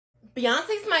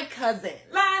Beyonce's my cousin.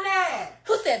 Lying.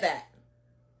 Who said that?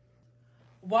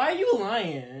 Why are you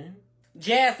lying?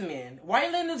 Jasmine, why are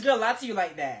you letting this girl lie to you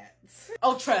like that?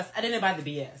 Oh, trust, I didn't buy the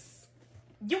BS.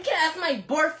 You can't ask my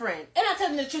boyfriend, and I'm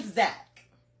telling the truth, Zach.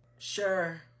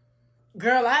 Sure.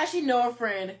 Girl, I actually know a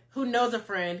friend who knows a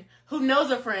friend who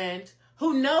knows a friend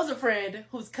who knows a friend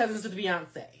who's cousins with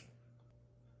Beyonce.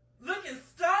 Looking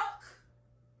stuck?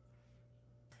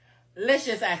 Let's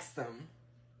just ask them.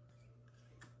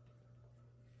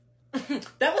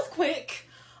 That was quick.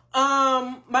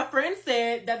 My friend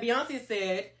said that Beyonce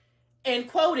said and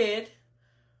quoted,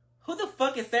 "Who the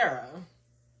fuck is Sarah?"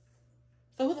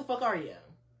 So who the fuck are you?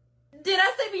 Did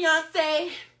I say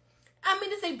Beyonce? I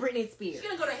mean to say Britney Spears. She's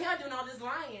gonna go to hell doing all this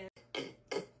lying.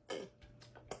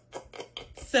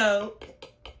 So,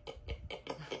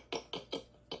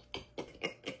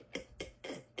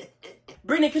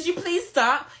 Britney, could you please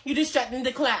stop? You're distracting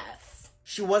the class.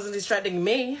 She wasn't distracting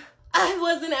me. I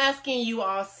wasn't asking you,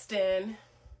 Austin.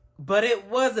 But it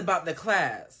was about the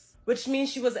class. Which means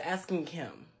she was asking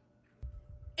Kim.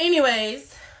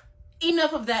 Anyways,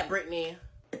 enough of that, Britney.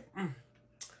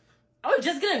 Oh,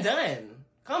 just getting done.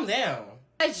 Calm down.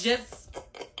 I just...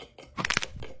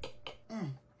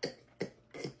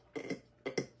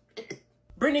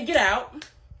 Britney, get out.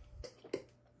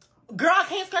 Girl, I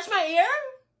can't scratch my ear.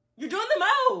 You're doing the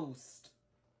most.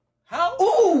 How?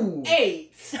 Ooh!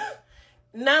 8.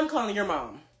 Now I'm calling your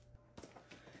mom.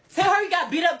 Tell her you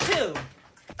got beat up too.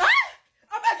 Ah!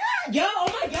 Oh my god! Yo,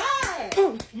 oh my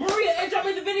god! Maria, airdrop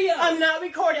me the video. I'm not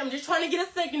recording. I'm just trying to get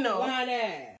a signal. Why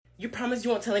that? You promise you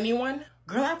won't tell anyone?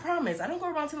 Girl, I promise. I don't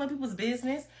go around telling people's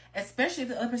business, especially if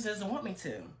the other person doesn't want me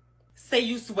to. Say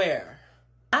you swear.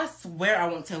 I swear I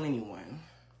won't tell anyone.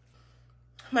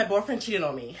 My boyfriend cheated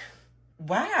on me.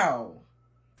 Wow.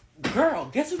 Girl,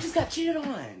 guess who just got cheated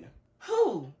on?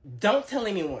 Who? Don't tell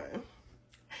anyone.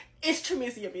 It's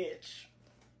Tremisia, bitch.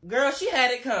 Girl, she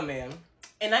had it coming.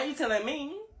 And now you telling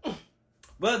me?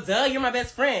 Well, duh, you're my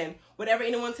best friend. Whatever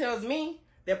anyone tells me,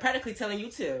 they're practically telling you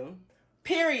too.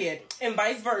 Period. And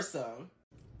vice versa.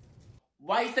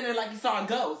 Why you standing there like you saw a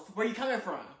ghost? Where you coming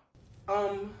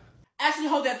from? Actually,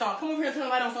 hold that thought. Come over here and turn the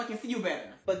light on so I can see you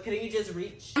better. But couldn't you just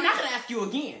reach? I'm not gonna ask you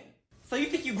again. So you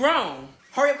think you grown?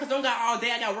 Hurry up, because I don't got all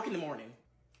day. I got work in the morning.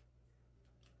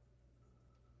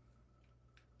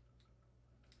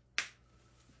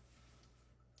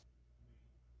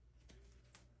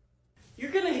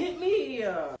 You're gonna hit me.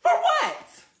 For what?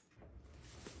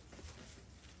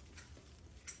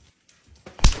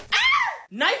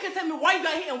 Now you can tell me why you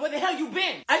got hit and where the hell you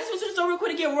been. I just went to the store real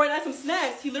quick to get Roy and I some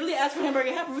snacks. He literally asked for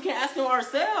hamburger helper. We can't ask him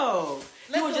ourselves.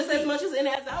 He was just as much as in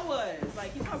as I was.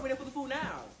 Like, he's probably waiting for the food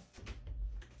now.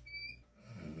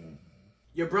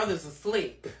 Your brother's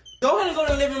asleep. Go ahead and go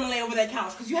to the living room and lay over that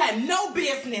couch, because you had no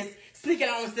business sneaking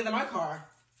out and stealing my car.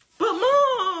 But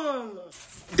Mom!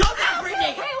 Go down,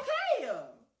 Brittany! Okay.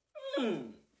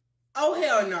 Oh,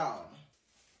 hell no.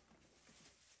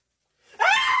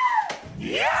 Ah!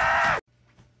 Yeah!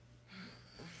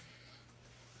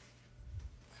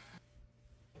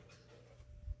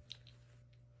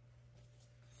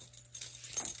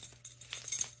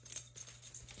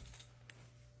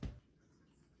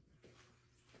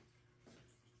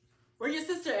 Where your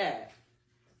sister at?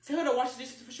 Tell her to wash the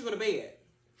dishes before she go to bed.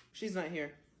 She's not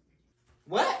here.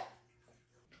 What?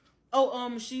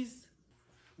 Oh, she's...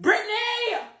 Brittany!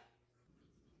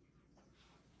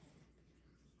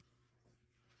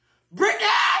 Brittany!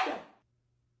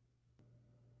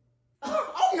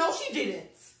 Oh, no, she didn't.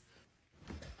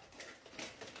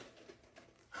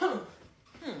 Huh.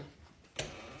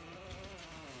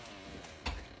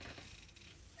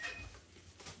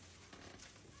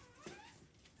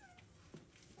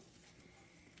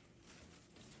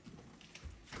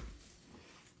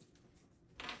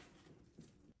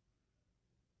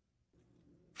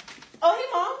 Oh, hey,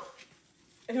 Mom.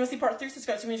 If you want to see part 3,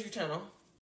 subscribe to my YouTube channel.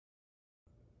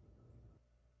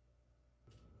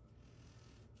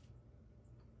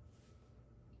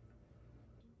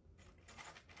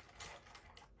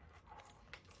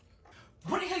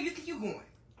 Where the hell you think you're going?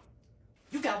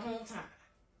 You got one more time.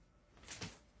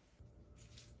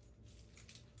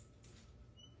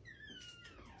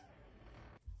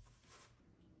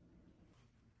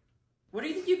 Where do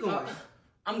you think you're going?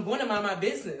 I'm going to mind my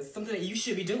business. Something that you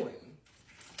should be doing.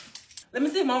 Let me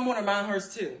see if Mom want to mind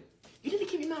hers too. You need to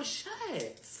keep your mouth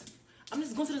shut. I'm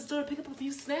just going to the store to pick up a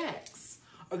few snacks.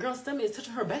 A girl's stomach is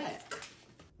touching her back.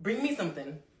 Bring me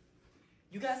something.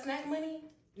 You got snack money?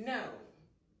 No.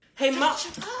 Hey, Mom.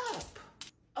 Shut up.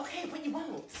 Okay, what you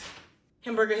want?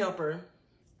 Hamburger helper.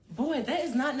 Boy, that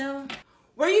is not no.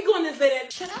 Where are you going this late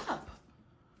at? Shut up.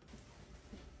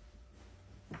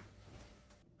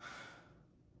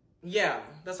 Yeah,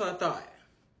 that's what I thought.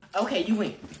 Okay, you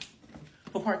win.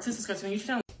 For part 2, subscribe to my YouTube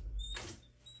channel.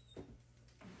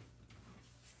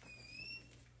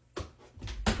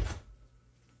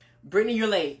 Brittany, you're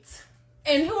late.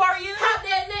 And who are you? Pop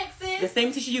that next, sis. The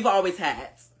same teacher you've always had.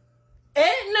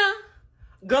 Edna.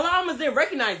 Girl, I almost didn't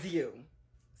recognize you.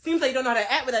 Seems like you don't know how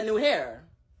to act with that new hair.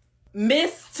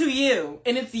 Miss to you,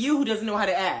 and it's you who doesn't know how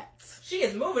to act. She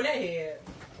is moving that head.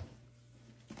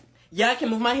 Yeah, I can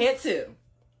move my head too.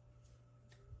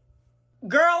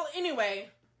 Girl, anyway,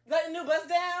 got the new bust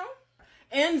down?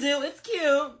 And do, it's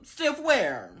cute. Stiff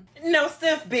wear. No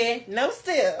stiff, bitch. No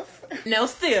stiff. No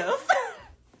stiff.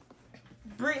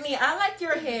 Brittany, I like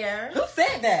your hair. Who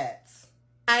said that?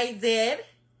 I did.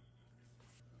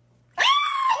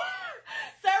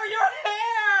 Sarah, your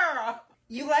hair!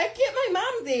 You like it? My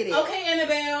mom did it. Okay,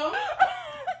 Annabelle.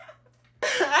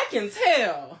 I can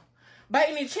tell. By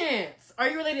any chance, are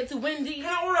you related to Wendy? Can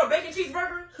I order a bacon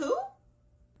cheeseburger? Who?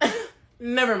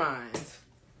 Never mind.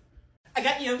 I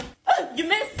got you. You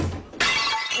missed.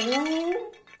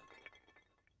 Ooh.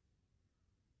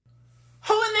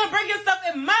 Who in there bringing stuff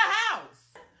in my house?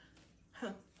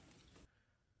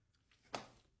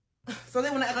 So they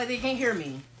want to act like they can't hear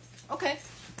me. Okay.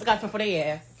 I got something for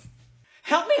their ass.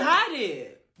 Help me hide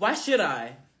it. Why should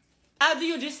I? I'll do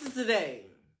your dishes today.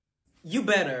 You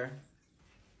better.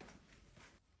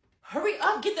 Hurry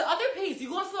up, get the other piece. You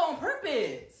going slow on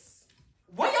purpose.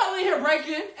 Why y'all in here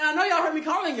breaking? And I know y'all heard me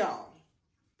calling y'all.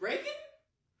 Breaking?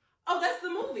 Oh, that's the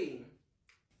movie.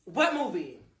 What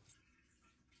movie?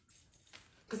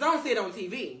 Because I don't see it on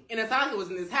TV. And it's like it was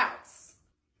in this house.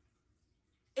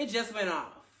 It just went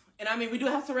off. And I mean, we do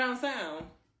have surround sound.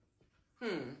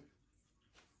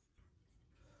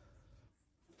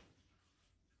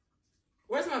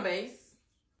 Where's my base?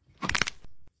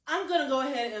 I'm gonna go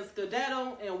ahead and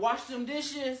skedaddle and wash them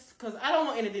dishes because I don't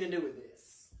want anything to do with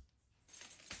this.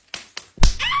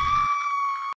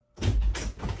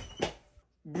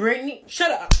 Brittany, shut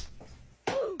up.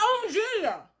 Oh,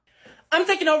 Julia. I'm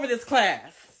taking over this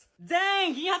class.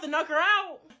 Dang, you have to knock her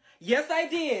out? Yes, I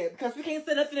did, because we can't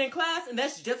say nothing in class, and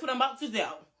that's just what I'm about to do.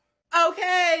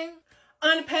 Okay,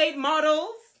 unpaid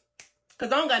models,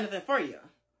 because I don't got nothing for you.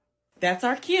 That's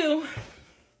our cue.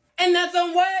 And that's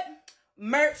on what?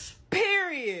 Merch,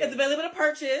 period. It's available to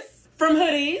purchase from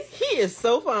hoodies. He is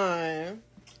so fine.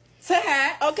 To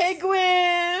hats. Okay,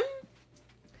 Gwen.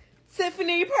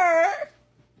 Tiffany Purr.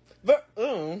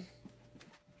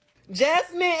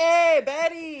 Jasmine A.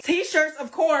 Betty. T-shirts,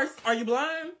 of course. Are you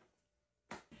blind?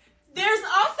 There's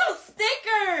also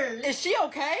stickers. Is she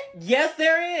okay? Yes,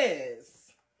 there is.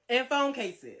 And phone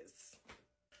cases.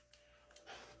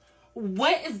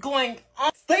 What is going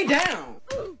on? Stay down.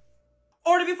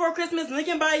 Order before Christmas, link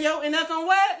in bio, and that's on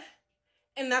what?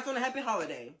 And that's on a happy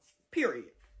holiday.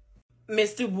 Period.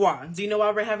 Miss Dubois, do you know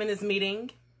why we're having this meeting?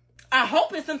 I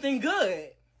hope it's something good.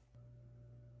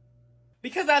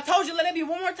 Because I told you, let it be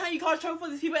one more time you call trouble for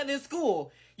these people at this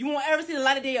school. You won't ever see the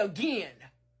light of day again.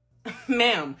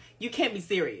 Ma'am, you can't be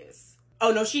serious.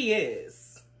 Oh, no, she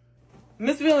is.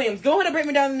 Miss Williams, go ahead and break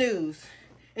me down the news.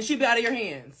 And she'll be out of your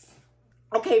hands.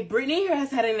 Okay, Brittany here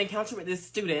has had an encounter with this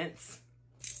student.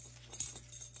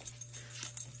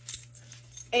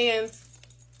 And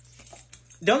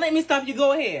don't let me stop you.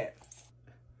 Go ahead.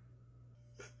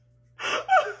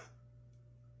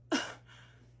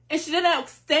 And she did an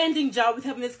outstanding job with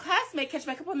helping this classmate catch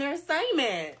back up on their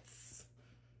assignments.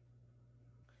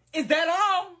 Is that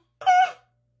all?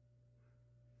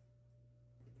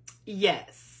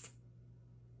 Yes.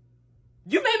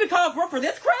 You made me call for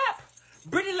this crap?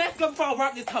 Brittany, let's go before I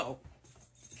rock this hoe.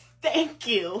 Thank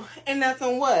you. And that's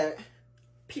on what?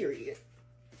 Period.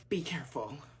 Be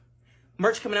careful.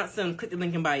 Merch coming out soon. Click the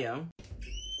link in bio.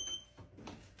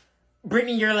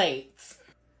 Brittany, you're late.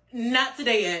 Not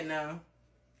today, Edna.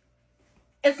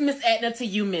 It's Miss Edna to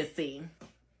you, Missy.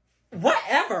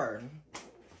 Whatever.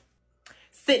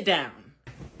 Sit down.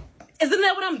 Isn't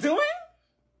that what I'm doing?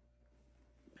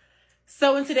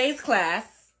 So in today's class,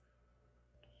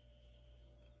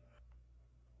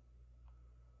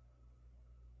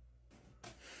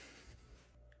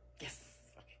 yes.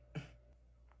 Okay.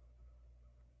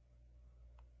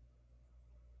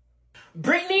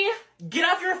 Brittany, get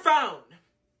off your phone.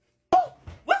 Oh,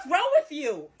 what's wrong with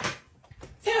you?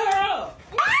 Tell her up.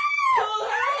 Pull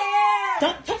her hair.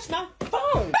 Don't touch my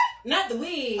phone. Not the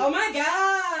wig. Oh my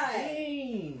God.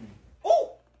 Dang.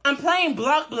 Oh, I'm playing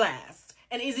Block Blast.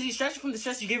 An easy distraction from the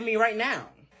stress you're giving me right now.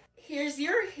 Here's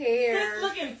your hair. This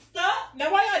looking stuck. Now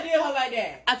why y'all do her like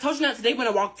that? I told you not today when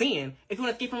I walked in. If you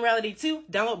want to escape from reality too,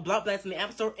 download Block Blast in the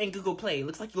App Store and Google Play.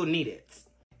 Looks like you'll need it.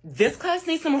 This class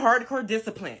needs some hardcore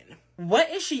discipline.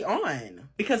 What is she on?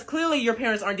 Because clearly your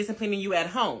parents aren't disciplining you at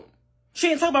home.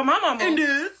 She ain't talk about my mama. And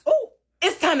this? Oh,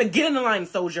 it's time to get in the line,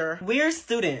 soldier. We're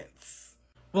students.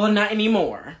 Well, not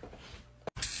anymore.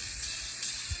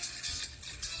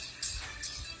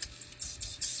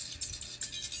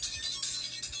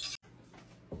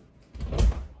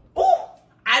 Ooh,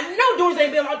 I know doors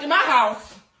ain't been locked in my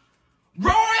house.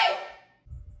 Roy!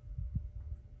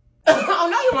 Oh,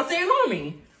 now you want to say it on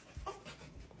me.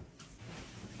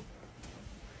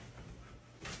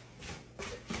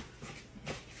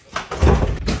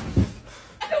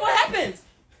 What happened?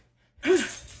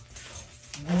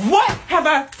 What have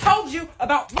I told you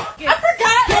about locking? I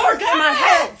forgot in my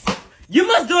house. You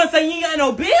must do it so you ain't got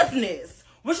no business.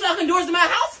 What you locking doors in my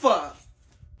house for?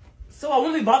 So I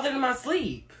won't be bothered in my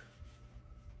sleep.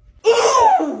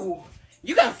 Ooh!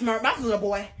 You got a smart mouth, little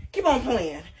boy. Keep on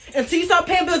playing. Until you start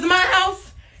paying bills in my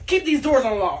house, keep these doors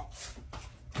unlocked.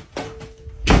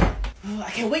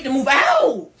 I can't wait to move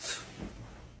out.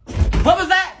 What was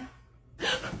that?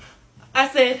 I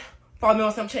said, follow me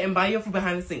on Snapchat and buy your food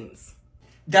behind the scenes.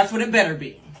 That's what it better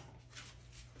be.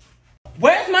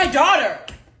 Where's my daughter?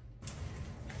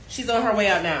 She's on her way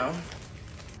out now.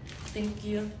 Thank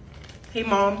you. Hey,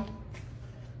 Mom.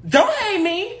 Don't hate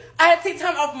me. I had to take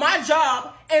time off my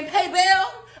job and pay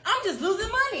bail. I'm just losing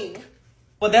money.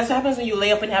 Well, that's what happens when you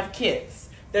lay up and have kids.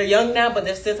 They're young now, but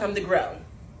there's still time to grow.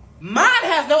 Mine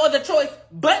has no other choice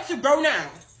but to grow now.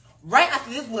 Right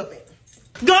after this whipping.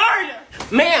 Guard!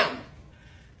 Ma'am.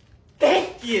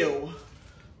 Thank you.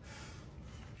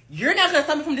 You're not gonna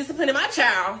stop me from disciplining my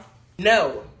child.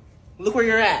 No. Look where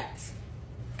you're at.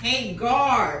 Hey,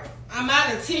 guard. I'm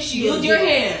out of tissue. Use your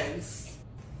hands.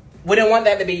 We don't want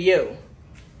that to be you.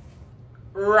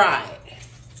 Right.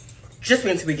 Just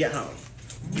wait until we get home.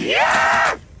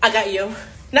 Yeah! I got you.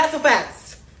 Not so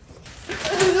fast.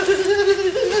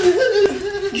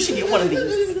 You should get one of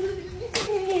these.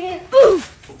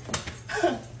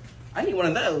 I need one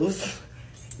of those.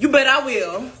 You bet I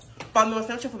will. Follow me on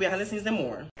Snapchat for behind the scenes and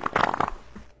more.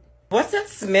 What's that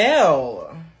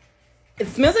smell? It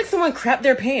smells like someone crapped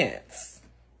their pants.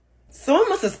 Someone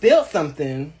must have spilled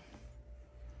something.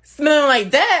 Smelling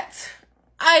like that?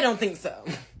 I don't think so.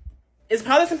 It's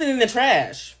probably something in the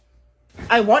trash.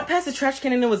 I walked past the trash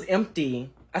can and it was empty.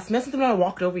 I smelled something when I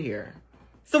walked over here.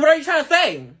 So what are you trying to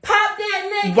say? Pop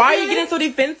that neck. Why are you getting so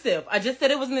defensive? I just said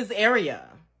it was in this area.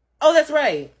 Oh, that's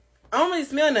right. I don't really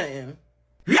smell nothing.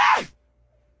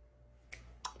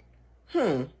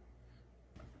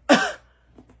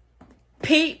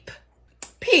 Peep.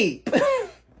 Peep. I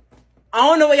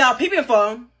don't know what y'all peeping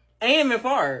for. I ain't even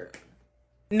fart.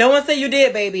 No one said you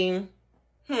did, baby.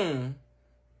 I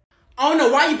don't know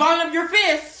why you balling up your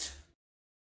fist.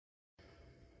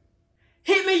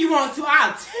 Hit me you want to.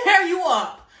 I'll tear you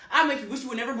up. I'll make you wish you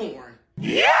were never born.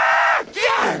 What was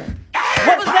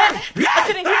that? I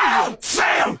couldn't hear you.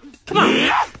 Sam! Come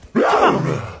on.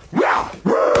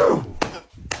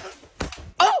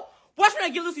 Oh, watch when I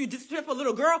get loose, you disrespectful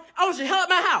little girl. I want you to hell at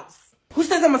my house. Who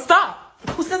says I'm gonna stop?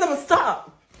 Who says I'm gonna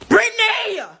stop?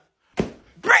 Brittany!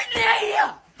 Brittany!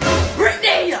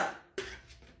 Brittany!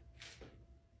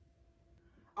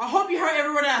 I hope you heard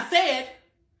every word I said.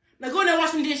 Now go in there and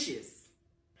wash some dishes.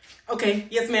 Okay,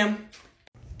 yes ma'am.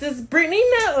 Does Brittany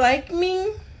not like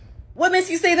me? What makes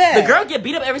you say that? The girl get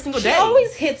beat up every single day. She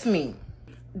always hits me.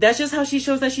 That's just how she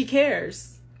shows that she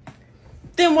cares.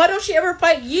 Then why don't she ever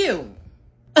fight you?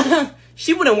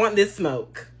 She wouldn't want this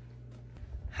smoke.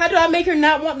 How do I make her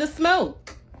not want the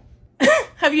smoke?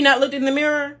 Have you not looked in the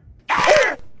mirror?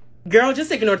 Girl,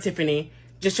 just ignore Tiffany.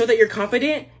 Just show that you're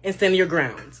confident and stand your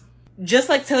ground. Just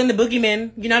like telling the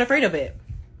boogeyman you're not afraid of it.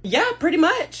 Yeah, pretty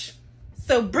much.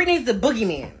 So Brittany's the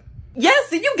boogeyman. Yes,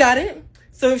 see, you got it.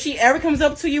 So if she ever comes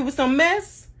up to you with some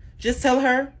mess, just tell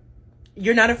her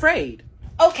you're not afraid.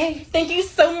 Okay, thank you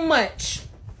so much.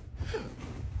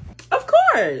 Of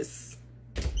course.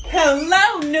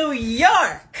 Hello, New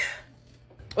York.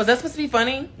 Was that supposed to be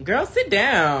funny? Girl, sit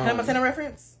down. Can I send a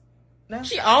reference? No?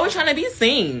 She always trying to be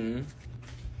seen.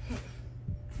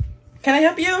 Can I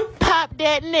help you? Pop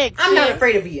that neck. I'm not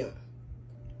afraid of you.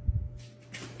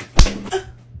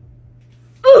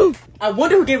 I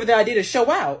wonder who gave her the idea to show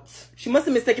out. She must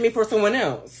have mistaken me for someone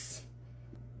else.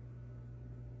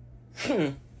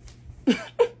 Don't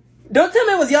tell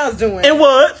me it was y'all's doing. It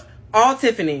was. All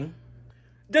Tiffany.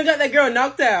 Done got that girl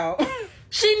knocked out.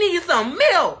 She needs some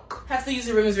milk. Has to use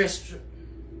the women's restroom.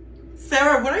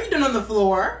 Sarah, what are you doing on the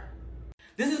floor?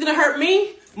 This is gonna hurt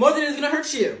me more than it's gonna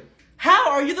hurt you.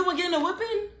 How? Are you the one getting a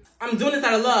whipping? I'm doing this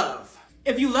out of love.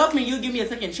 If you love me, you'll give me a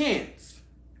second chance.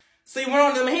 So you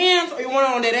want it on them hands or you want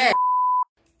it on that ass?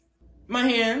 My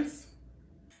hands.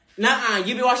 Nuh-uh.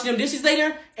 You be washing them dishes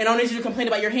later, and I don't need you to complain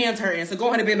about your hands hurting, so go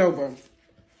ahead and bend over.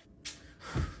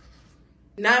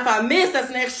 Now, if I miss, that's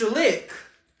an extra lick.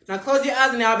 Now, close your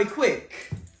eyes and I'll be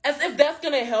quick. As if that's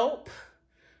gonna help.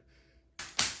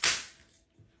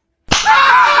 Now,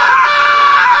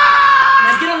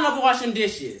 get on up and wash them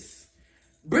dishes.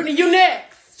 Brittany, you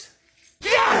next.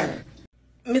 Yeah.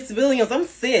 Miss Williams, I'm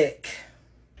sick.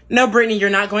 No, Brittany, you're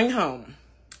not going home.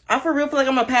 I for real feel like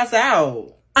I'm gonna pass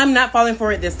out. I'm not falling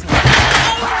for it this time.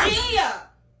 Oh, yeah.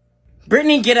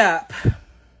 Brittany, get up.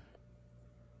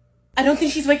 I don't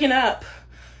think she's waking up.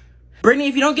 Brittany,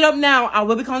 if you don't get up now, I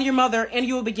will be calling your mother and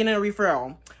you will be getting a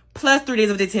referral. Plus 3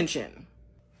 days of detention.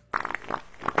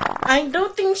 I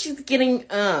don't think she's getting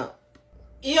up.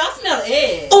 Yeah, I smell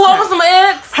eggs. Oh, I want some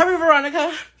eggs. Hurry,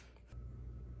 Veronica.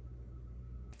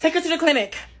 Take her to the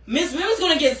clinic. Miss Williams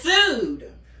gonna get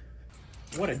sued.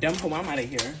 What a dumb hoe, I'm out of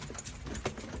here.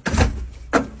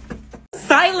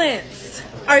 Silence.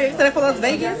 Are you excited for Las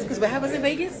Vegas? Because what happens in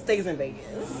Vegas stays in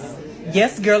Vegas.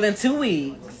 Yes, girl, in 2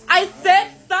 weeks. I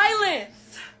said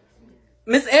silence.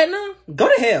 Miss Edna, go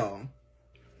to hell.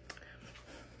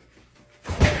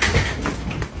 Tear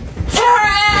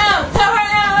her out! Tear her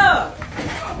out!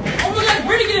 Oh my God,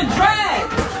 Brittany getting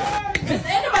dragged. Miss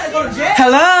Edna about to go to jail.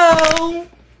 Hello?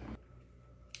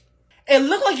 It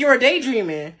looked like you were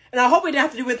daydreaming, and I hope it didn't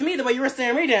have to do with me the way you were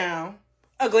staring me down.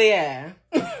 Ugly ass.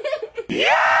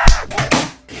 Yeah!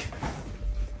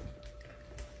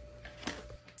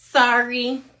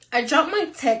 Sorry, I dropped my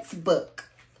textbook.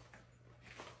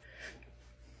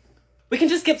 We can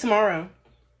just skip tomorrow.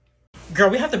 Girl,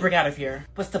 we have to break out of here.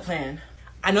 What's the plan?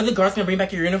 I know the guard's gonna bring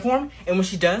back your uniform, and when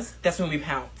she does, that's when we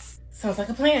pounce. Sounds like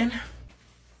a plan.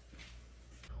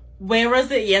 Where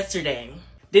was it yesterday?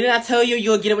 Didn't I tell you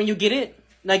you'll get it when you get it?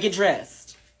 Now get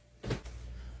dressed.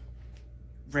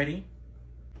 Ready?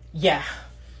 Yeah.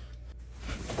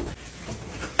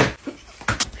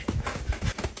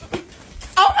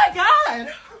 Oh my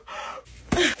God!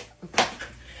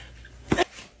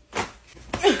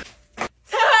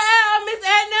 Tell her out, Miss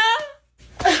Edna!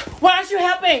 Why aren't you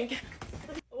helping?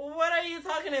 What are you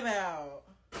talking about?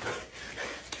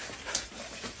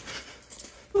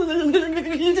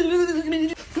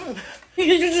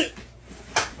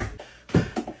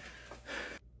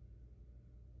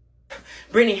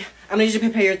 Brittany, I'm gonna need you to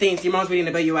prepare your things. Your mom's waiting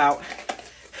to bail you out.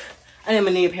 I am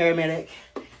gonna need a paramedic.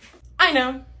 I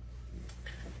know.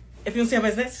 If you don't see how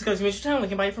it's next, just go to Mr. Town. We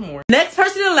can buy you for more. Next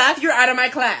person to laugh, you're out of my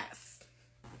class.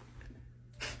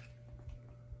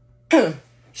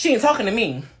 She ain't talking to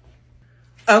me.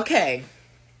 Okay.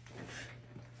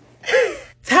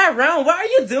 Tyrone, what are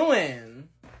you doing?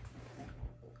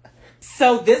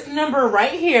 So this number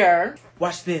right here.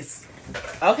 Watch this.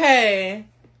 Okay.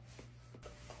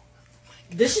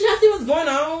 Does she not see what's going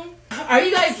on? Are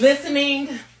you guys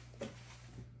listening?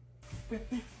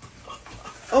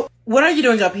 Oh, what are you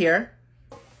doing up here?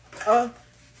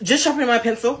 Just sharpening my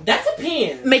pencil. That's a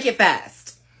pen. Make it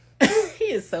fast.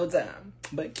 He is so dumb,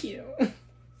 but cute.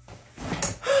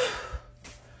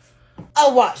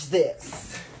 Oh, watch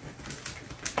this.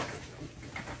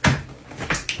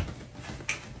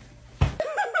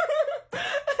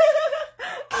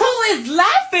 Who is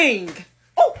laughing?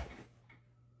 Oh.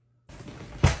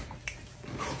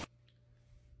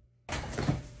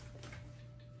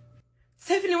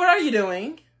 Tiffany, what are you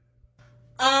doing?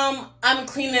 I'm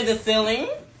cleaning the ceiling.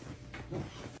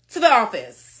 To the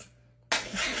office.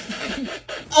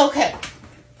 Okay.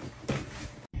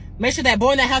 Make sure that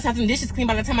boy in that house has some dishes clean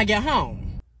by the time I get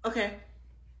home. Okay.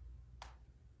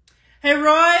 Hey,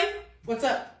 Roy. What's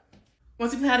up?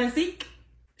 Want to play hide and seek?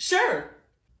 Sure.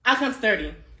 I'll count to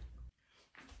 30.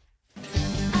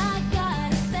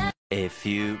 A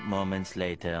few moments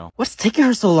later. What's taking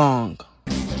her so long?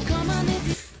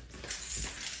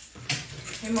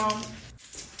 Hey, Mom.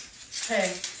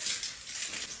 Hey.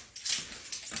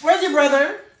 Where's your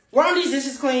brother? Why aren't these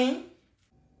dishes clean?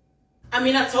 I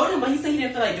mean, I told him, but he said he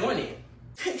didn't feel like doing it.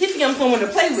 He think I'm someone to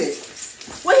play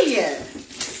with. Where he at?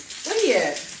 Where he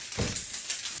at?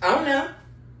 I don't know.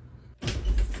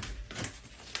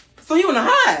 So you wanna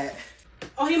hide?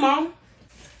 Oh, hey, Mom.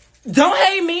 Don't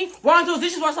hate me. Why aren't those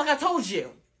dishes washed like I told you?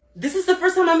 This is the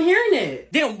first time I'm hearing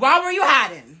it. Then why were you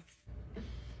hiding?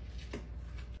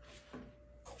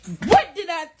 What did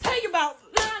I tell you about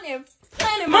planning?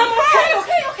 Mom,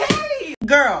 okay.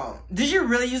 Girl, did you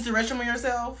really use the restroom on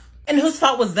yourself? And whose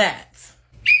fault was that?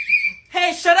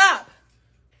 Hey, shut up.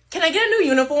 Can I get a new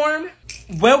uniform?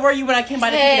 Where were you when I came by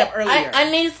to pick it up earlier?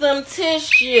 I need some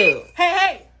tissue.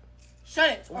 Hey. Shut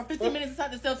it. Or 15 minutes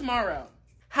inside the cell tomorrow.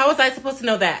 How was I supposed to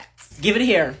know that? Give it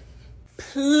here.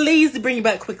 Please bring it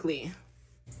back quickly.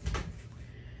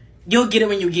 You'll get it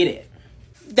when you get it.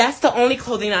 That's the only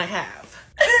clothing I have.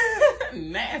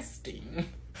 Nasty.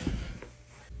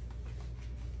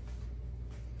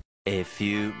 A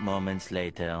few moments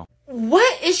later.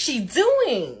 What is she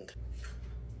doing?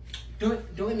 Don't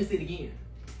let me see it again.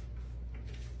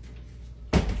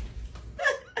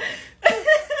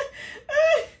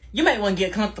 You might want to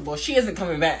get comfortable. She isn't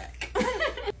coming back.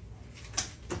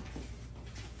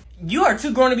 You are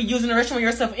too grown to be using the restroom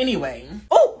yourself anyway.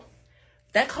 Oh!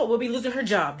 That cult will be losing her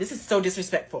job. This is so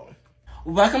disrespectful.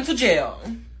 Welcome to jail.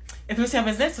 If you want to see how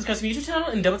next, subscribe to my YouTube channel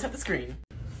and double tap the screen.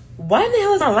 Why in the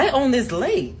hell is my light on this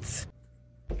late?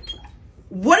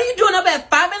 What are you doing up at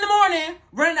 5 in the morning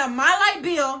running out my light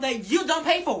bill that you don't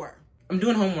pay for? I'm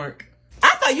doing homework.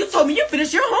 I thought you told me you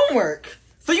finished your homework.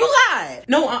 So you lied.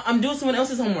 No, I'm doing someone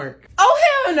else's homework.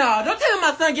 Oh, hell no. Don't tell me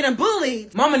my son getting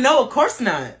bullied. Mama, no, of course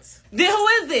not. Then who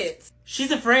is it?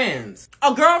 She's a friend.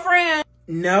 A girlfriend?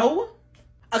 No.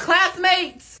 A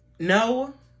classmate?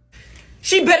 No.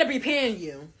 She better be paying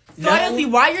you. So I don't see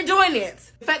why you're doing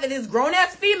it. The fact that this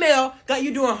grown-ass female got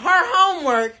you doing her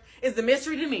homework is a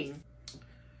mystery to me.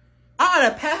 I ought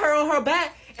to pat her on her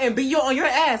back and beat you on your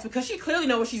ass because she clearly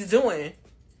knows what she's doing.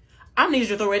 I need you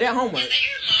to throw away that homework.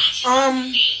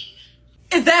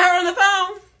 Is that her on the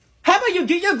phone? How about you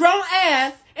get your grown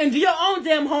ass and do your own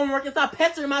damn homework and stop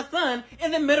pestering my son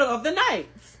in the middle of the night?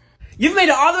 You've made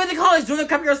it all the way to college doing the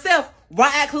crap yourself.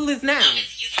 Why act clueless now?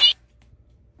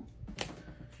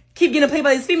 Keep getting played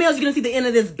by these females, you're gonna see the end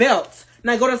of this belt.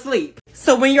 Now go to sleep.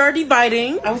 So when you're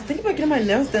dividing, I was thinking about getting my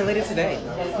nails done later today.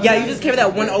 Yeah, you just carry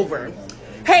that one over.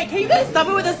 Hey, can you guys stop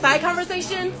it with the side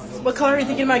conversations? What color are you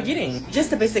thinking about getting?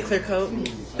 Just a basic clear coat.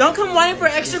 Don't come whining for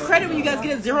extra credit when you guys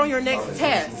get a 0 on your next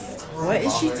test. What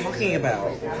is she talking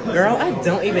about? Girl, I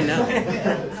don't even know.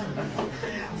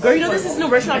 Girl, you know this is no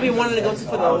restaurant I've been wanting to go to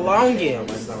for the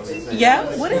longest. Yeah?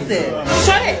 What is it?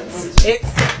 Shut it! It's...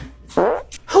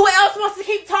 Who else wants to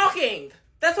keep talking?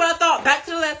 That's what I thought. Back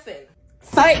to the lesson.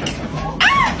 Psych.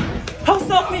 Ah! How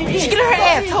softly again? She get her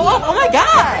ass toe up. Oh my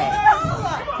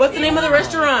god. What's the name of the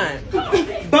restaurant?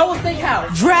 Boa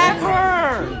Steakhouse. Drag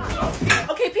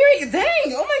her. Okay, period.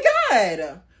 Dang. Oh my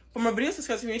god. For more videos,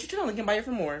 subscribe to my YouTube channel. Link in bio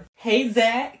for more. Hey,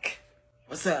 Zach.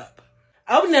 What's up?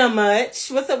 Oh, not much.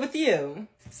 What's up with you?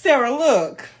 Sarah,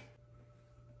 look.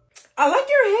 I like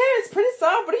your hair. It's pretty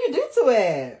soft. What do you do to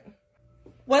it?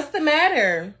 What's the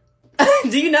matter?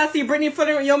 Do you not see Brittany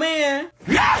flirting with your man?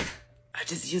 I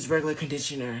just use regular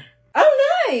conditioner.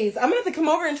 Oh, nice. I'm gonna have to come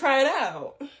over and try it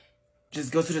out.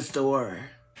 Just go to the store.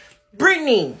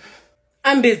 Brittany,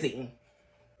 I'm busy.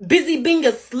 Busy being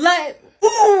a slut?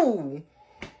 Ooh!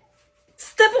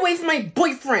 Step away from my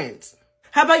boyfriend.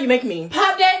 How about you make me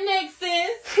pop that neck,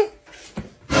 sis?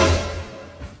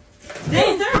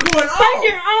 Dang, Sarah going on. Find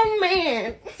your own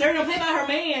man. Sarah don't play by her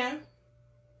man.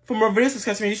 For more videos,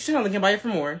 subscribe to my YouTube channel. Link in bio for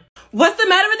more. What's the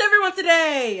matter with everyone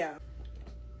today?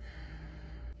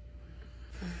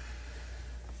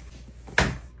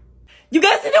 You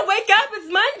guys need to wake up.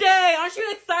 It's Monday. Aren't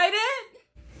you excited?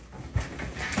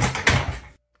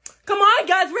 Come on,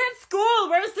 guys. We're at school.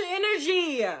 Where's the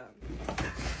energy?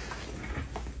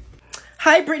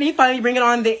 Hi, Brittany. Finally bringing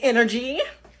on the energy.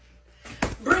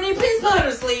 Brittany, please put her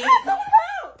to sleep.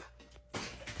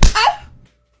 Help!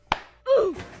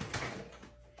 Ooh.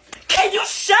 Can you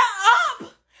shut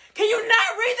up? Can you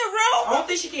not read the room? I don't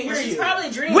think she can hear you. She's probably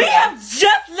dreaming. We have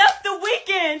just left the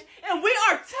weekend and we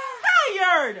are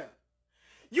tired.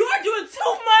 You are doing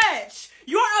too much.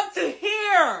 You're up to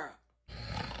here.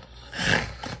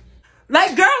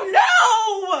 Like, girl,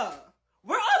 no.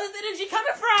 Where all this energy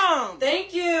coming from?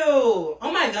 Thank you.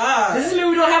 Oh my god. Does this mean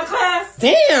we don't have class?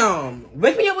 Damn.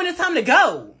 Wake me up when it's time to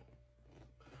go.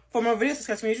 For more videos,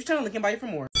 subscribe to my YouTube channel. Link in bio for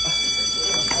more.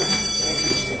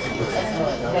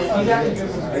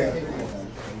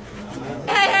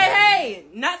 Hey.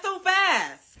 Not so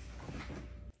fast.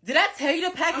 Did I tell you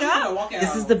to pack up?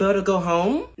 This is the bill to go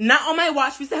home. Not on my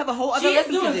watch. We still have a whole other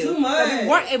lesson to do. Too much. But we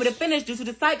weren't able to finish due to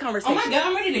the side conversation. Oh my god,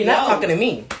 I'm ready to You're go. not talking to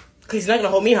me. Because you're not going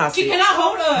to hold me hostage. She cannot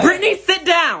hold us. Brittany, sit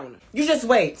down. You just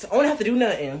wait. I don't have to do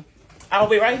nothing. I'll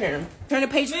be right here. Turn to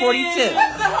page 42.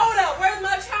 What's the hold up? Where's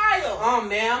my child?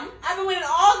 Ma'am. I've been waiting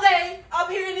all day up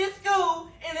here in this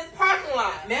school, in this parking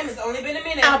lot. Ma'am, it's only been a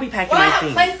minute. I'll be packing well, my I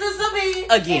things. have places to be.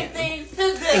 Again. And things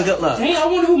to do. And good luck. Dang, I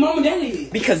wonder who mom and daddy is.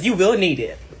 Because you will need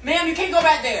it. Ma'am, you can't go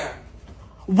back there.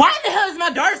 Why the hell is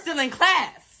my daughter still in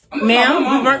class? Ma'am,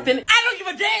 we weren't finished. I don't give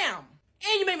a damn.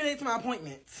 And you made me late to my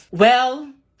appointment.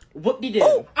 Well, whoop-de-doo.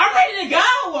 Ooh, I'm ready to go.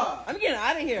 I'm getting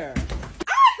out of here.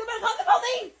 Somebody call the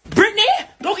police. Brittany,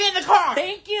 go get in the car.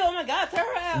 Thank you. Oh my god, tell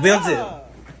her out. Will do.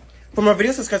 For more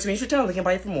videos, subscribe to my YouTube channel. Link in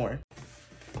bio for more.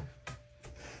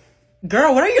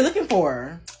 Girl, what are you looking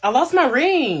for? I lost my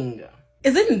ring.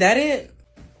 Isn't that it?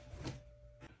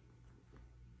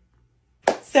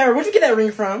 Sarah, where'd you get that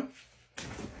ring from?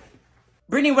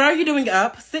 Brittany, what are you doing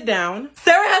up? Sit down.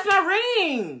 Sarah has my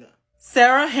ring.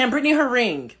 Sarah, hand Brittany her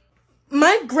ring.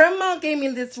 My grandma gave me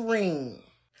this ring.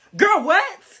 Girl,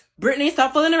 what? Brittany,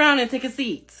 stop fooling around and take a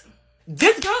seat.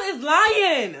 This girl is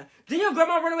lying. Didn't your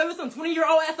grandma run away with some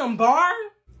 20-year-old at some bar?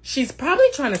 She's probably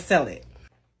trying to sell it.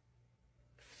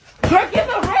 Girl, give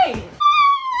the ring.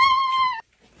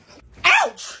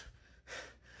 Ouch!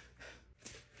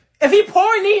 If he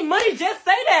poor and need money, just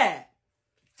say that.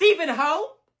 Thieving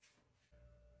hoe.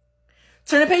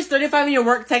 Turn to page 35 in your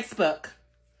work textbook.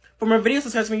 For more videos,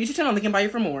 subscribe to my YouTube channel. Link in bio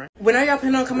for more. When are y'all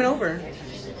planning on coming over?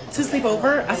 To sleep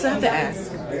over? I still have to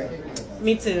ask.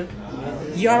 Me too.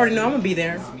 You already know I'm gonna be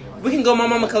there. We can go my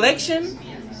mama collection.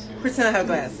 Pretend I have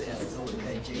glasses.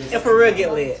 And for real,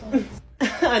 get lit.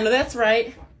 I know that's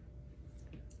right.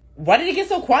 Why did it get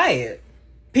so quiet?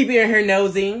 People in here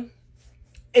nosy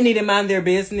and need to mind their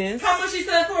business. How much she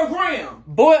said for a gram?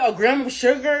 Boy, a gram of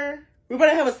sugar? We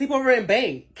better have a sleepover and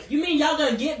bake. You mean y'all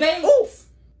gonna get baked? Oof.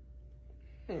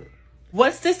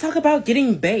 What's this talk about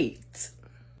getting baked?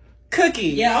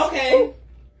 Cookies. Yeah, okay. Ooh.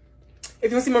 If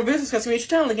you want to see more videos, subscribe to my YouTube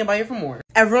channel. Link in bio for more.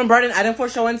 Everyone brought an item for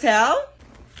show and tell.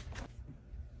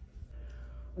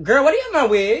 Girl, why do you have my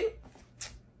wig?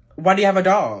 Why do you have a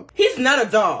dog? He's not a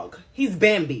dog. He's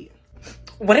Bambi.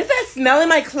 What is that smell in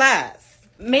my class?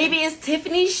 Maybe it's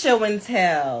Tiffany's show and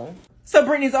tell. So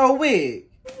Brittany's old wig.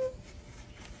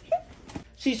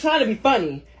 She's trying to be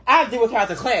funny. I'll deal with her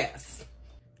after class.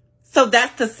 So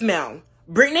that's the smell.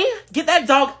 Brittany, get that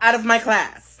dog out of my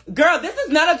class. Girl, this is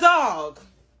not a dog.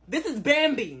 This is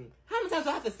Bambi. How many times do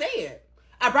I have to say it?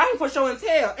 I brought him for show and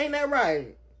tell. Ain't that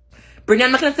right? Brittany,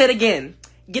 I'm not going to say it again.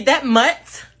 Get that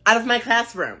mutt out of my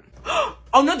classroom.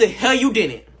 Oh, no, the hell you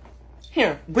didn't.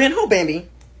 Here, bring home, Bambi.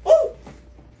 Ooh.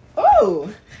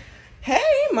 Ooh. Hey,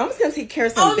 Mom's going to take care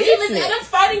of some business. Oh, Miss Edna's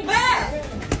fighting back.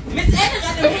 Miss Edna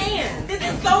got them hands. This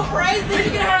is so crazy.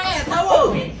 Look at her ass. How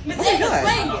old? Miss Edna's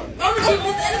playing. Oh,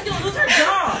 Miss Edna's going to lose her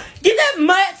job. Get that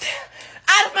mutt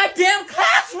out of my damn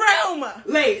classroom.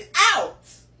 Laid out.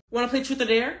 Want to play truth or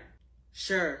dare?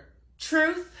 Sure.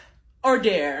 Truth or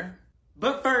dare?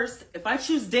 But first, if I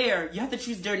choose dare, you have to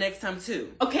choose dare next time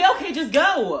too. Okay, just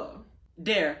go.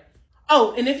 Dare.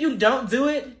 Oh, and if you don't do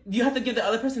it, you have to give the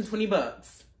other person 20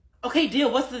 bucks. Okay, deal.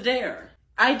 What's the dare?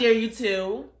 I dare you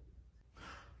to.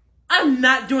 I'm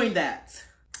not doing that.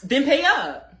 Then pay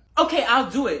up. Okay, I'll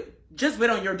do it. Just wait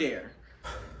on your dare.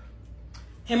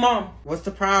 Hey, Mom. What's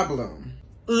the problem?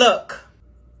 Look.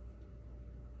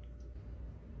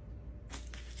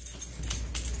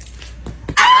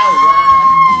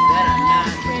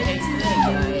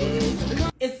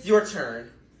 It's your turn.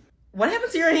 What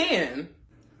happened to your hand?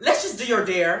 Let's just do your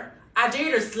dare. I dare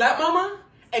you to slap Mama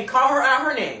and call her out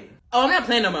her name. Oh, I'm not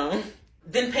playing no more.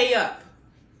 Then pay up.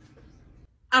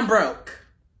 I'm broke.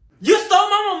 You stole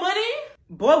Mama money?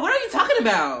 Boy, what are you talking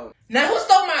about? Now who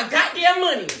stole my goddamn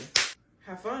money?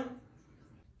 Have fun.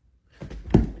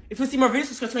 If you see more videos,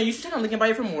 subscribe to my YouTube channel. Link in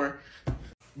bio for more.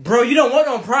 Bro, you don't want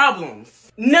no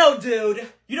problems. No, dude.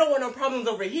 You don't want no problems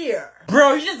over here.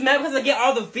 Bro, you just mad because I get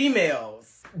all the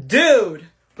females. Dude.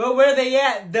 But where they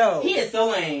at, though? He is so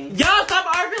lame. Y'all stop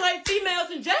arguing like females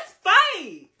and just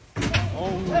fight.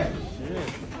 Oh, shit.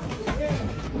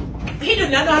 He do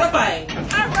not know how to fight.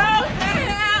 I wrote that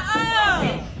up.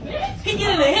 He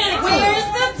getting a headache. Where's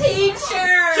the teacher?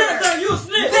 Shut up, you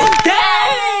snitch.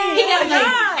 Dang. He got me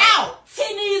out. He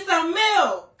needs some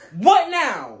milk. What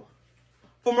now?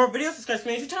 For more videos, subscribe to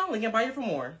my YouTube channel. Link in bio for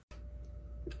more.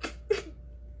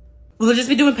 We'll just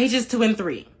be doing pages 2 and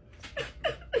 3.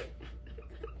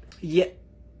 Yeah.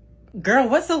 Girl,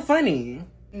 what's so funny?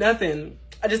 Nothing.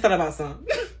 I just thought about something.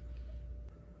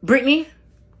 Brittany?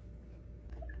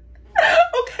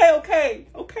 Okay.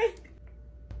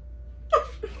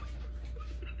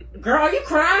 Girl, are you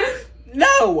crying?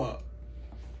 No.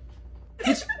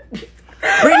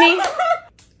 Brittany,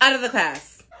 out of the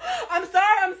class. I'm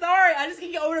sorry. I just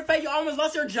can't get over the fact you almost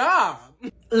lost your job.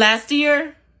 Last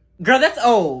year? Girl, that's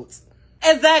old.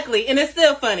 Exactly, and it's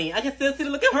still funny. I can still see the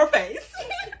look on her face.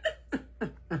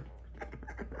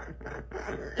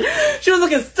 She was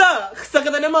looking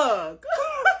stucker than a mug.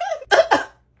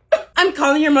 I'm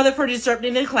calling your mother for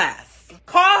disrupting the class.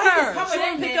 Call her. She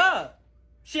didn't pick up.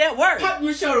 She at work. Pop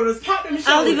your shoulders.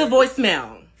 I'll leave a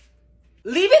voicemail.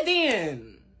 Leave it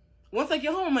then. Once I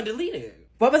get home, I'm gonna delete it.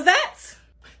 What was that?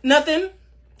 Nothing.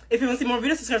 If you want to see more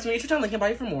videos, subscribe to my YouTube channel. Link in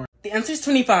bio for more. The answer is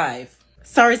 25.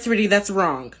 Sorry, sweetie, that's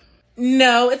wrong.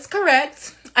 No, it's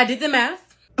correct. I did the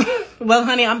math. Well,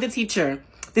 honey, I'm the teacher.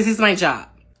 This is my job.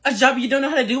 A job you don't know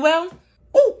how to do well?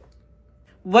 Ooh.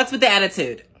 What's with the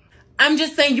attitude? I'm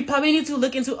just saying you probably need to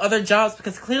look into other jobs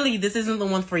because clearly this isn't the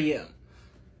one for you.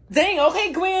 Dang,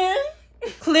 okay, Gwen.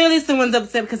 Clearly someone's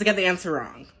upset because they got the answer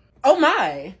wrong. Oh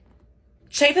my.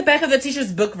 Check the back of the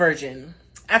teacher's book version.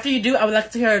 After you do, I would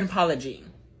like to hear an apology.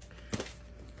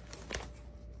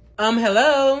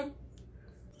 Hello?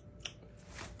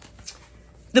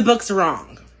 The book's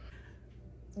wrong.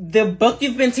 The book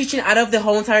you've been teaching out of the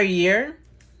whole entire year?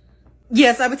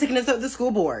 Yes, I've been taking this up with the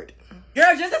school board.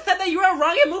 Girl, just accept that you were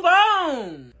wrong and move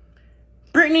on.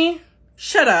 Brittany,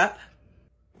 shut up.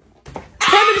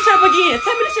 Tell me to shut up again.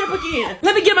 Tell me to shut up again.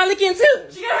 Let me get my lick in too.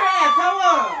 She got her ass. Hold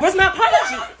on. Where's my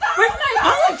apology? Where's my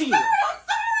apology? I'm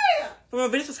sorry. For more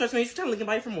video subscribe to me, trying to link in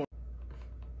bio for more.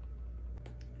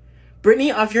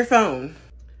 Brittany, off your phone.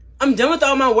 I'm done with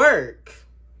all my work.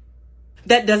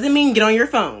 That doesn't mean get on your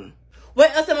phone.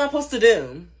 What else am I supposed to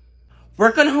do?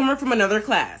 Work on homework from another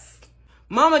class.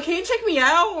 Mama, can you check me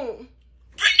out?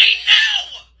 Brittany,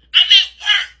 no! I'm at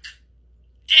work!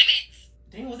 Damn it!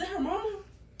 Dang, was that her mama?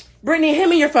 Brittany, hand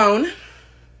me your phone.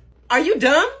 Are you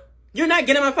dumb? You're not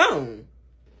getting my phone.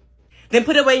 Then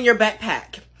put it away in your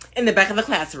backpack, in the back of the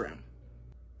classroom.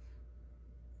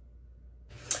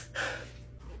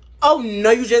 Oh, no,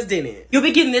 you just didn't. You'll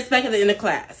be getting this back at the end of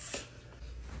class.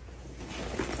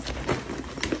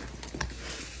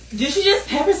 Did she just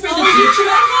pepper spray the teacher?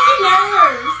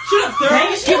 Shut up, sir.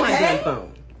 Dang, is she Get my okay? damn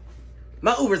phone.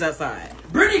 My Uber's outside.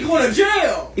 Brittany going to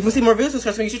jail. If you want to see more videos,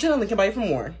 subscribe to my YouTube channel. Link in bio for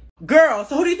more. Girl,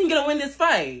 so who do you think gonna win this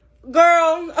fight?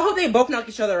 Girl, I hope they both knock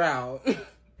each other out.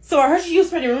 So I heard you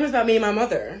spreading rumors about me and my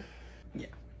mother. Yeah.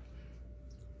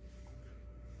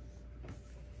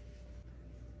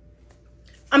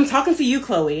 I'm talking to you,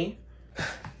 Chloe.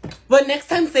 But next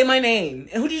time, say my name.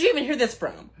 And who did you even hear this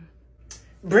from?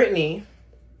 Brittany.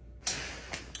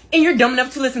 And you're dumb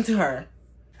enough to listen to her.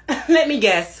 Let me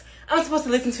guess. I'm supposed to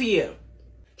listen to you.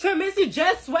 Missy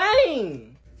just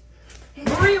sweating.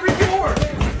 Marie, record.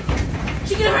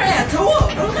 She get her ass toe up.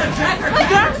 I'm gonna drag her.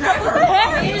 Drag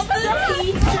her. It's the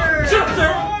teacher. Shut up,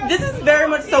 sir. This is very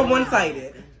much so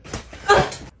one-sided.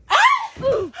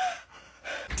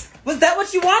 Was that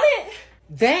what you wanted?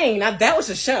 Dang, now that was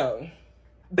a show.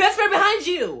 Best friend behind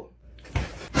you.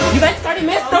 You guys started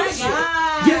mess, don't you?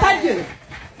 Yes, I do.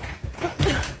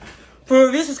 For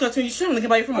reviews, subscribe to your channel. Link in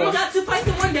bio for more. We got 2 fights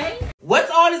in one day.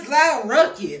 What's all this loud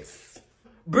ruckus?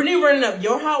 Brittany running up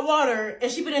your hot water,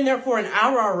 and she been in there for an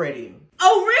hour already.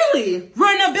 Oh, really?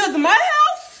 Running up bills in my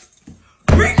house?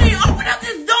 Brittany, open up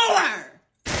this door!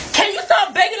 Can you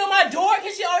stop banging on my door?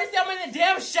 Can she already see I'm in the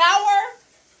damn shower?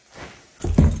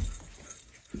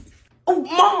 Oh,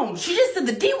 Mom, she just said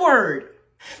the D word.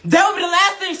 That would be the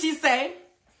last thing she'd say.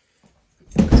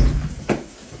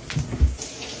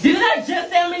 Didn't I just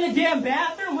say I'm in the damn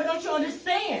bathroom? What don't you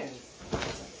understand?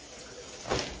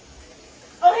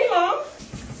 Oh, hey, Mom.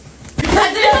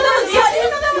 I didn't know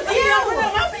that was you.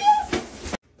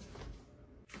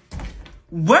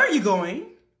 Where are you going?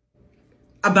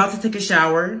 About to take a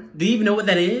shower. Do you even know what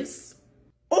that is?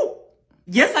 Oh,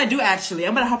 yes, I do, actually.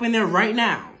 I'm going to hop in there right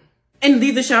now. And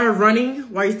leave the shower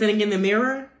running while you're standing in the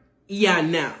mirror? Yeah,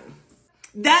 no.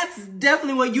 That's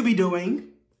definitely what you be doing.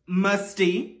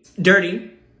 Musty.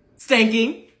 Dirty.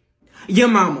 Stanky. Your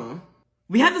mama.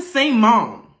 We have the same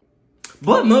mom.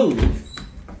 What move?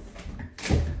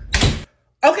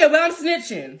 Okay, well, I'm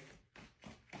snitching.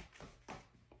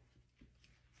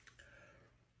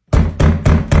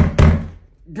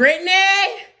 Brittany,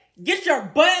 get your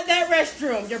butt in that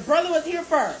restroom. Your brother was here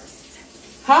first.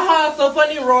 Haha, so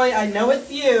funny, Roy. I know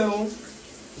it's you.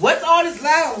 What's all this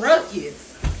loud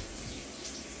ruckus?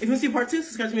 If you want to see part 2,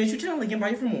 subscribe to my YouTube channel. Link in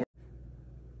bio for more.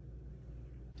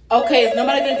 Okay, is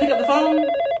nobody gonna pick up the phone?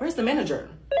 Where's the manager?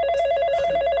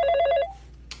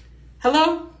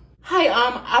 Hello? Hi,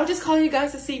 I was just calling you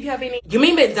guys to see if you have any. You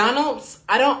mean McDonald's?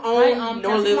 I don't own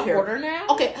nor live here. Order now?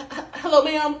 Okay, hello,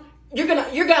 ma'am. You're gonna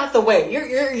have to wait.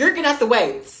 You're gonna have to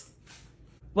wait.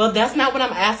 Well, that's not what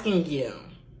I'm asking you.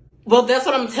 Well, that's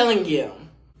what I'm telling you.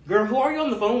 Girl, who are you on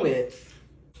the phone with?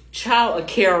 Child, a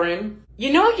Karen.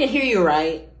 You know I can hear you,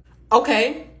 right?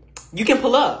 Okay, you can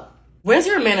pull up. Where's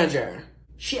your manager?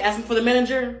 She asking for the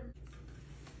manager?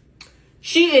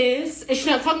 She is, and she's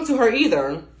not talking to her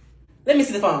either. Let me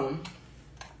see the phone.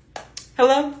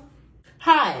 Hello?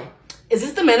 Hi, is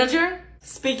this the manager?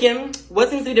 Speaking. What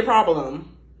seems to be the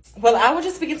problem? Well, I was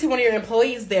just speaking to one of your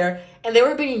employees there, and they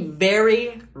were being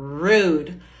very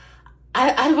rude.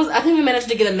 I think we managed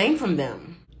to get a name from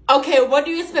them. Okay, what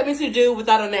do you expect me to do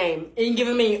without a name and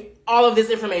giving me all of this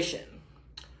information?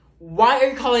 Why are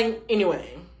you calling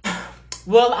anyway?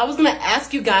 Well, I was gonna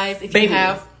ask you guys if you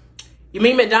have. You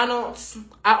mean McDonald's?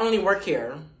 I only work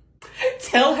here.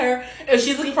 Tell her if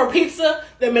she's looking for pizza,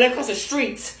 then meet across the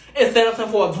street instead of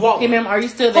for a walk. Hey, ma'am, are you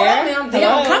still there? Hold on, ma'am.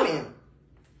 Damn, I'm coming.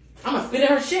 I'm gonna spit in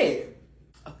her shit.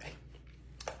 Okay.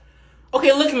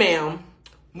 Okay, look, ma'am.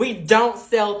 We don't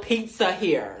sell pizza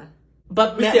here.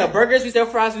 But We sell burgers, we sell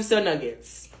fries, we sell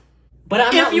nuggets. But I'm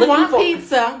If not you looking want for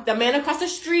pizza, the man across the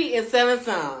street is selling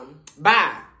some.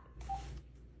 Bye.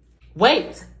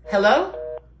 Wait. Hello?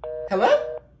 Hello?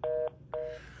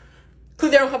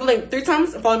 Click there on couple link 3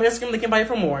 times and follow me on Instagram, link in bio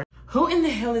for more. Who in the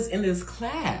hell is in this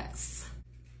class?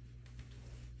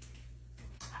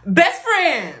 Best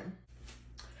friend!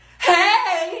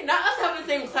 Hey! Not us having the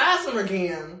same classroom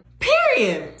again.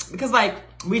 Period. Because, like,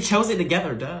 we chose it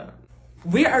together, duh.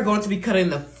 We are going to be cutting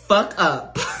the fuck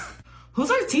up.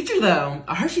 Who's our teacher, though?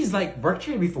 I heard she's, like, worked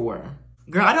here before.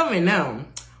 Girl, I don't even know.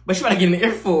 But she about to get an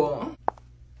earful.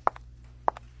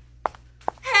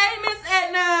 Hey, Miss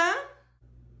Edna!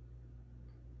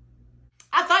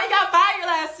 I thought you got fired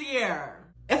last year.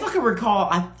 If I can recall,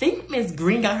 I think Miss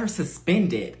Green got her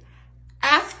suspended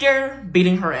after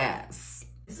beating her ass.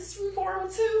 Is this room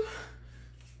 402?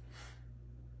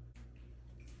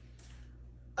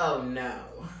 Oh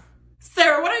no.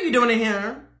 Sarah, what are you doing in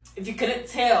here? If you couldn't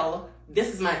tell,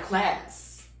 this is my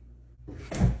class.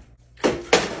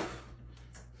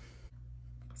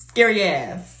 Scary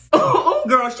ass. Oh,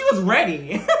 girl, she was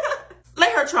ready.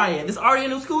 Let her try it. This already a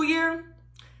new school year.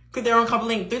 Click there on couple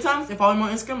link 3 times and follow me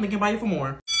on Instagram, link in bio for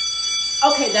more.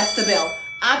 Okay, that's the bell.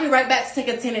 I'll be right back to take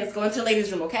attendance. Go into the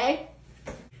ladies' room, okay?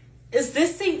 Is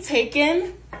this seat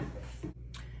taken?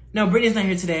 No, Brittany's not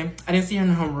here today. I didn't see her in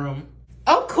the homeroom.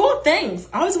 Oh, cool, thanks.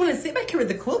 I always want to sit back here with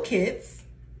the cool kids.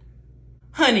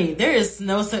 Honey, there is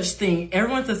no such thing.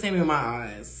 Everyone's the same in my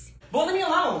eyes. But leave me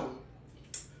alone.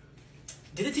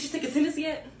 Did the teacher take attendance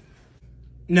yet?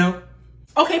 No.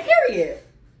 Okay, period.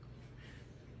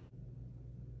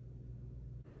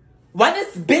 Why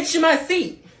this bitch in my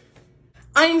seat?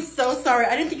 I'm so sorry.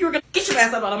 I didn't think you were gonna get your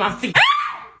ass up out of my seat.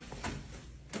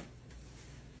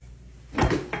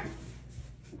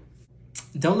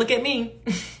 Don't look at me.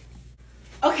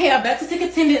 Okay, I'm back to take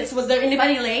attendance. Was there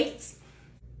anybody late?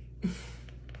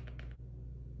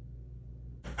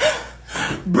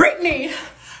 Brittany!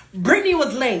 Brittany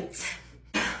was late.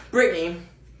 Brittany,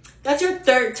 that's your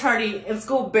 3rd tardy and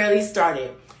school barely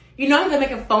started. You know I'm gonna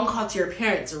make a phone call to your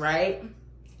parents, right?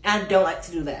 And I don't like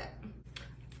to do that.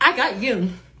 I got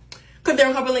you. Click there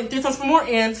on copy link 3 times for more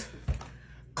and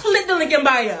click the link in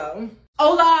bio.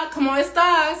 Hola, como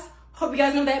estas? Hope you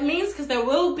guys know what that means because there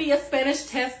will be a Spanish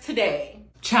test today.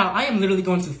 Child, I am literally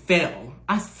going to fail.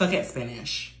 I suck at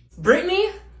Spanish. Brittany,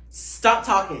 stop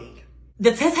talking.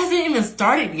 The test hasn't even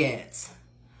started yet.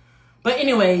 But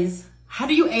anyways, how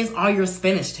do you ace all your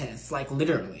Spanish tests? Like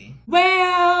literally.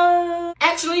 Well,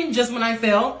 actually, just when I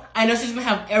fail, I know she's gonna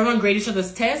have everyone grade each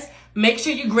other's tests. Make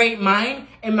sure you grade mine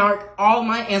and mark all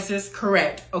my answers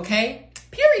correct, okay?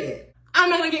 Period. I'm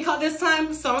not gonna get caught this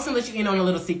time, so I'm just gonna let you in on a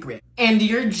little secret. And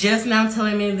you're just now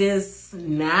telling me this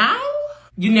now?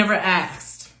 You never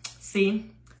asked.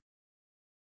 See?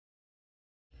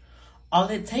 All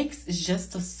it takes is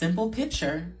just a simple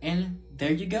picture, and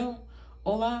there you go.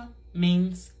 Hola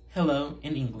means hello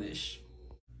in English.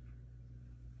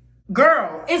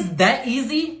 Girl, it's that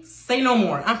easy? Say no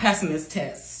more. I'm passing this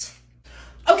test.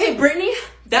 Okay, Brittany,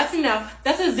 that's enough.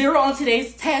 That's a 0 on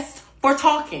today's test for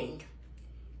talking.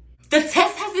 The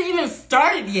test hasn't even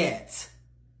started yet.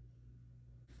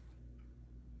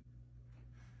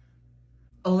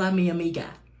 Hola, mi amiga.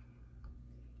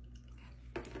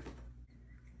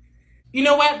 You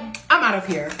know what? I'm out of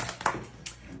here.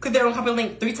 Click there on copy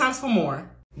link 3 times for more.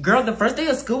 Girl, the first day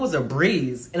of school was a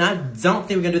breeze, and I don't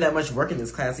think we're gonna do that much work in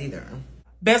this class either.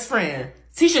 Best friend,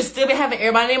 teachers still be having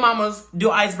everybody named mamas do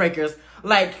icebreakers.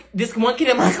 Like, this one kid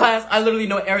in my class, I literally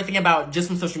know everything about just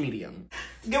from social media.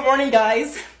 Good morning,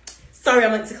 guys. Sorry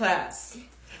I'm late to class.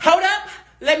 Hold up!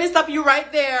 Let me stop you right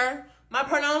there. My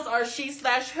pronouns are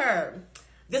she/her.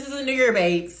 This is a new year,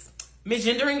 babes.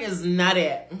 Misgendering is not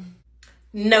it.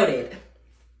 Noted.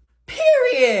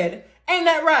 Period. Ain't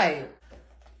that right?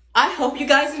 I hope you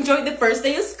guys enjoyed the first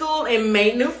day of school and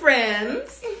made new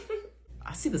friends.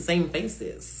 I see the same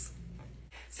faces.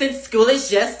 Since school is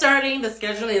just starting, the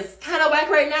schedule is kind of whack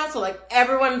right now, so like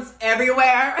everyone's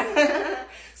everywhere.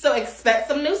 So expect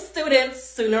some new students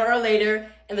sooner or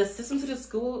later, and the system to the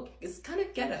school is kind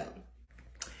of ghetto.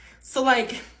 So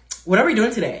like, what are we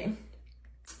doing today?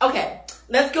 Okay,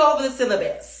 let's go over the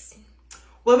syllabus.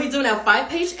 We'll be doing a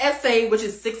 5-page essay, which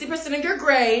is 60% of your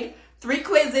grade, 3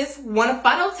 quizzes, 1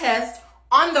 final test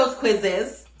on those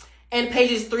quizzes, and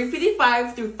pages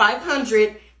 355 through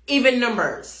 500, even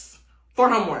numbers for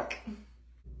homework.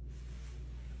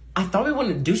 I thought we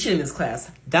wouldn't do shit in this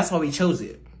class. That's why we chose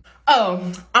it.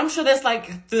 Oh, I'm sure that's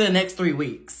like through the next 3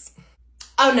 weeks.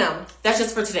 Oh no, that's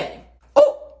just for today.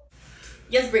 Oh!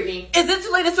 Yes, Brittany. Is it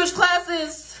too late to switch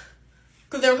classes?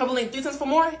 Because there are a couple links 3 times for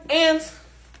more. And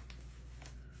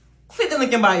click the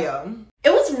link in bio.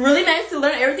 It was really nice to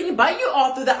learn everything about you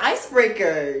all through the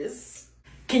icebreakers.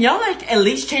 Can y'all like at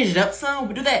least change it up some?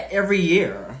 We do that every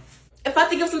year. If I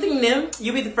think of something new,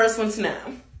 you'll be the first one to know.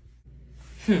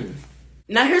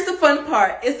 Now here's the fun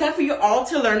part. It's time for you all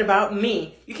to learn about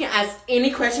me. You can ask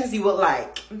any questions you would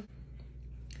like.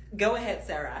 Go ahead,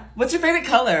 Sarah. What's your favorite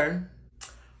color?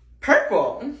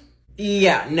 Purple.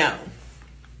 Yeah, no.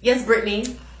 Yes, Brittany.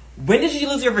 When did you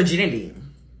lose your virginity?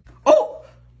 Oh!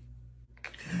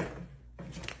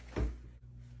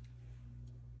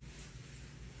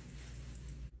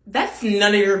 That's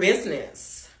none of your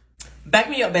business. Back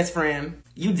me up, best friend.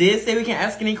 You did say we can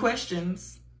ask any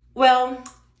questions. Well,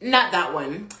 not that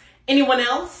one. Anyone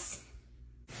else?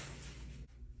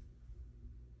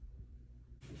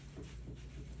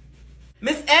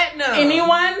 Miss Edna.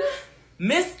 Anyone?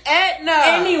 Miss Edna.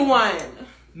 Anyone?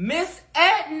 Miss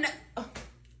Edna.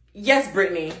 Yes,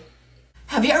 Brittany.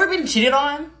 Have you ever been cheated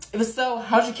on? If so,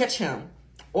 how'd you catch him?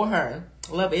 Or her?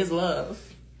 Love is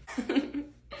love.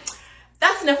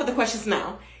 That's enough of the questions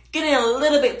now. Getting a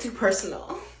little bit too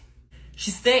personal.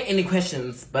 She said any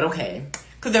questions, but okay.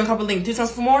 Click there a couple links 2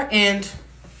 times for more and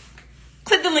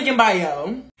click the link in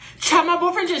bio. Child, my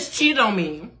boyfriend just cheated on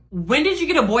me. When did you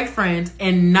get a boyfriend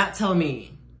and not tell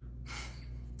me?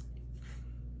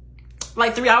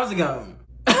 Like 3 hours ago.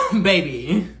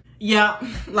 Baby. Yeah,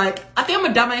 like, I think I'm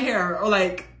gonna dye my hair or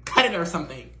like cut it or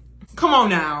something. Come on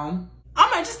now. I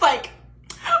might just like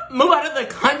move out of the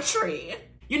country.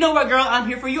 You know what, girl? I'm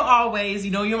here for you always. You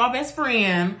know you're my best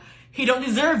friend. He don't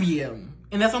deserve you.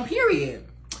 And that's on period.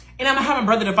 And I'm gonna have my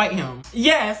brother to fight him.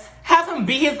 Yes, have him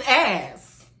beat his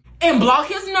ass. And block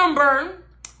his number.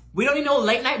 We don't need no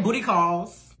late night booty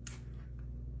calls.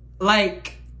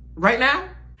 Like, right now?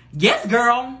 Yes,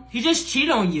 girl. He just cheated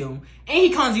on you. And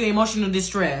he caused you emotional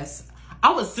distress.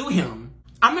 I would sue him.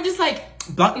 I'm gonna just like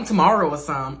block him tomorrow or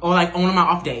something. Or like on one of my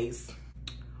off days.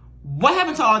 What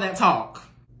happened to all that talk?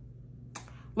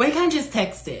 Well, he can't just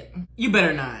text it. You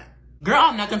better not. Girl,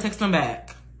 I'm not gonna text him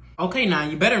back. Okay, nah,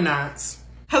 you better not.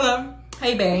 Hello.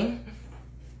 Hey, babe.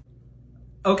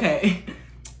 Okay.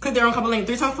 Click there on couple link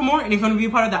 3 times for more. And if you want to be a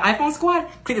part of the iPhone squad,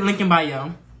 click the link in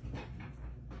bio.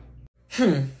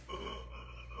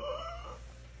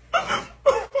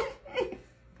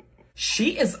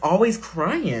 She is always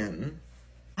crying.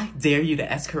 I dare you to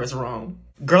ask her what's wrong.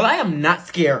 Girl, I am not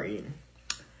scary.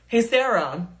 Hey,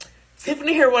 Sarah.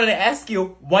 Tiffany here wanted to ask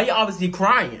you why you always be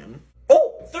crying.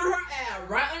 Oh, threw her ass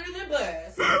right under the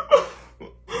bus.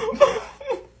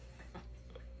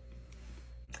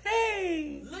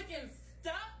 Hey. Looking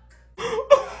stuck.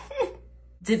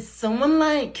 Did someone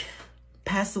like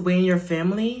pass away in your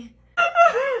family?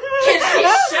 Can she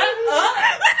shut up?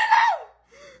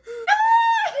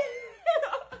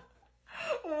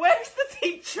 Where's the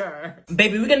teacher?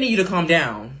 Baby, we're gonna need you to calm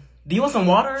down. Do you want some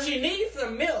water? She needs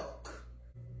some milk.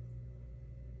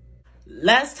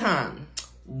 Last time,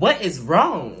 what is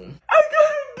wrong? I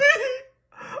got a B.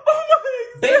 Oh my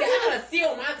God. Baby, I gotta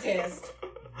seal my test.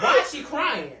 Why is she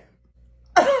crying?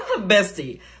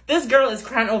 Bestie, this girl is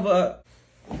crying over...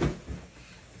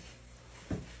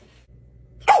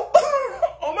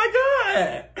 Oh my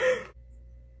God.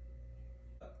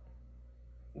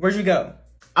 Where'd you go?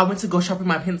 I went to go sharpen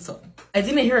my pencil. I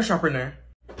didn't hear a sharpener.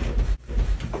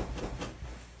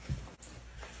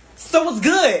 So what's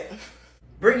good?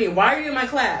 Brittany, why are you in my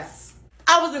class?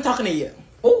 I wasn't talking to you.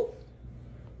 Oh.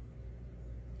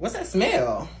 What's that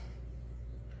smell?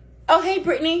 Oh, hey,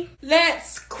 Brittany.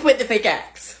 Let's quit the fake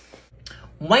acts.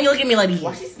 Why you look at me like this?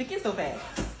 Why is she speaking so fast?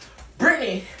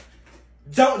 Brittany,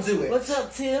 don't do it. What's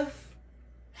up, Tiff?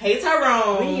 Hey,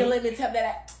 Tyrone. When you let me tap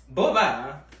that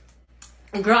Bye-bye.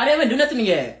 Girl, I didn't even do nothing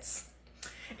yet.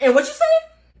 And what you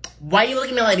say? Why you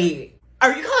looking at me like that?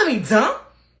 Are you calling me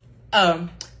dumb?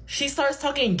 She starts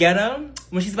talking ghetto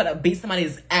when she's about to beat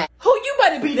somebody's ass. Who you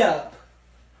about to beat up?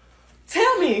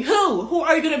 Tell me, who? Who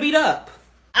are you gonna beat up?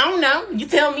 I don't know. You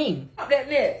tell me. Pop that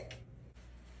neck.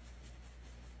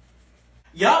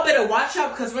 Y'all better watch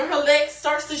out because when her leg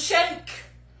starts to shake.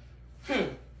 She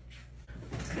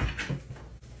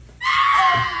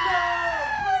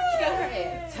got her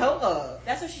head toe up.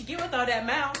 That's what she get with all that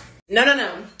mouth.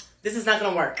 No. This is not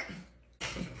gonna work.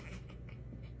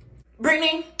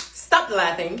 Brittany, stop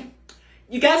laughing.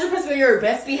 You guys are supposed to be your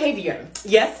best behavior.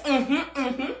 Yes? Can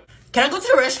I go to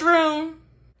the restroom?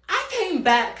 I came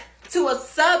back to a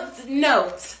sub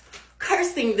note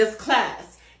cursing this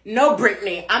class. No,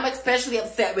 Brittany, I'm especially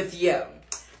upset with you.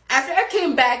 After I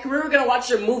came back, we were gonna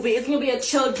watch a movie. It's gonna be a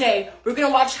chill day. We're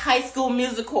gonna watch High School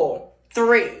Musical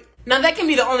 3. Now that can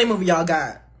be the only movie y'all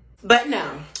got. But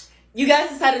no, you guys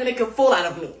decided to make a fool out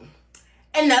of me.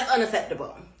 And that's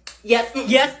unacceptable. Yes,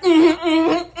 yes,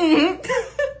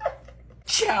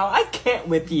 Child, I can't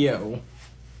with you.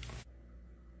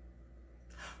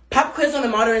 Pop quiz on the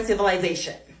modern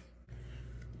civilization.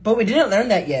 But we didn't learn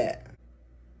that yet.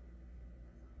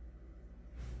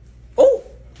 Oh!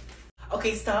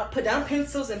 Okay, stop. Put down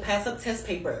pencils and pass up test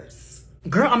papers.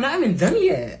 Girl, I'm not even done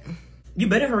yet. You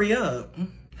better hurry up.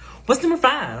 What's number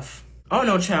 5? Oh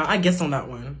no, child, I guessed on that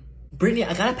one. Brittany,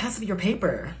 I gotta pass up your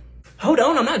paper. Hold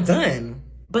on, I'm not done.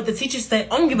 But the teacher said,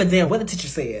 I don't give a damn what the teacher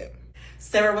said.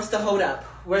 Sarah, what's the hold up?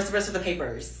 Where's the rest of the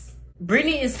papers?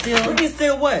 Brittany is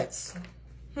still what?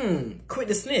 Quit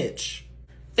the snitch.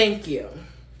 Thank you.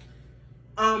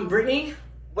 Brittany,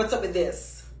 what's up with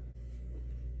this?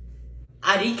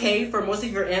 IDK for most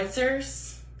of your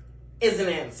answers isn't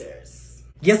answers.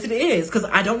 Yes, it is, because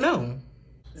I don't know.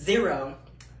 0.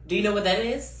 Do you know what that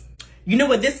is? You know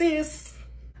what this is?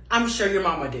 I'm sure your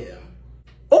mama do.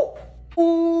 Oh!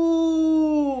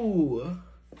 Ooh!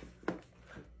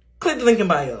 Click the link in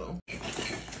bio.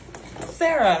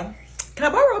 Sarah, can I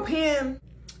borrow a pen?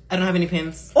 I don't have any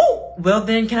pens. Oh! Well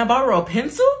then, can I borrow a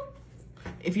pencil?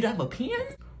 If you don't have a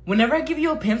pen? Whenever I give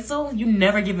you a pencil, you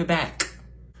never give it back.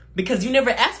 Because you never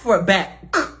ask for it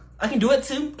back. I can do it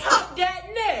too. Pop that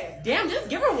neck! Damn, just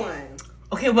give her one.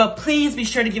 Okay, well, please be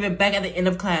sure to give it back at the end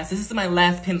of class. This is my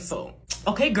last pencil.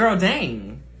 Okay, girl,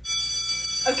 dang.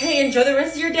 Okay, enjoy the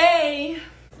rest of your day.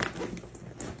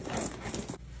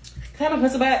 Can I have my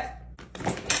pencil back?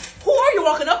 Who are you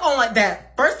walking up on like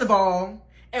that, first of all?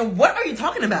 And what are you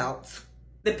talking about?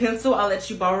 The pencil I let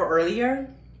you borrow earlier?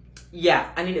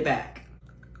 Yeah, I need it back.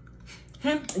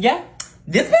 Yeah?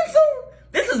 This pencil?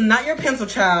 This is not your pencil,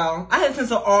 child. I had a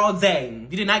pencil all day.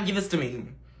 You did not give this to me.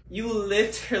 You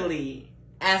literally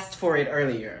asked for it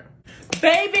earlier.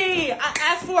 Baby, I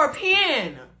asked for a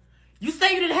pen. You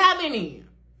say you didn't have any.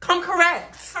 Come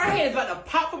correct. Her head is about to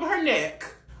pop from her neck.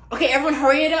 Okay, everyone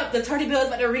hurry it up. The tardy bell is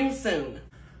about to ring soon.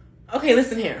 Okay,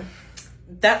 listen here.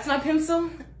 That's my pencil,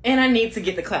 and I need to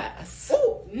get to class.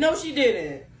 Oh, no she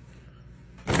didn't.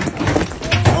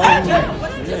 What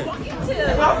did you just walk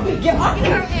into? Get off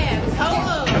her ass.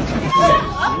 Hold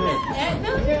up, Miss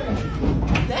Edna.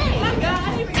 Dang, my God,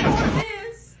 I didn't record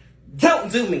this.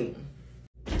 Don't do me.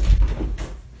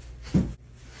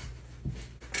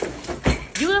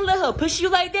 You gonna let her push you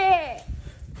like that?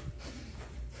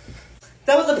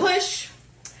 That was a push?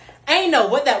 I ain't know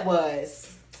what that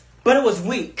was. But it was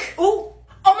weak. Ooh.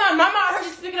 Oh, my mama, I heard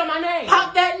you speaking on my name.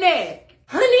 Pop that neck.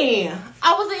 Honey,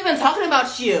 I wasn't even talking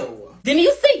about you. Didn't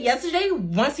you say yesterday,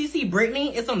 once you see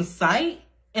Brittany, it's on sight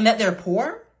and that they're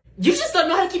poor? You just don't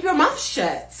know how to keep your mouth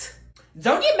shut.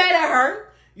 Don't get mad at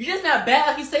her. You're just not bad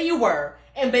like you say you were.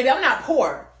 And baby, I'm not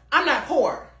poor. I'm not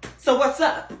poor. So what's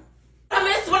up? I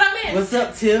missed what I missed. What's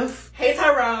up, Tiff? Hey,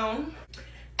 Tyrone.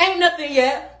 Ain't nothing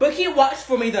yet, but keep watch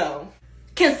for me though.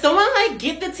 Can someone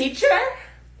get the teacher?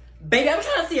 Baby, I'm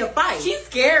trying to see a fight. She's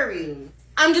scary.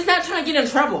 I'm just not trying to get in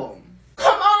trouble.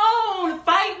 Come on,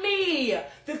 fight me.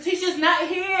 The teacher's not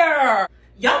here.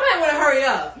 Y'all might want to hurry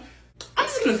up. I'm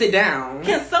just gonna sit down.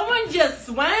 Can someone just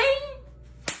swing?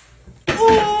 Ooh.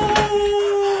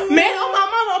 Man, oh my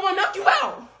mama, I'm gonna knock you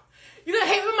out. You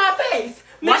gonna hit me in my face.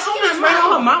 Why she can swing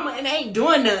on her mama and ain't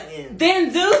doing nothing?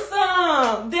 Then do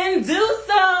some. Then do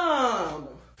some.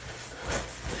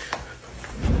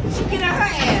 She getting her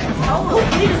ass. Oh, who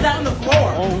is that on the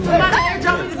floor? Somebody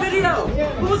airdrop me the video.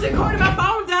 Who's recording? My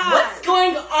phone died. What's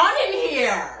going on in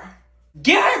here?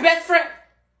 Get her best friend.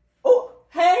 Oh,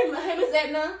 hey, Miss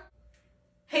Edna.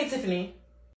 Hey, Tiffany.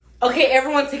 Okay,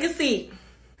 everyone take a seat.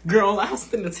 Girl, I have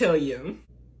something to tell you.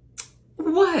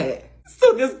 What?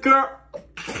 So this girl...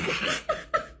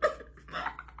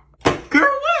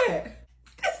 Girl, what?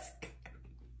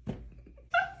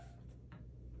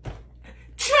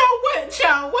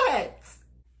 Child, what?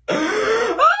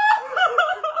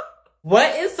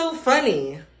 What is so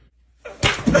funny?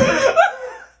 Girl,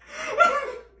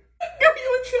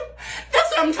 you a trip?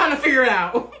 That's what I'm trying to figure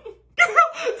out.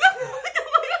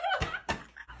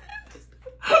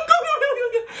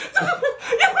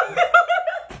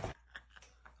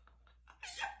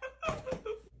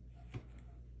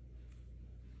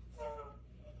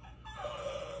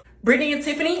 Brittany and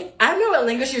Tiffany, I don't know what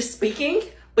language you're speaking,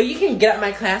 but you can get out of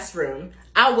my classroom.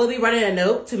 I will be writing a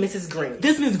note to Mrs. Green.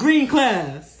 This Miss Green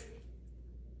class.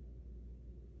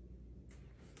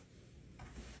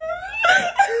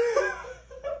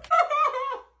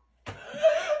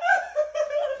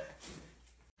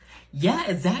 Yeah,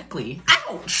 exactly.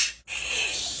 Ouch!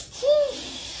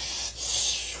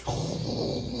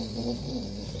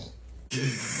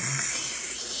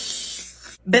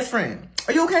 Best friend,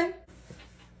 are you okay?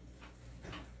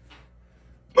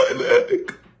 My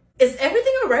leg. Is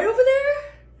everything alright over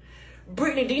there?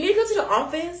 Brittany, do you need to go to the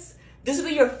office? This will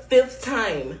be your 5th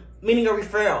time, meaning a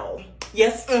referral.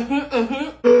 Yes,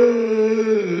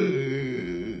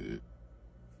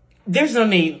 There's no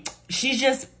need. She's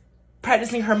just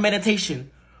practicing her meditation.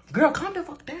 Girl, calm the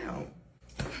fuck down.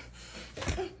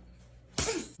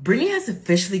 Brittany has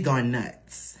officially gone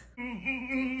nuts.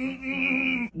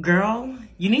 Girl,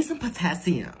 you need some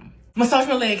potassium. Massage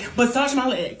my leg. Massage my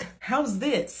leg. How's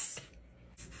this?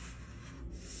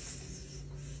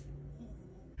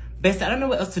 Best, I don't know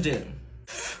what else to do.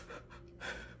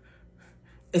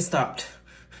 It stopped.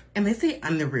 And they say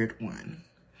I'm the weird one.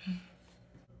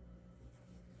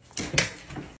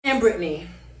 And Brittany.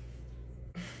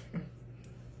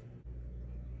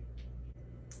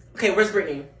 Okay, where's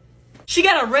Brittany? She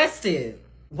got arrested.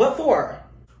 What for?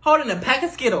 Holding a pack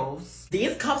of Skittles.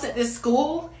 These cops at this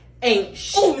school ain't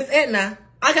shit. Oh, Miss Edna,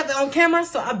 I got that on camera,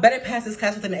 so I better pass this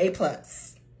class with an A+.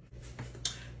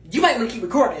 You might want to keep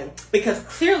recording, because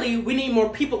clearly we need more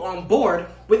people on board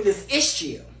with this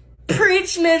issue.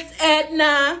 Preach, Miss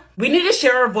Edna. We need to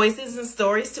share our voices and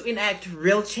stories to enact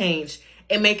real change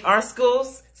and make our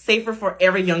schools safer for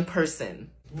every young person.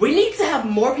 We need to have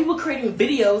more people creating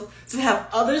videos to have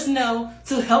others know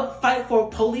to help fight for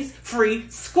police-free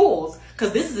schools,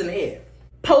 because this isn't it.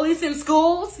 Police in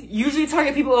schools usually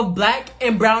target people of black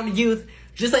and brown youth,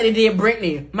 just like they did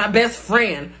Brittany, my best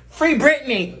friend. Free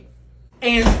Brittany.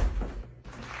 And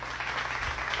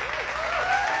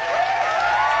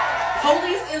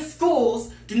police in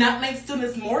schools do not make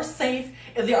students more safe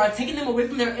if they are taking them away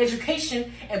from their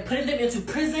education and putting them into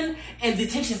prison and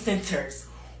detention centers.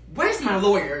 Where's my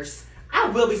lawyers? I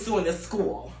will be suing this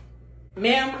school.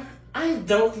 Ma'am, I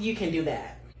don't think you can do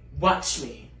that. Watch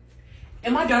me.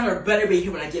 And my daughter better be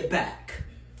here when I get back.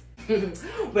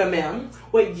 Well, ma'am,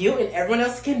 what you and everyone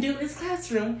else can do in this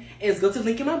classroom is go to the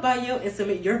link in my bio and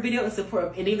submit your video in support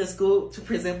of ending the school to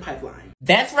prison pipeline.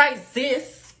 That's right,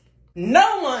 sis.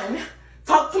 No one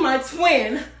talk to my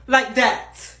twin like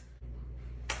that.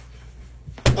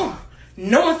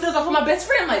 No one steals off of my best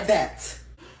friend like that.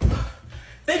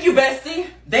 Thank you, Bestie.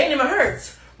 They ain't even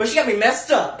hurt, but she got me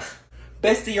messed up.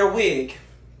 Bestie, your wig.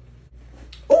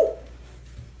 Ooh,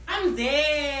 I'm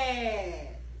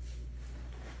dead.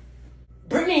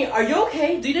 Brittany, are you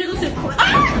okay? Do you need to go to the court? Shut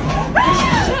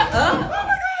up. Oh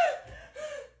my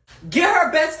God. Get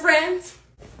her, best friend.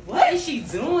 What is she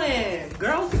doing?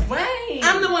 Girl, wait.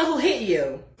 I'm the one who hit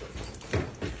you.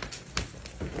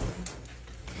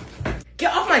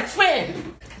 Get off my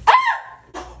twin. Ah!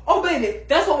 Oh, baby,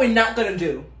 that's what we're not gonna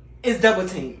do. Is double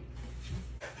team.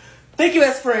 Thank you,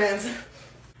 best friends.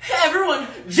 Everyone,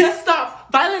 just stop.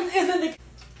 Violence isn't the...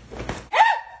 Ah!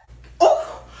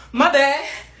 Oh, my bad.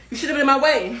 You should have been in my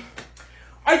way.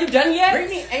 Are you done yet?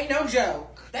 Brittany ain't no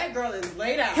joke. That girl is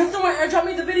laid out. Can someone airdrop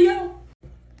me the video?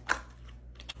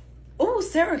 Oh,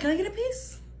 Sarah, can I get a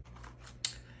piece?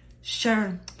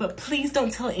 Sure, but please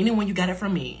don't tell anyone you got it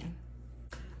from me.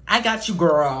 I got you,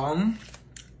 girl.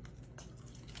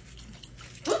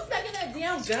 Who's making that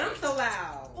damn gum so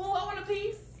loud? Oh, I want a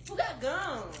piece. Who got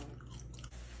gum?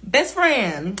 Best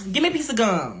friend, give me a piece of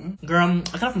gum. Girl,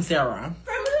 I got it from Sarah.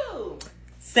 From who?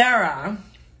 Sarah.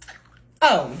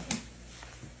 Oh.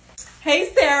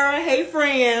 Hey, Sarah. Hey,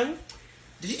 friend.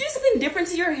 Did you do something different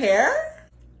to your hair?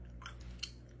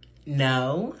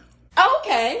 No. Oh,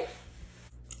 okay.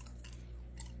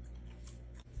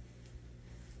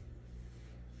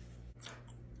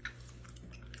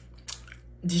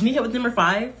 Did you need help with number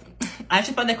 5? I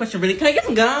actually found that question really... Can I get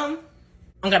some gum?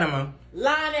 I don't got no more.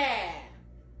 Lonnie.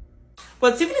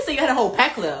 Well, Tiffany said you had a whole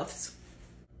pack left.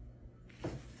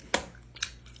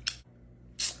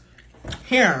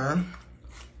 Here.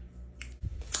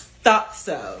 Thought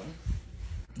so.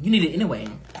 You need it anyway.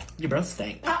 Your breath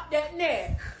stank. Pop that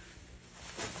neck.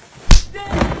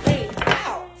 Hey,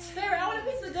 ow. Sarah, I want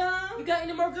a piece of gum. You got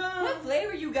any more gum? What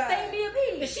flavor you got? Save me a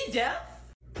piece. Is she deaf?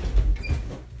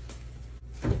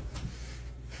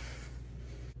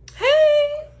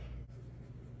 Hey.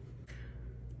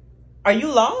 Are you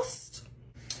lost?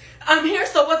 I'm here,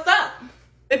 so what's up?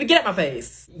 Baby, get out my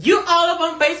face. You all up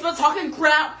on Facebook talking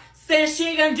crap, saying she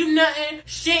ain't gonna do nothing,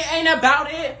 she ain't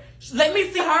about it. Let me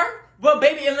see her. Well,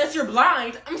 baby, unless you're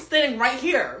blind, I'm standing right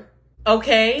here.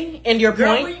 Okay, and your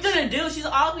Girl, point? what you gonna do? She's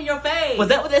all up in your face. Was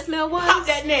that what that smell was? Pop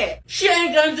that neck. She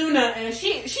ain't gonna do nothing.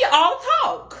 She all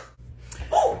talk.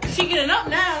 Ooh, she getting up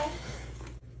now.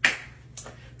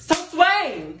 So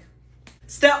swing.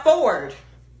 Step forward.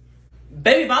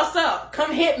 Baby, boss up.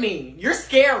 Come hit me. You're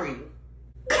scary.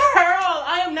 Girl,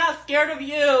 I am not scared of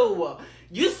you.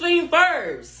 You swing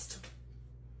first.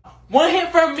 One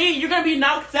hit from me, you're gonna be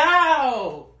knocked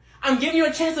out. I'm giving you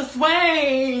a chance to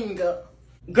swing.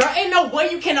 Girl, ain't no way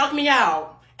you can knock me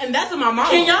out. And that's what my mom.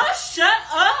 Can y'all shut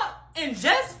up and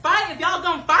just fight if y'all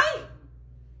gonna fight?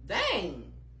 Dang.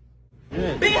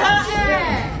 Beat her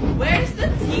ass. Where's the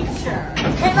teacher?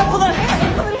 Ain't no pulling hair.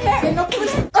 Ain't pulling hair. Ain't no pulling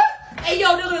hair. Hey,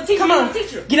 yo, look at the teacher. Come on,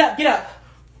 teacher. Get up, get up.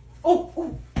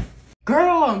 Oh.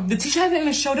 Girl, the teacher hasn't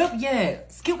even showed up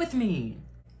yet. Skip with me.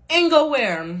 And go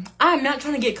where? I'm not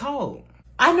trying to get caught.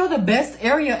 I know the best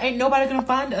area. Ain't nobody gonna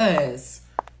find us.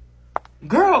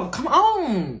 Girl, come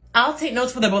on. I'll take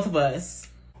notes for the both of us.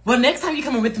 Well, next time you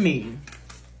coming with me.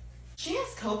 She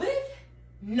has COVID?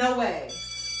 No way.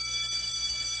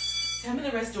 Tell me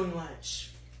the rest during lunch.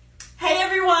 Hey,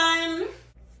 everyone.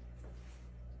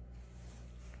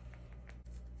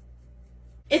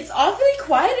 It's awfully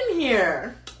quiet in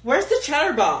here. Where's the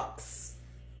chatterbox?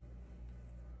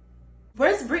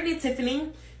 Where's Brittany,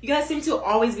 Tiffany? You guys seem to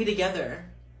always be together.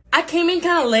 I came in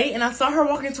kind of late and I saw her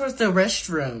walking towards the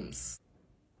restrooms.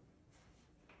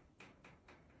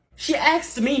 She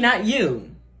asked me, not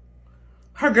you.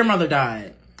 Her grandmother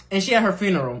died and she had her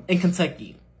funeral in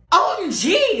Kentucky.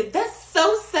 OMG, that's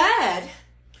so sad.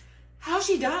 How'd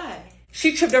she die?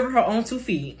 She tripped over her own 2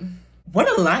 feet. What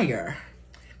a liar.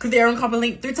 Click the arrow and copy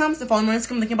link 3 times to follow me on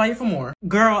Instagram. They can buy you for more.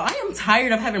 Girl, I am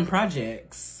tired of having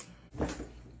projects.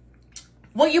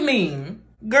 What you mean?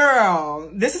 Girl,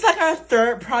 this is like our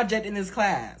 3rd project in this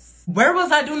class. Where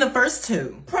was I doing the first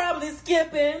 2? Probably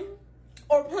skipping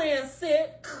or playing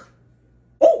sick.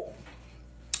 Oh,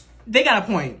 they got a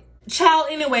point. Child,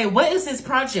 anyway, what is this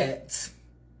project?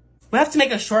 We have to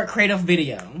make a short creative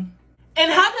video.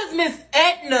 And how does Miss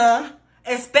Edna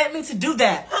expect me to do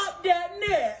that? Pop that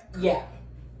neck. Yeah.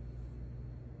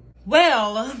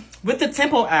 Well, with the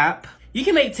Tempo app, you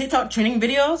can make TikTok trending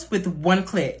videos with 1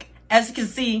 click. As you can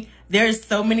see, there is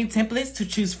so many templates to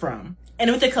choose from. And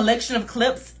with a collection of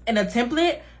clips and a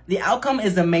template, the outcome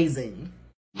is amazing.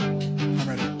 I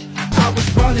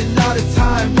was running out of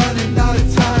time, running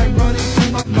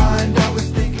through my mind. I was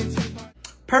thinking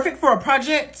perfect for a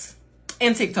project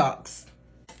and TikToks.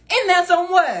 And that's on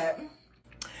what?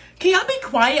 Can y'all be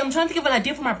quiet? I'm trying to think of an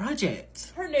idea for my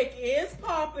project. Her neck is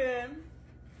popping.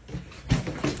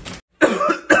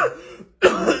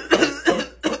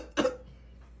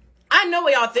 I know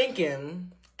what y'all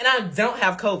thinking, and I don't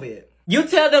have COVID. You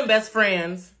tell them, best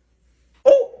friends.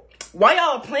 Oh, while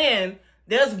y'all playing,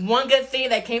 there's one good thing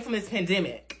that came from this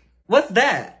pandemic. What's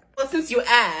that? Well, since you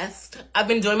asked, I've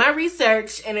been doing my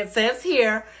research, and it says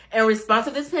here, in response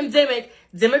to this pandemic,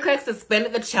 Democrats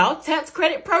suspended the Child Tax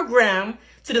Credit Program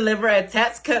to deliver a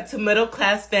tax cut to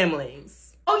middle-class families.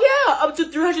 Oh yeah, up to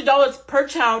 $300 per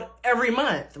child every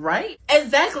month, right?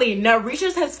 Exactly. Now,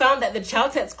 research has found that the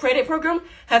Child Tax Credit Program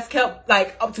has kept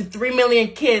like up to 3 million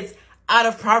kids out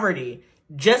of poverty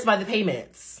just by the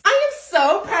payments. I am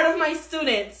so proud of my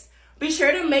students. Be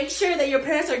sure to make sure that your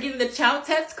parents are getting the Child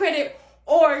Tax Credit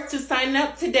or to sign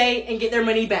up today and get their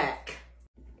money back.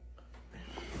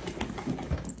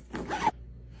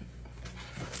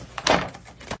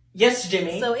 Yes,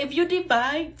 Jimmy. So if you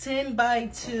divide 10 by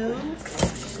 2...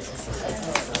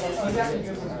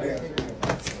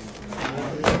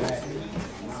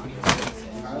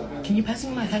 Can you pass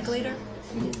me my calculator?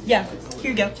 Yeah,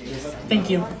 here you go. Thank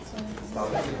you.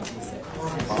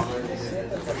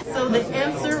 So the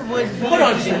answer would be... Hold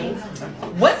on, Jimmy.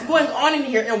 What's going on in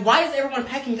here and why is everyone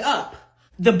packing up?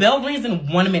 The bell rings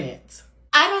in 1 minute.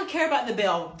 I don't care about the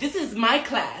bell. This is my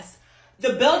class.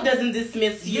 The bell doesn't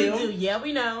dismiss you. You do, yeah,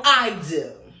 we know. I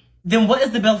do. Then what is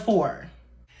the bell for?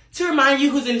 To remind you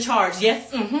who's in charge.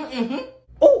 Yes,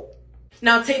 Oh,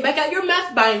 now take back out your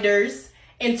math binders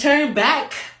and turn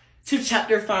back to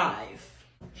chapter 5.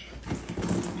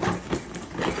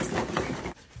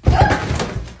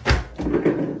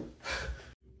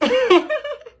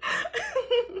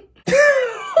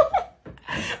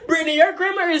 Brittany, your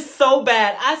grammar is so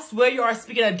bad. I swear you are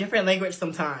speaking a different language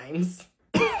sometimes.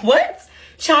 What?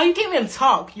 Child, you can't even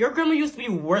talk. Your grammar used to be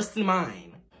worse than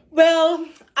mine. Well,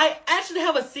 I actually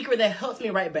have a secret that helps me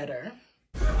write better.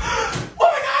 Oh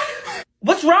my God!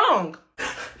 What's wrong?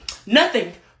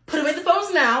 Nothing. Put away the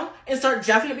phones now and start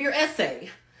drafting up your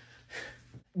essay.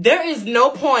 There is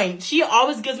no point. She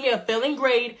always gives me a failing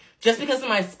grade just because of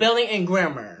my spelling and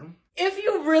grammar. If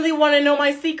you really want to know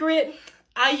my secret,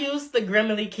 I use the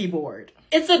Grammarly keyboard.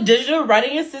 It's a digital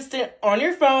writing assistant on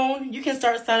your phone. You can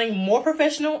start sounding more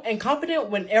professional and confident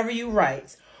whenever you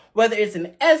write, whether it's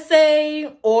an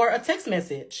essay or a text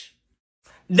message.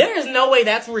 There is no way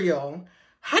that's real.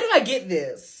 How do I get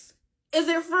this? Is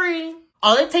it free?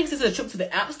 All it takes is a trip to the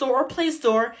App Store or Play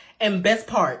Store, and best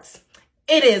parts,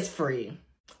 it is free.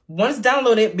 Once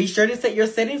downloaded, be sure to set your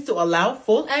settings to allow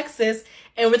full access,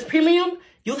 and with premium,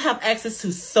 you'll have access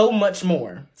to so much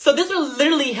more. So this will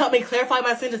literally help me clarify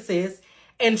my sentences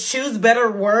and choose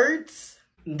better words.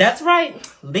 That's right,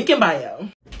 link in bio.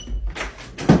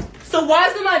 So why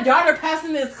isn't my daughter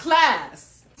passing this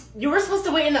class? You were supposed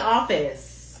to wait in the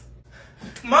office.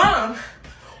 Mom,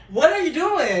 what are you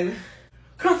doing?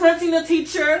 Confronting the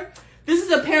teacher? This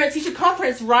is a parent-teacher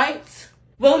conference, right?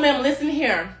 Well, ma'am, listen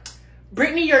here.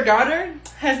 Brittany, your daughter,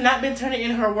 has not been turning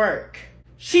in her work.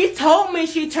 She told me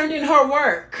she turned in her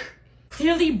work.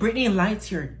 Clearly, Brittany lied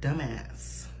to your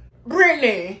dumbass.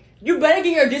 Brittany, you better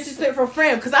get your disrespectful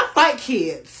friend, because I fight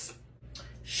kids.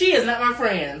 She is not my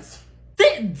friend.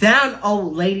 Sit down,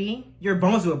 old lady. Your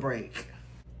bones will break.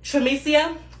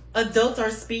 Tramicia, adults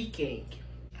are speaking.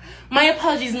 My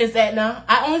apologies, Miss Edna.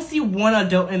 I only see one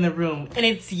adult in the room, and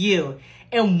it's you,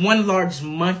 and one large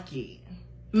monkey.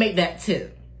 Make that two.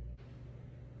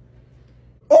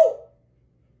 Oh!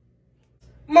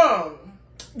 Mom,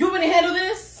 you want me to handle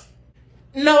this?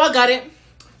 No, I got it.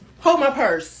 Hold my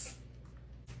purse.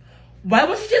 Why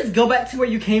won't you just go back to where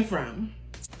you came from?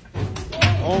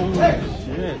 Oh,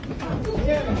 shit.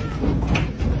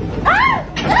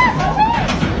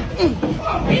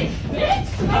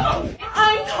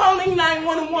 I'm calling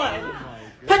 911.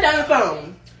 Put down the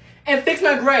phone and fix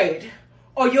my grade,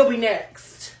 or you'll be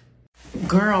next.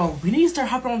 Girl, we need to start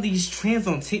hopping on these trends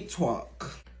on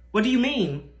TikTok. What do you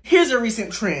mean? Here's a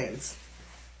recent trend.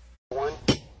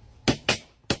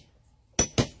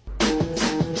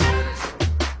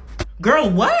 Girl,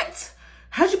 what?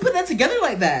 How'd you put that together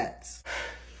like that?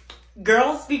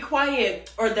 Girls, be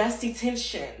quiet, or that's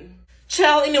detention.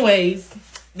 Child, anyways,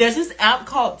 there's this app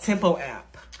called Tempo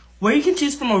app, where you can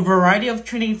choose from a variety of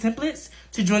trending templates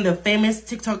to join the famous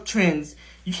TikTok trends.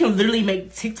 You can literally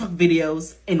make TikTok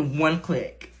videos in one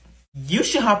click. You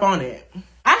should hop on it.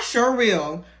 I sure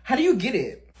will. How do you get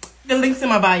it? The link's in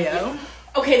my bio.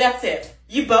 Okay, that's it.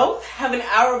 You both have an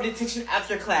hour of detention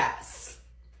after class.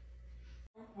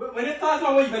 When it flies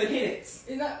my way, you better hit it.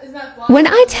 Is that When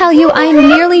I tell you I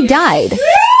nearly died.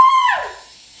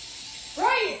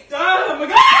 right? Oh my god! Oh my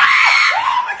god!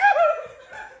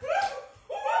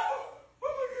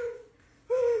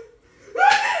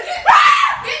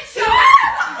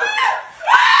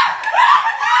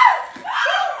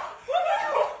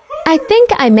 I think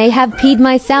I may have peed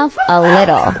myself a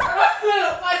little. I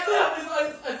flipped.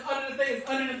 It's under the thing. It's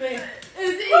under the thing.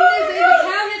 It's the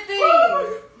cabinet thing.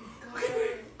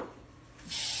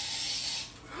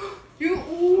 You.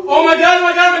 Ooh. Oh my god! Oh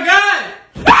my god! Oh my god!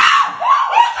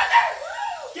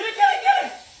 Get it!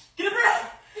 Get the broom!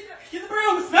 Get the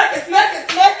broom! Smack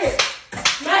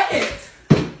it!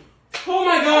 Oh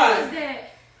my god! What is that?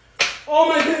 Oh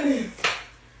my goodness!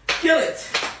 Kill it!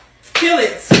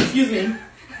 Excuse me.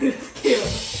 Kill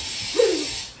it.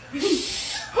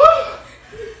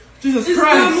 Jesus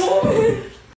Christ!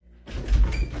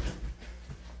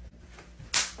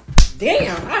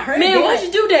 Damn, I heard man, why'd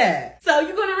you do that? So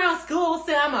you going around school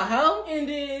saying I'm a hoe? And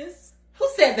is who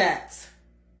said that?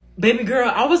 Baby girl,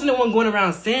 I wasn't the one going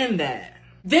around saying that.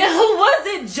 Then who was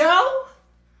it, Joe?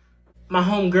 My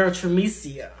homegirl,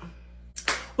 Tramicia.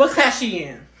 What class she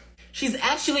in? She's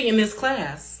actually in this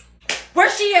class.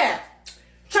 Where's she at?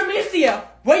 Tramicia,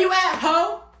 where you at,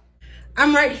 ho?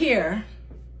 I'm right here.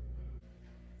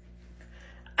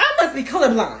 I must be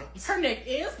colorblind. Her neck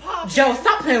is popping. Joe,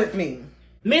 stop playing with me.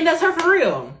 Man, that's her for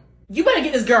real. You better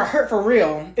get this girl hurt for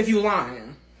real if you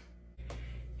lying.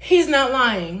 He's not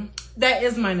lying. That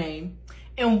is my name.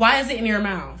 And why is it in your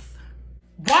mouth?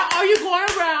 Why are you going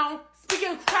around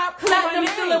speaking crap? Clap them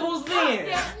syllables then.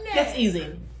 That's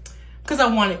easy. Because I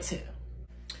wanted to.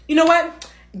 You know what?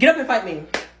 Get up and fight me.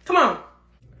 Come on.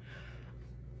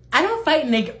 I don't fight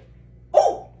nigga.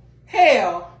 Oh,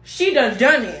 hell. She done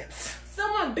it.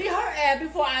 Someone beat her ass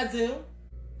before I do.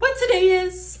 What today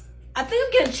is? I think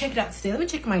I'm getting checked out today. Let me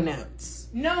check my notes.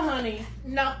 No, honey.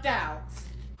 Knocked out.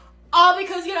 All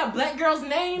because you got a black girl's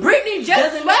name? Brittany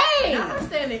just Wayne. Now I'm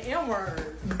saying the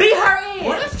N-word. Beat her in.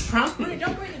 What is Trump?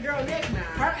 Don't break the girl neck now.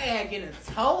 Her ass getting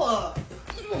toe up.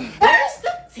 Where's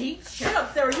the teacher? Shut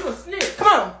up, Sarah. You a snitch. Come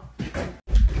on.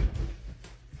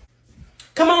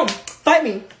 Come on. Fight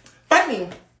me. Fight me.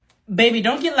 Baby,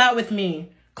 don't get loud with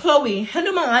me. Chloe,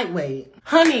 handle my lightweight.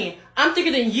 Honey, I'm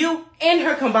thicker than you and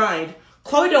her combined.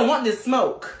 Chloe don't want this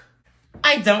smoke.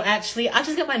 I don't actually. I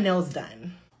just got my nails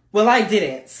done. Well, I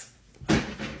didn't.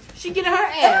 She getting her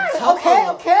ass. Hey,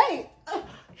 okay.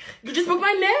 You just broke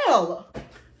my nail.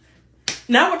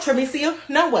 Now what, Tremicia?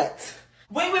 Now what?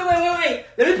 Wait. Let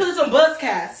me put this on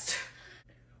Buzzcast.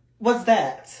 What's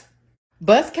that?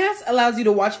 Buzzcast allows you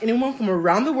to watch anyone from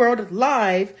around the world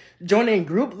live, join in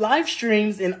group live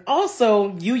streams, and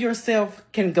also you yourself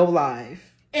can go live.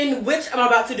 In which I'm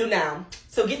about to do now.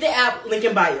 So get the app, link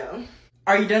in bio.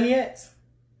 Are you done yet?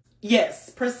 Yes,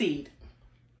 proceed.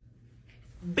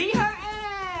 Beat her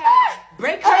ass!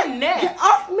 Break her neck! Get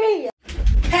off me!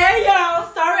 Hey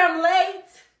y'all, sorry I'm late.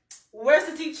 Where's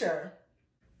the teacher?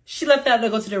 She left out to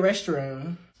go to the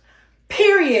restroom.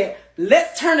 Period.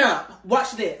 Let's turn up.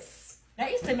 Watch this. Now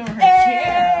you sitting on her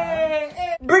chair.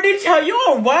 Hey. Brittany Chow,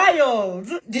 you're wild.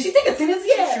 Did she take attendance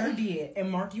yet? She sure did. And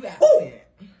Mark, you absent.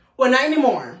 Well, not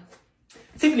anymore.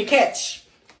 Tiffany, catch.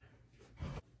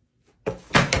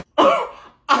 Oh,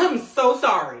 I'm so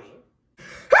sorry.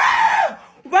 Why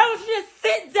don't you just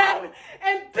sit down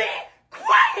and be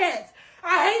quiet?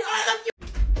 I hate all of you.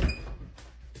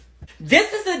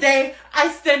 This is the day I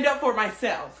stand up for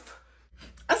myself.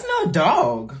 That's not a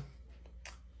dog.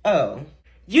 Oh.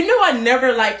 You know I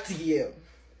never liked you.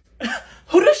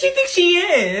 Who does she think she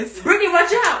is? Brittany,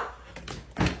 watch out.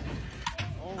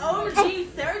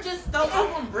 OMG, Sarah just stole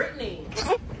off on Brittany.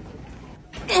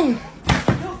 Yo,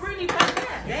 Brittany, back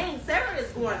that. Dang, Sarah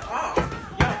is going off.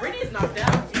 Yo, Brittany is knocked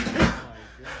out.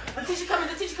 The teacher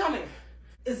coming.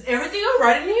 Is everything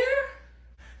alright in here?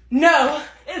 No,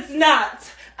 it's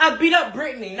not. I beat up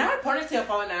Brittany. Now her ponytail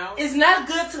falling out. It's not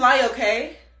good to lie,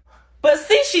 okay? But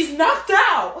see, she's knocked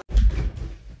out.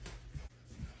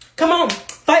 Come on,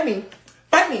 fight me.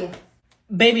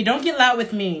 Baby, don't get loud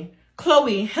with me.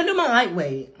 Chloe, handle my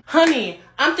lightweight. Honey,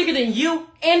 I'm thicker than you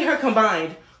and her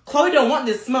combined. Chloe don't want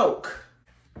this smoke.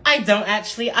 I don't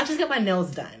actually. I just got my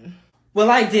nails done. Well,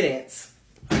 I didn't.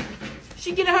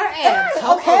 She getting her ass.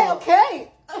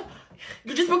 Okay.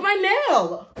 You just broke my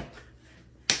nail.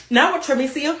 Now what,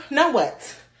 Tremicia? Now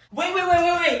what? Wait.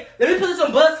 Let me put this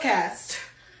on Buzzcast.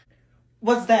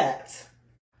 What's that?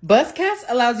 Buzzcast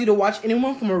allows you to watch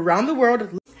anyone from around the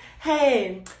world.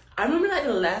 Hey, I remember like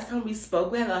the last time we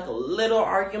spoke, we had like a little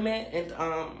argument, and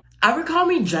I recall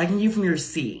me dragging you from your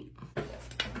seat.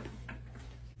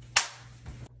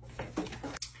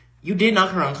 You did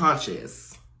knock her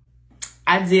unconscious.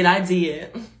 I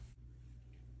did.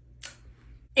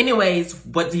 Anyways,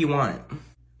 what do you want?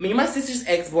 Me and my sister's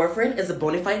ex-boyfriend is a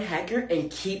bona fide hacker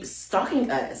and keeps stalking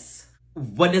us.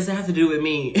 What does it have to do with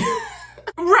me?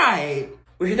 Right.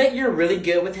 We hear that you're really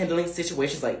good with handling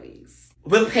situations like these.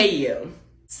 We'll pay you.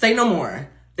 Say no more.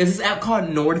 There's this app called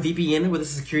NordVPN where the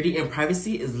security and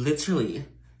privacy is literally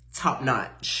top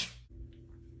notch.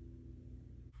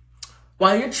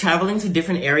 While you're traveling to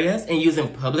different areas and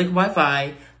using public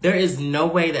Wi-Fi, there is no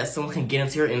way that someone can get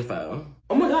into your info.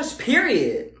 Oh my gosh,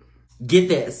 period. Get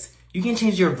this. You can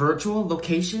change your virtual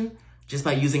location just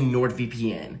by using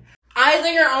NordVPN. Eyes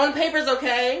on your own papers,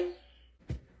 okay?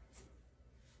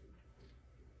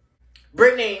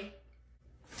 Brittany.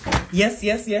 Yes.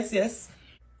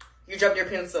 You dropped your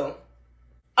pencil.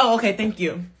 Oh, okay, thank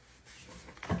you.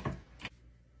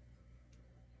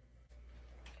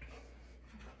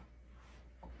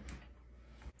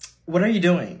 What are you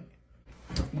doing?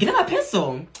 Get out my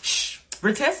pencil. Shh,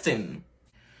 we're testing.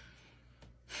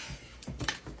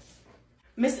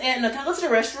 Miss Edna, can I go to the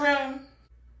restroom?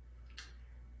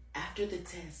 After the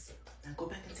test, now go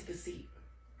back and take a seat.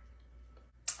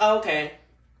 Oh, okay.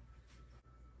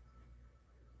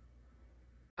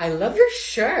 I love your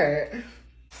shirt.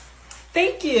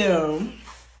 Thank you.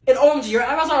 And OMG, your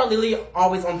eyebrows are literally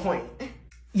always on point.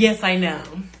 Yes, I know.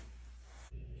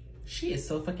 She is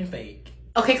so fucking fake.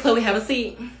 Okay, Chloe, have a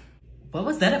seat. What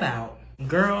was that about?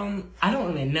 Girl, I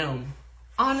don't really know.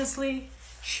 Honestly,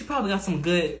 she probably got some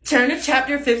good... Turn to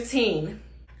chapter 15.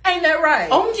 Ain't that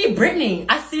right? OMG, Brittany,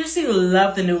 I seriously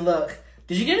love the new look.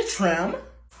 Did you get a trim?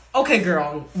 Okay,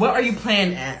 girl, what are you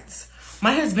playing at?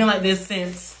 My hair's been like this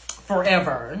since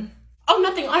forever. Oh,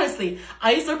 nothing, honestly.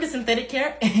 I used to work in synthetic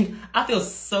hair, and I feel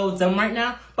so dumb right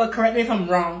now, but correct me if I'm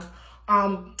wrong.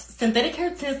 Synthetic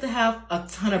hair tends to have a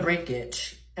ton of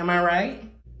breakage. Am I right?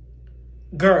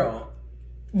 Girl,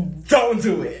 don't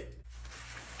do it.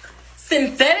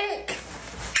 Synthetic?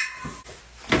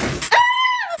 Ah!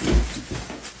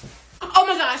 Oh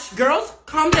my gosh, girls,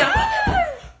 calm down.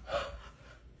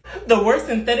 The word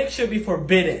synthetic should be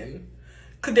forbidden.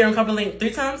 Click there and copy the link 3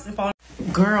 times and follow.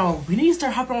 Girl, we need to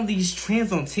start hopping on these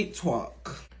trends on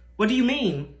TikTok. What do you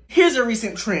mean? Here's a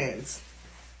recent trend.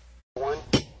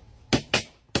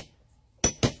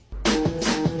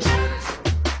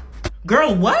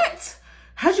 Girl, what?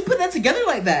 How'd you put that together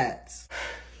like that?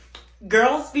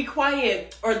 Girls, be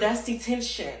quiet, or that's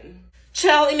detention.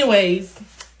 Child, anyways,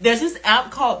 there's this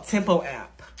app called Tempo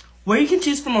app. where you can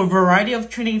choose from a variety of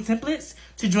trending templates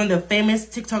to join the famous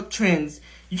TikTok trends.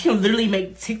 You can literally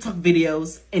make TikTok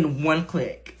videos in one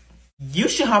click. You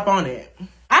should hop on it.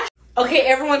 Okay,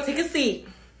 everyone take a seat.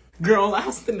 Girl, I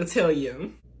have something to tell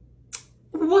you.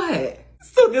 What?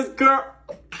 So this girl...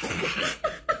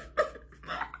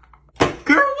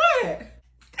 Girl, what?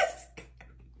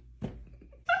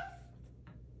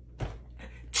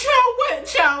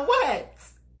 Child, what?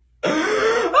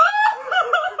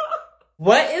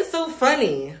 What is so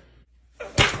funny?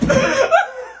 Girl,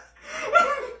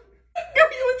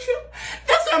 you a trip?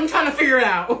 That's what I'm trying to figure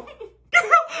out.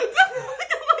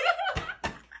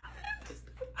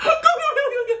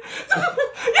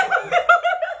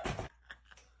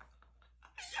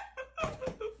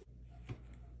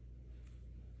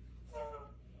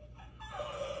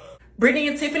 Brittany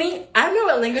and Tiffany, I don't know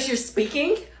what language you're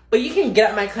speaking, but you can get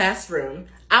out my classroom.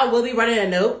 I will be writing a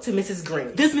note to Mrs.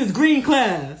 Green. This Miss Green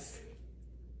class.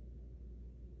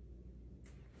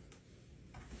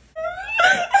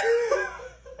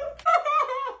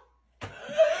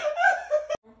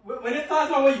 When it flies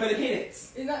my way, you better hit it.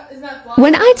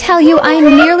 When I tell you I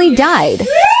nearly died.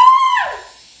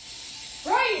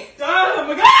 Right. Oh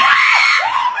my God.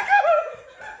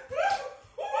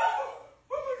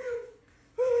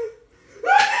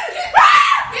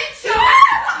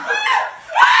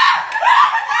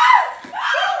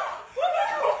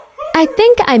 I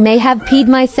think I may have peed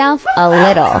myself a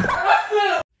little.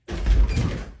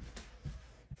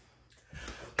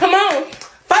 Come on,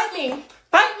 fight me,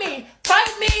 fight me,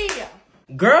 fight me.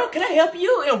 Girl, can I help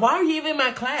you? And why are you even in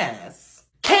my class?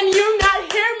 Can you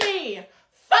not hear me?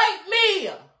 Fight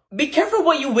me. Be careful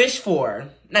what you wish for.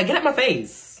 Now get out my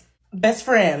face. Best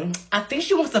friend, I think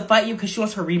she wants to fight you because she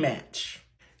wants her rematch.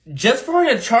 Just for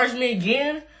her to charge me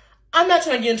again, I'm not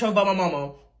trying to get in trouble by my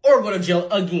mama or go to jail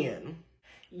again.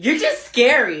 You're just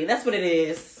scary. That's what it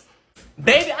is.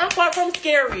 Baby, I'm far from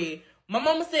scary. My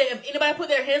mama said if anybody put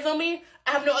their hands on me,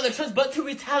 I have no other choice but to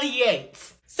retaliate.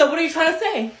 So what are you trying to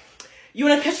say? You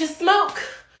want to catch your smoke?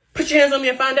 Put your hands on me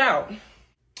and find out.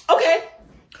 Okay.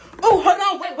 Oh, hold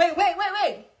on.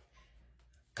 Wait.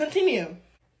 Continue.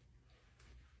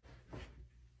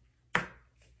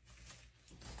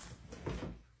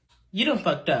 You done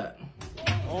fucked up.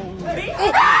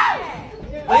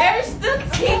 Where's the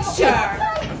teacher?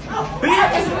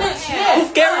 Who's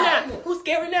scary now? Who's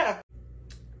scary now?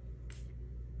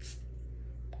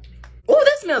 Oh,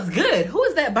 that smells good. Who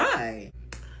is that by?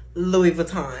 Louis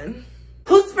Vuitton.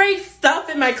 Who sprayed stuff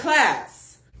in my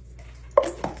class?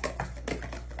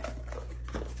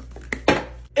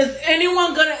 Is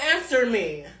anyone gonna answer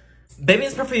me? Baby,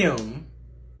 it's perfume.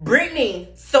 Brittany,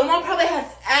 someone probably has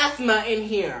asthma in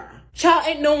here. Child,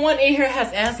 ain't no one in here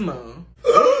has asthma.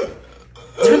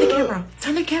 Turn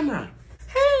the camera.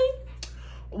 Hey.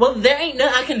 Well, there ain't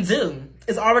nothing I can do.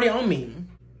 It's already on me.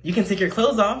 You can take your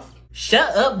clothes off.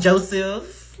 Shut up,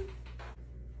 Joseph.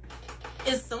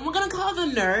 Is someone gonna call the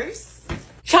nurse?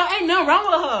 Child, ain't nothing wrong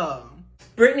with her.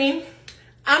 Brittany,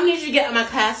 I need you to get out of my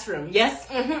classroom. Yes?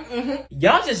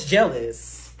 Y'all just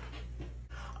jealous.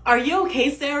 Are you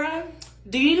okay, Sarah?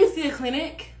 Do you need to see a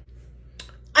clinic?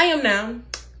 I am now.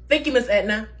 Thank you, Miss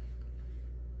Edna.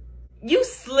 You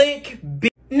slick bitch.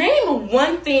 Name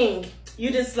one thing you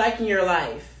dislike in your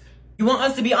life. You want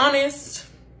us to be honest?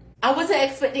 I wasn't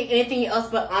expecting anything else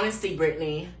but honesty,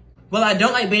 Brittany. Well, I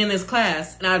don't like being in this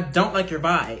class, and I don't like your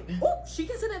vibe. Oh, she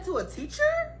can say that to a teacher?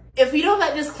 If you don't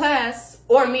like this class,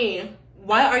 or me,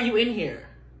 why are you in here?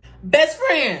 Best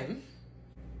friend.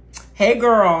 Hey,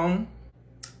 girl.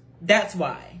 That's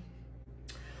why.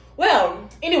 Well,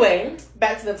 anyway,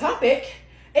 back to the topic.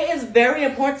 It is very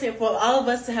important for all of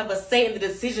us to have a say in the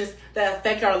decisions that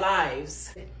affect our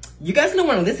lives. You guys don't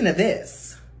want to listen to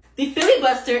this. The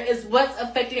filibuster is what's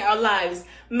affecting our lives,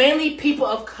 mainly people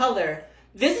of color.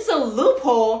 This is a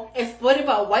loophole exploited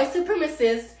by white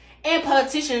supremacists and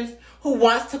politicians who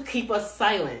want to keep us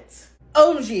silent.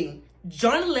 OG,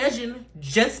 John Legend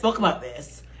just spoke about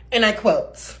this, and I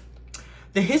quote,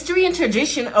 "The history and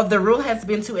tradition of the rule has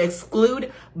been to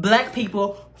exclude black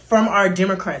people from our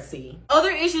democracy."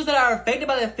 Other issues that are affected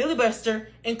by the filibuster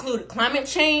include climate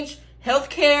change,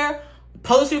 healthcare,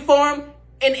 police reform,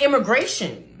 and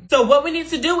immigration. So what we need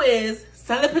to do is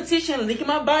sign a petition, link in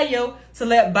my bio, to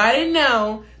let Biden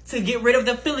know to get rid of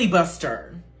the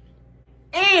filibuster.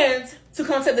 And to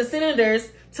contact the senators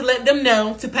to let them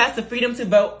know to pass the Freedom to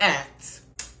Vote Act.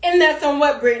 And that's on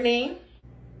what, Brittany?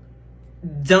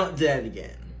 Don't do that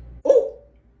again. Ooh.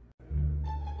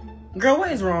 Girl,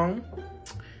 what is wrong?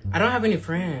 I don't have any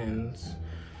friends.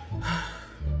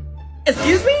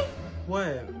 Excuse me?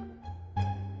 What?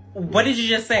 What did you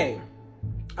just say?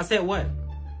 I said what?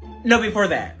 No, before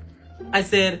that. I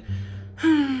said,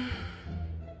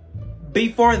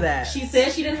 before that. She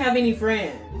said she didn't have any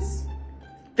friends.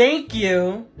 Thank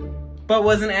you, but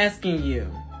wasn't asking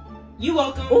you. You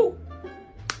welcome. Ooh.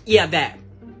 Yeah, that.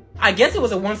 I guess it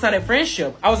was a one-sided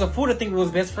friendship. I was a fool to think we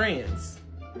was best friends.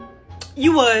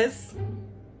 You was.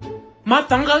 My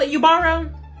thong I let you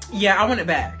borrow? Yeah, I want it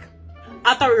back.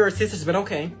 I thought we were sisters, but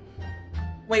okay.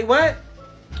 Wait, what?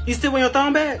 You still want your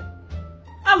thong back?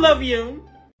 I love you.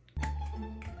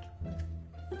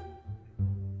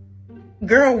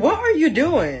 Girl, what are you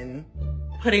doing?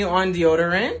 Putting on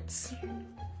deodorant?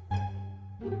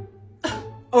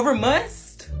 Over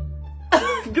must?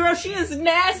 Girl, she is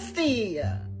nasty.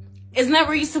 Isn't that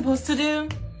what you're supposed to do?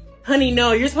 Honey,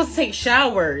 no, you're supposed to take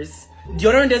showers.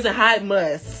 Deodorant doesn't hide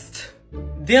must.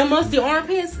 Them musty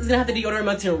armpits is gonna have the deodorant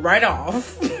melting right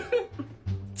off.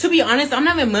 To be honest, I'm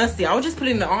not even musty. I was just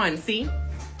putting it on, see?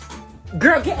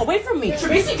 Girl, get away from me.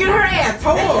 Tracy, get her ass.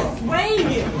 Hold on.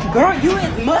 Swing. Girl, you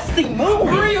is musty. Move.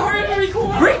 Hurry up and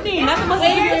record. Brittany, not the musty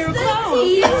in your clothes.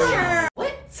 Teacher?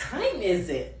 What time is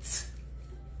it?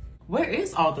 Where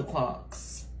is all the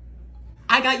clocks?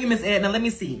 I got you, Miss Edna. Let me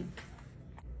see.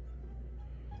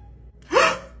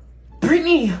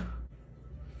 Brittany.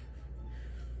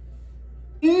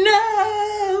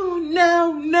 No,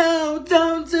 no, no,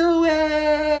 don't do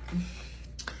it.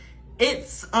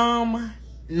 It's,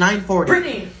 9:40.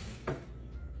 Brittany,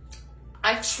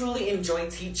 I truly enjoy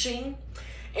teaching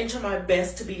and try my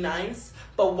best to be nice,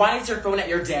 but why is your phone at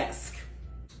your desk?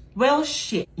 Well,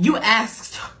 shit, you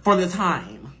asked for the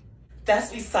time.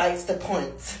 That's besides the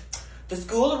point. The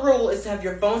school rule is to have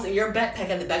your phones in your backpack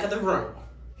at the back of the room.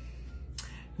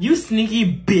 You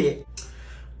sneaky bitch.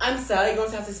 I'm sorry, you're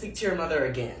going to have to speak to your mother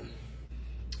again.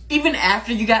 Even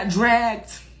after you got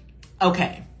dragged?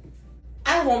 Okay.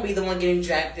 I won't be the one getting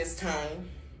dragged this time.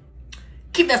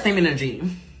 Keep that same energy.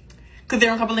 Cause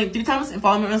they're on top of link 3 times and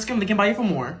follow me on Instagram. They can buy you for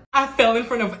more. I fell in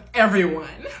front of everyone.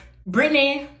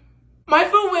 Brittany, my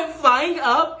phone went flying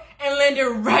up and landed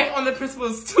right on the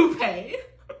principal's toupee.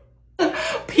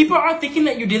 People are thinking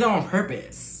that you did that on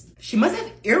purpose. She must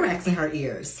have earwax in her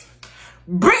ears.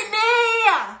 Brittany!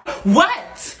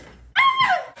 What?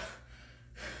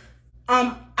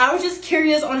 I was just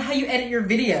curious on how you edit your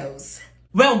videos.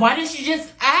 Well, why didn't you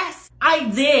just ask? I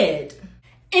did.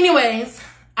 Anyways,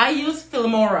 I use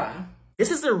Filmora.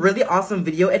 This is a really awesome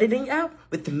video editing app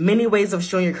with many ways of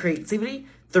showing your creativity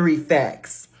through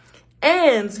effects.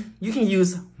 And you can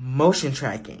use motion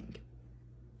tracking.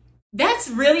 That's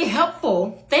really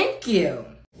helpful. Thank you.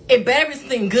 It better be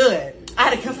something good. I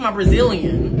had to cancel my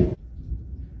Brazilian.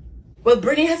 Well,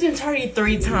 Brittany has been targeted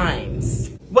 3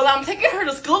 times. Well, I'm taking her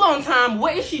to school on time.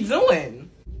 What is she doing?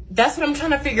 That's what I'm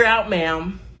trying to figure out,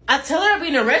 ma'am. I tell her I'll be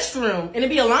in the restroom and it'd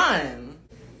be a line.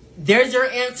 There's your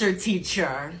answer,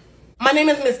 teacher. My name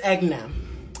is Miss Egna,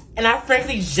 and I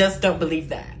frankly just don't believe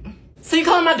that. So you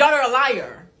calling my daughter a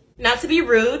liar? Not to be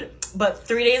rude, but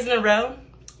 3 days in a row?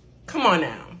 Come on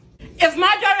now. If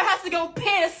my daughter has to go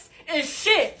piss and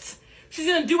shit, she's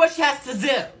gonna do what she has to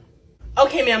do.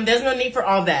 Okay, ma'am, there's no need for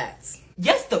all that.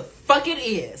 Yes, the fuck it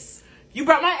is. You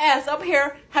brought my ass up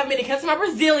here, having me to cancel my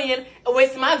Brazilian, and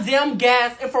wasting my damn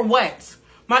gas, and for what?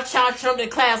 My child showed up to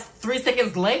class 3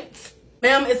 seconds late?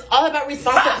 Ma'am, it's all about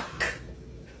responsibility. Fuck!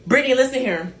 Brittany, listen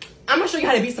here. I'm gonna show you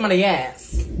how to beat somebody's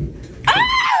ass.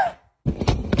 Ah!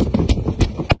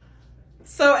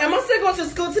 So, am I still going to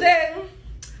school today?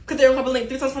 Click there on the link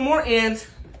 3 times for more, and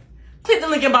click the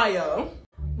link in bio.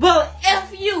 Well,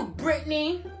 F you,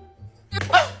 Brittany.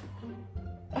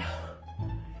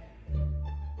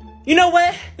 You know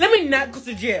what? Let me not go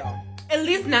to jail. At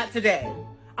least not today.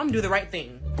 I'm gonna do the right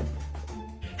thing.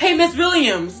 Hey, Miss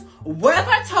Williams, what if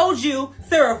I told you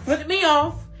Sarah flipped me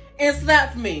off and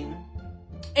slapped me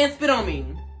and spit on me?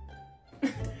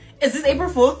 Is this April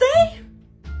Fool's Day?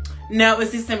 No,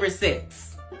 it's December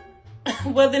 6th.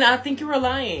 Well, then I think you were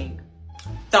lying.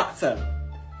 Thought so.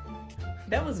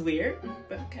 That was weird,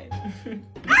 but okay.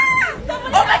 Oh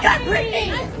my God,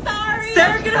 Brittany! I'm sorry.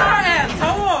 Sarah, get her ass.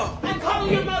 Hold on. I'm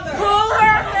calling your mother. Pull her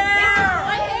hair.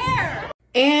 My hair.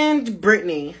 And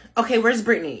Brittany. Okay, where's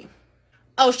Brittany?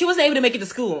 Oh, she wasn't able to make it to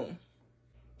school.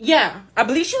 Yeah, I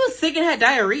believe she was sick and had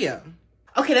diarrhea.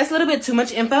 Okay, that's a little bit too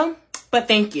much info, but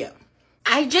thank you.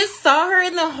 I just saw her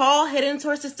in the hall heading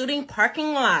towards the student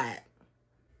parking lot.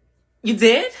 You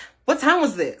did? What time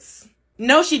was this?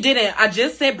 No, she didn't. I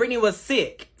just said Brittany was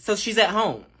sick, so she's at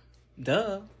home.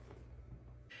 Duh.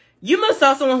 You must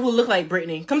saw someone who looked like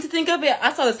Brittany. Come to think of it,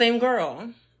 I saw the same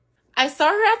girl. I saw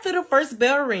her after the first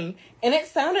bell ring, and it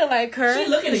sounded like her.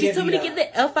 She told me to get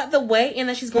the F out the way, and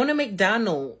that she's going to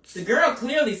McDonald's. The girl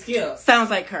clearly skipped. Sounds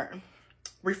like her.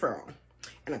 Referral.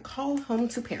 and a call home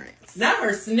to parents. Not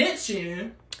her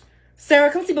snitching.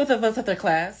 Sarah, come see both of us after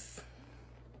class.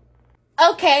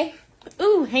 Okay.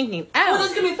 Ooh, hanging out. Oh,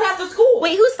 this gonna be past the school.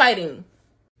 Wait, who's fighting?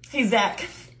 Hey, Zach.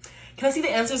 Can I see the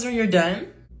answers when you're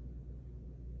done?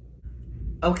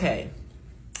 Okay.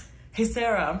 Hey,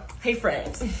 Sarah. Hey,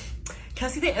 Fred. Can I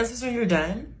see the answers when you're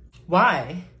done?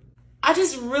 Why? I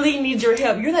just really need your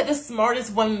help. You're like the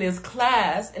smartest one in this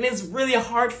class, and it's really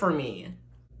hard for me.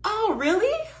 Oh,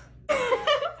 really?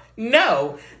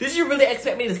 No. Did you really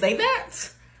expect me to say that?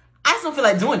 I just don't feel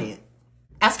like doing it.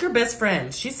 Ask her best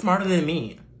friend. She's smarter than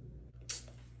me.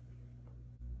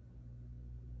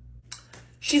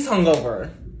 She's hungover.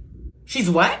 She's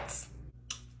what?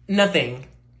 Nothing.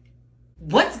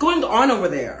 What's going on over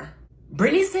there?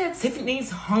 Brittany said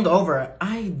Tiffany's hungover.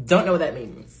 I don't know what that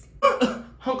means.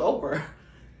 Hungover.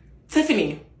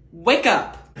 Tiffany, wake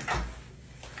up.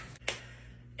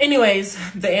 Anyways,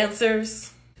 the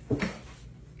answers.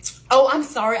 Oh, I'm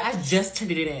sorry. I just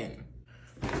turned it in.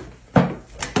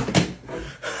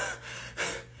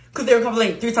 Click there and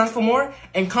comment 3 times for more.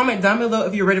 And comment down below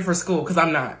if you're ready for school, because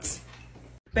I'm not.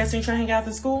 Best friend trying to hang out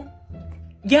after school?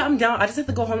 Yeah, I'm down. I just have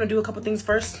to go home and do a couple things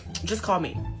first. Just call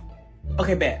me.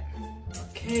 Okay, bet.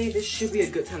 Okay, this should be a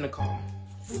good time to call.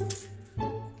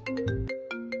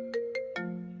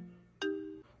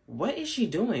 What is she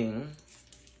doing?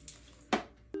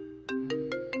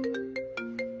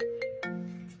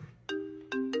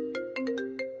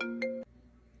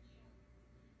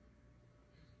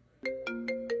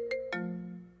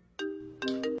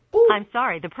 I'm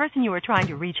sorry, the person you are trying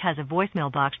to reach has a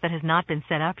voicemail box that has not been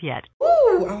set up yet.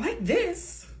 Ooh, I like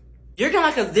this. You're gonna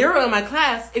like a 0 in my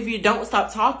class if you don't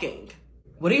stop talking.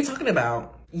 What are you talking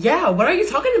about? Yeah, what are you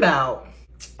talking about?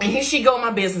 And here she go in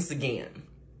my business again.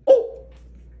 Oh,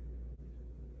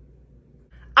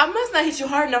 I must not hit you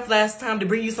hard enough last time to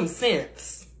bring you some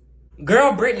sense.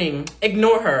 Girl, Brittany,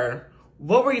 ignore her.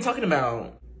 What were you talking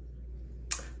about?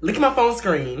 Look at my phone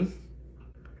screen.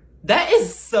 That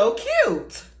is so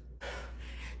cute.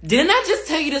 Didn't I just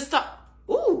tell you to stop?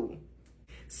 Ooh.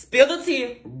 Spill the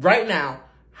tea right now.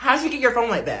 How'd you get your phone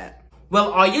like that?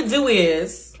 Well, all you do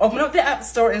is open up the app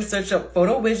store and search up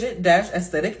photo widget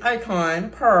aesthetic icon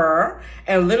per.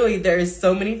 And literally there is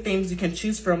so many themes you can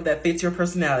choose from that fits your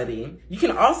personality. You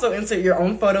can also insert your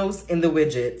own photos in the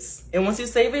widgets. And once you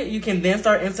save it, you can then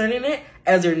start inserting it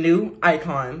as your new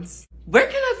icons. Where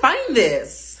can I find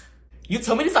this? You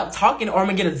told me to stop talking or I'm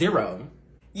gonna get a 0.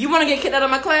 You wanna get kicked out of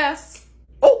my class?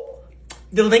 Oh,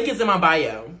 the link is in my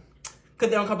bio.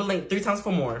 Click there on copy link 3 times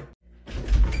for more.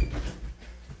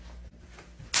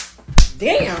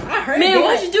 Damn, I heard Man, that.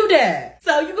 why'd you do that?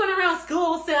 So you going around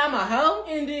school saying I'm a hoe?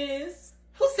 And this.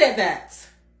 Who said that?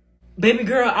 Baby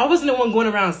girl, I wasn't the one going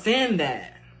around saying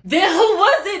that. Then who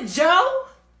was it, Joe?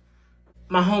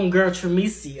 My homegirl,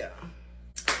 Tremesia.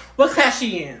 What class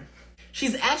she in?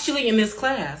 She's actually in this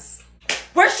class.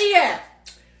 Where's she at?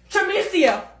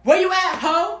 Tremesia, where you at,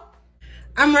 ho?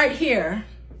 I'm right here.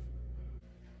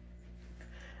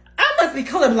 I must be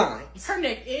colorblind. Her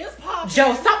neck is popping.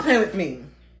 Joe, stop playing with me.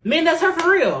 Man, that's her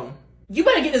for real. You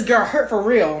better get this girl hurt for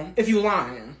real if you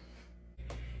lying.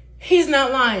 He's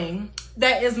not lying.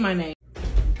 That is my name.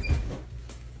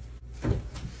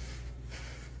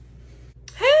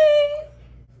 Hey.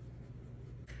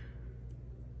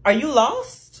 Are you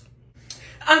lost?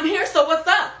 I'm here, so what's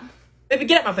up? Baby,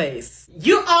 get out my face.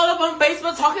 You all up on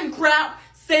Facebook talking crap,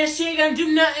 saying she ain't gonna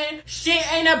do nothing, she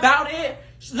ain't about it.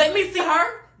 Let me see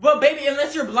her. Well, baby,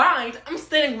 unless you're blind, I'm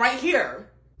standing right here.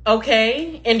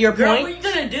 Okay, and your Girl, point? what you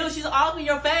gonna do? She's all up in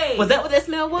your face. Was that what that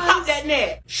smell was? Pop that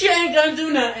neck. She ain't gonna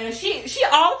do nothing. She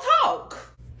all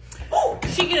talk. Ooh,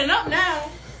 she getting up now.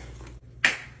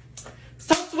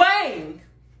 So swing.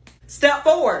 Step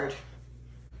forward.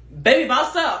 Baby,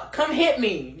 boss up. Come hit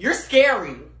me. You're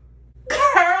scary. Girl,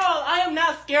 I am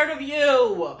not scared of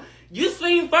you. You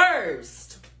swing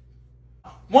first.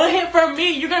 One hit from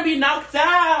me, you're gonna be knocked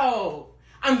out.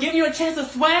 I'm giving you a chance to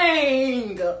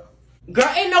swing.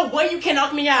 Girl, ain't no way you can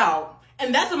knock me out.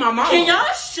 And that's what my mom. Can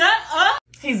y'all shut up?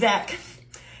 Hey, Zach.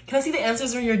 Can I see the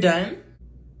answers when you're done?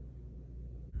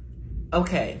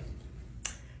 Okay.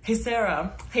 Hey,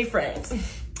 Sarah. Hey, Fred.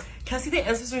 Can I see the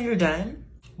answers when you're done?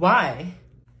 Why?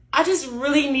 I just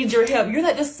really need your help. You're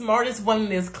like the smartest one in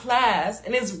this class,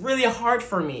 and it's really hard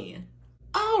for me.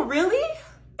 Oh, really?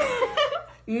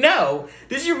 No.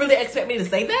 Did you really expect me to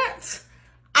say that?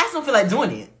 I just don't feel like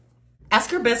doing it. Ask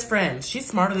her best friend. She's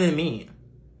smarter than me.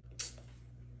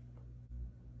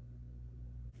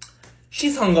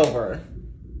 She's hungover.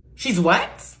 She's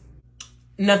what?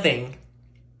 Nothing.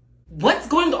 What's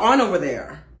going on over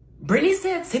there? Brittany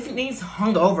said Tiffany's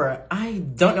hungover. I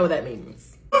don't know what that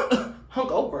means.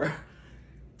 hungover.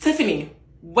 Tiffany,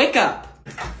 wake up.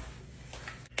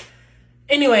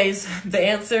 Anyways, the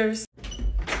answers.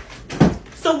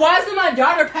 So why isn't my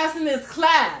daughter passing this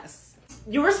class?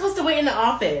 You were supposed to wait in the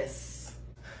office.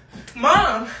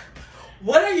 Mom,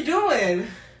 what are you doing?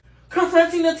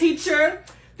 Confronting the teacher?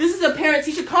 This is a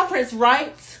parent-teacher conference,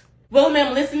 right? Well,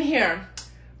 ma'am, listen here.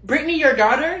 Brittany, your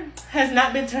daughter, has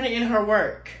not been turning in her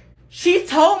work. She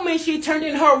told me she turned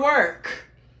in her work.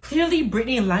 Clearly,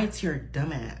 Brittany lied to your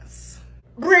dumbass.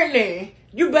 Brittany,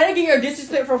 you better get your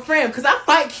disrespectful friend, because I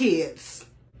fight kids.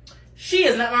 She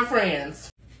is not my friend.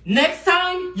 Next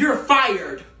time, you're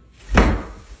fired.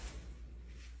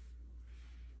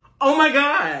 Oh my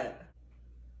God.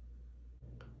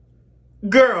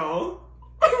 Girl.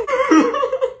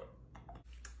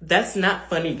 That's not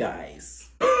funny, guys.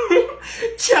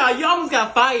 Child, you almost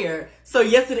got fired. So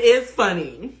yes, it is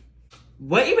funny.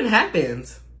 What even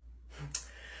happened?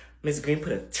 Miss Green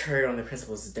put a turd on the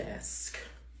principal's desk.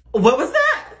 What was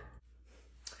that?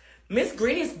 Miss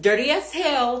Green is dirty as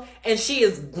hell, and she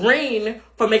is green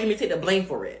for making me take the blame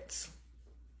for it.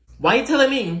 Why you telling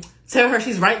me? Tell her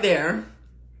she's right there.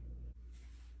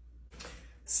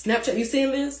 Snapchat, you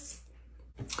seeing this?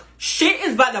 Shit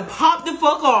is about to pop the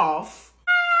fuck off.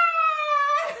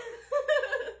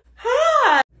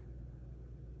 Hi.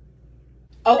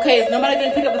 Okay, is nobody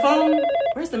gonna pick up the phone?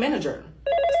 Where's the manager?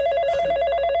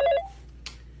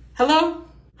 Hello?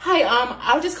 Hi,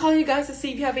 I was just calling you guys to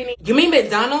see if you have any. You mean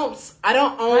McDonald's? I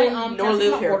don't own nor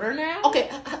live here. Order now? Okay,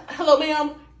 hello,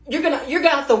 ma'am. You're gonna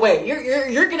have to wait.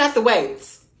 You're gonna have to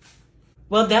wait.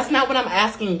 Well, that's not what I'm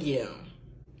asking you.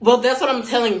 Well, that's what I'm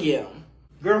telling you.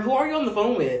 Girl, who are you on the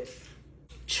phone with?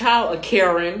 Child, a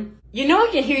Karen. You know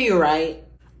I can hear you, right?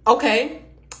 Okay,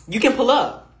 you can pull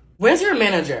up. Where's your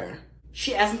manager?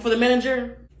 She asking for the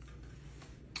manager?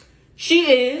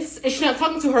 She is, and she's not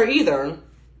talking to her either.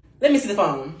 Let me see the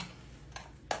phone.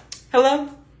 Hello?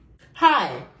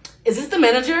 Hi, is this the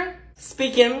manager?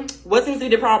 Speaking. What seems to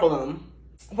be the problem?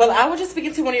 Well, I was just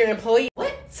speaking to one of your employees.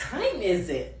 What time is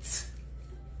it?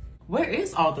 Where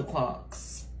is all the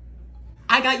clocks?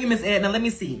 I got you, Miss Edna. Let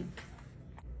me see.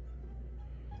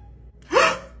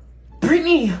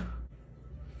 Brittany!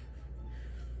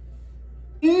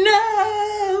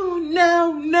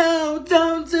 No,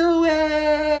 don't do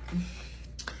it.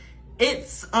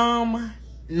 It's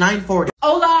 9:40.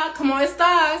 Hola, ¿cómo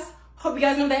estás? Hope you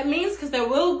guys know what that means, because there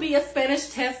will be a Spanish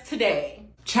test today.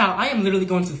 Child, I am literally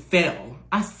going to fail.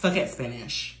 I suck at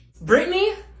Spanish.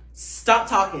 Brittany, stop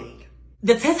talking.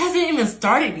 The test hasn't even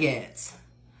started yet.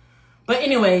 But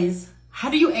anyways, how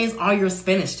do you ace all your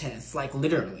Spanish tests? Like,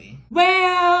 literally.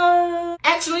 Well,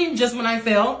 actually, just when I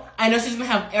fail, I know she's gonna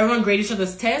have everyone grade each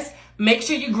other's test. Make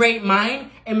sure you grade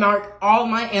mine and mark all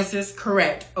my answers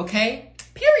correct, okay?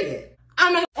 Period.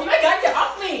 I'm not— oh my God, get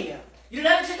off me! You did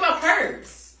not check my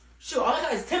purse. Shoot, all I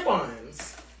got is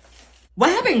tip-ons. What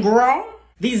happened, girl?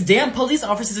 These damn police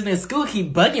officers in this school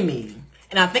keep bugging me.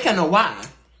 And I think I know why.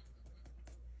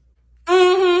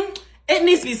 It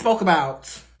needs to be spoke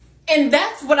about. And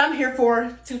that's what I'm here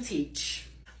for, to teach.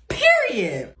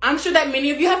 Period. I'm sure that many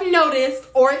of you have noticed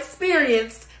or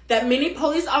experienced that many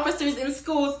police officers in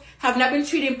schools have not been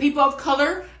treating people of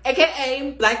color,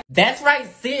 aka black. That's right,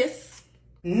 sis.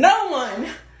 No one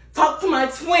talked to my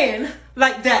twin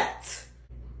like that.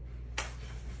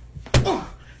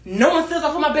 No one says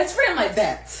off on my best friend like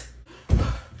that.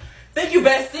 Thank you,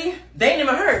 bestie. They ain't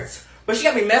even hurt, but she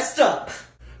got me messed up.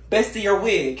 Bestie, your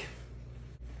wig.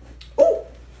 Oh,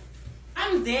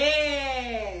 I'm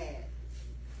dead.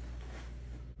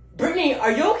 Brittany,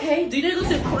 are you okay? Do you need to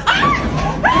listen? Shut up.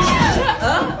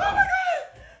 Oh my God.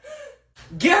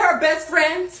 Get her best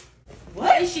friend.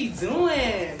 What is she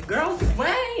doing? Girl,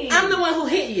 swing. I'm the one who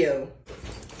hit you.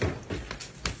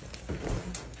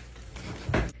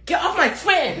 Get off my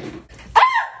twin.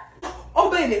 Ah! Oh,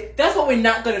 baby, that's what we're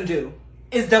not gonna do,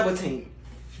 is double team.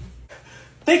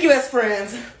 Thank you as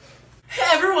friends.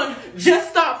 Everyone, just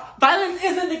stop. Violence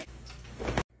isn't the—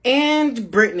 And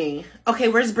Brittany. Okay,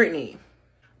 where's Brittany?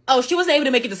 Oh, she wasn't able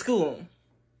to make it to school.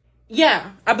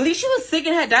 Yeah, I believe she was sick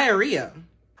and had diarrhea.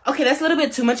 Okay, that's a little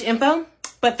bit too much info,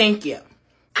 but thank you.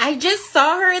 I just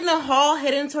saw her in the hall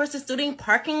heading towards the student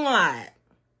parking lot.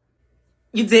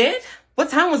 You did? What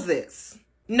time was this?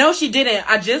 No, she didn't.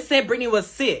 I just said Brittany was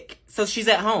sick, so she's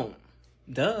at home.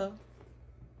 Duh.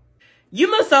 You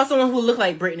must saw someone who looked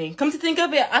like Brittany. Come to think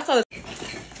of it, I saw this.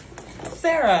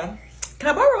 Sarah, can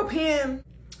I borrow a pen?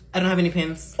 I don't have any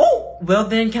pens. Oh, well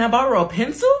then, can I borrow a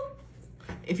pencil?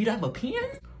 If you don't have a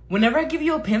pen? Whenever I give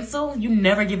you a pencil, you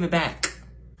never give it back.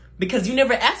 Because you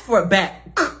never asked for it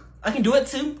back. I can do it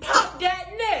too. Pop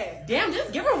that neck. Damn,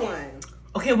 just give her one.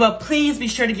 Okay, well, please be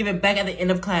sure to give it back at the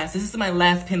end of class. This is my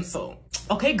last pencil.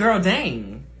 Okay, girl,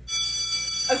 dang.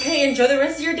 Okay, enjoy the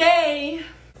rest of your day.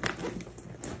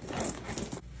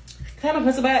 Can I have my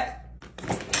pencil back?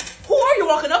 Who are you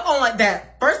walking up on like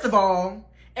that, first of all?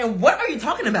 And what are you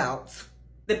talking about?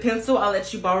 The pencil I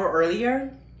let you borrow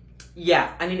earlier?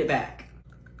 Yeah, I need it back.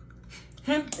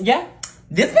 Yeah?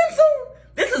 This pencil?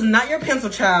 This is not your pencil,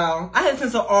 child. I had this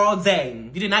pencil all day.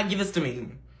 You did not give this to me.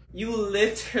 You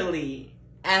literally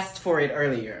asked for it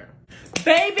earlier.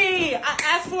 Baby, I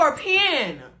asked for a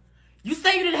pen. You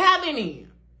say you didn't have any.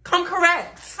 Come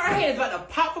correct. Her head is about to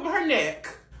pop from her neck.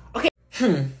 Okay.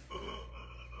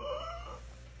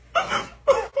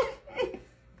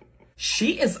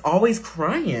 She is always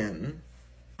crying.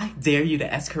 I dare you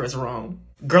to ask her what's wrong.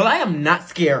 Girl, I am not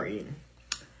scary.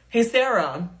 Hey,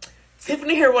 Sarah.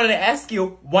 Tiffany here wanted to ask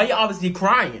you why you always be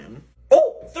crying.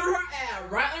 Oh, threw her ass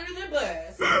right under the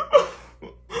bus.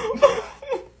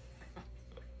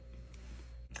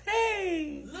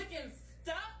 Hey. Looking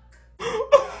stuck.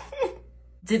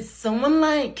 Did someone,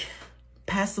 like,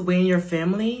 pass away in your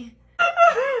family?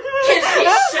 Can she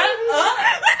shut up?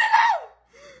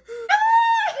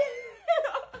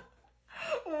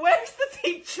 Where's the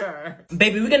teacher?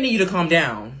 Baby, we're gonna need you to calm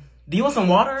down. Do you want some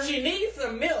water? She needs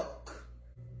some milk.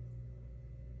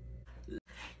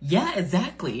 Yeah,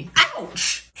 exactly.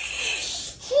 Ouch!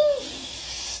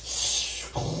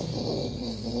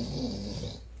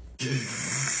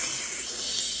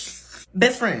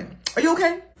 Best friend, are you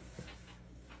okay?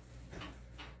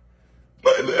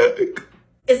 My leg.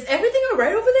 Is everything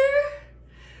alright over there?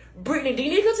 Brittany, do you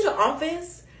need to go to the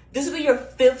office? This will be your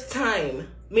 5th time,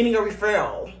 meaning a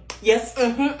referral. Yes,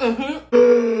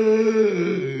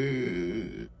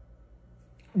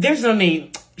 There's no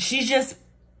need. She's just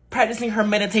practicing her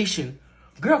meditation.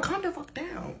 Girl, calm the fuck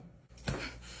down.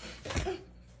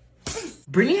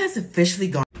 Brittany has officially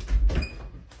gone.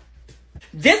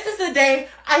 This is the day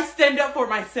I stand up for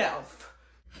myself.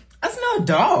 I smell a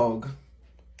dog.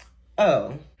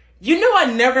 Oh. You know I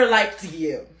never liked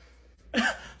you.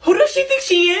 Who does she think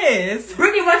she is?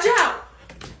 Brittany, watch out.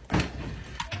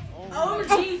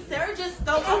 OMG, Sarah just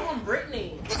stole off on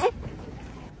Brittany.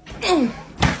 Yo,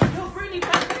 Brittany,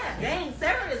 back that. Dang,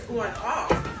 Sarah is going off.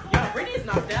 Yo, Brittany is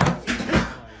knocked out.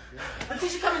 The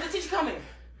teacher coming.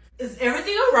 Is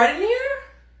everything alright in here?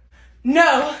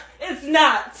 No, it's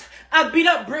not. I beat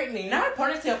up Brittany. Now her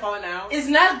ponytail falling out. It's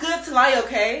not good to lie,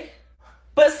 okay?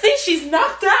 But see, she's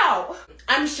knocked out.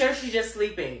 I'm sure she's just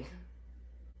sleeping.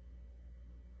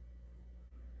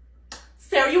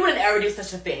 Sarah, you wouldn't ever do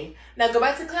such a thing. Now go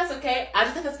back to class, okay? I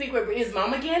just have to speak with Brittany's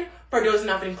mom again for dozing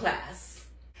off in class.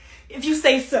 If you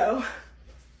say so.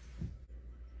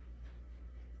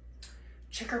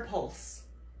 Check her pulse.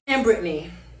 And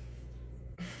Brittany.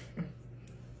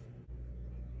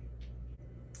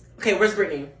 Okay, where's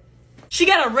Brittany? She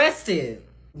got arrested.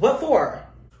 What for?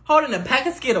 Holding a pack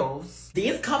of Skittles.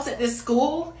 These cops at this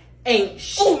school ain't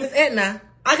shit. Oh, Miss Edna,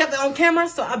 I got that on camera,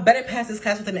 so I better pass this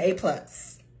class with an A+.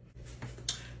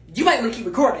 You might want to keep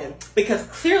recording, because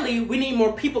clearly we need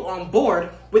more people on board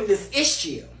with this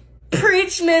issue.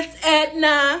 Preach, Miss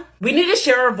Edna. We need to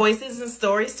share our voices and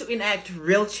stories to enact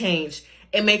real change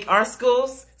and make our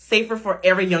schools safer for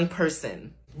every young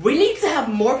person. We need to have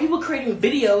more people creating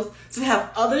videos to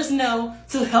have others know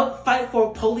to help fight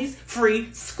for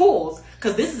police-free schools,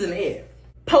 because this isn't it.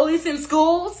 Police in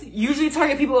schools usually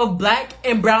target people of black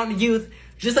and brown youth,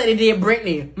 just like they did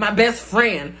Brittany, my best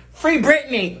friend. Free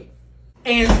Brittany.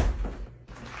 And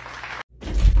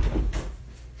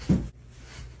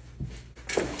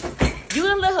you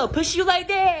gonna let her push you like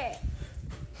that?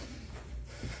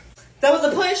 That was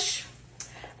a push?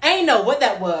 I ain't know what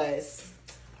that was,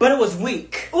 but it was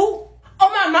weak. Ooh, oh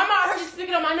my mama, I heard you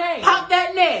speaking on my name. Pop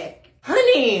that neck.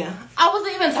 Honey, I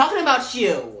wasn't even talking about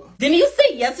you. Didn't you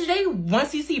say yesterday,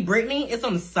 once you see Brittany, it's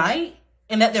on sight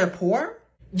and that they're poor?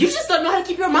 You just don't know how to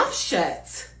keep your mouth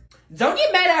shut. Don't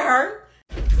get mad at her.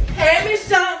 Hey, Miss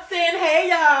Johnson. Hey,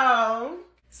 y'all.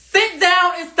 Sit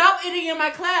down and stop eating in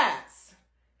my class.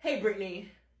 Hey,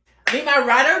 Brittany. Meet my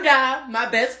ride or die, my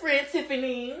best friend,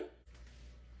 Tiffany.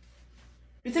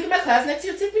 You taking my class next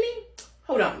year, Tiffany?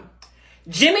 Hold on.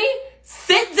 Jimmy,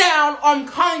 sit down or I'm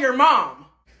calling your mom.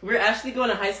 We're actually going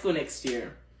to high school next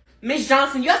year. Miss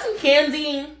Johnson, you got some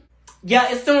candy? Yeah,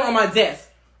 it's still on my desk.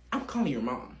 I'm calling your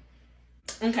mom.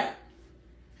 Okay.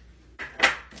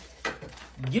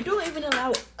 You don't even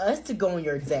allow us to go on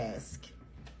your desk.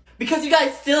 Because you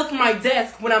guys steal from my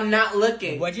desk when I'm not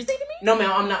looking. What'd you say to me? No,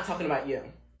 ma'am, I'm not talking about you.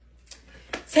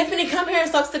 Tiffany, come here and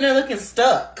stop sitting there looking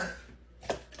stuck.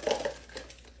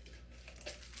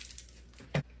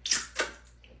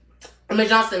 Miss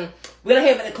Johnson, We gotta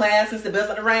head back to class since the bell's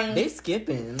about to ring. They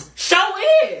skipping. Show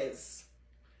is.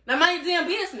 Now mind your damn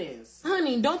business.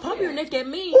 Honey, don't pump your neck at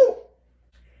me. Ooh.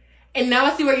 And now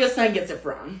I see where your son gets it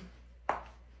from.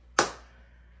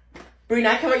 Bree,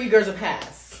 I care what you girls will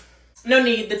pass. No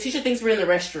need. The teacher thinks we're in the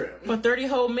restroom. For 30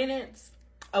 whole minutes?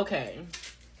 Okay.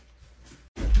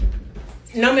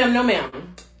 No, ma'am. No,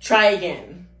 ma'am. Try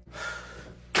again.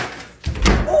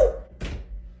 Ooh.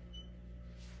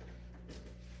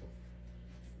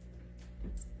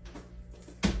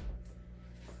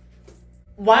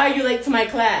 Why are you late to my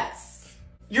class?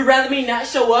 You'd rather me not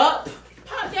show up?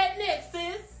 Pop that neck,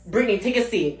 sis. Brittany, take a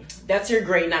seat. That's your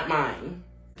grade, not mine.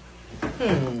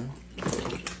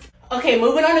 Okay,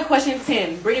 moving on to question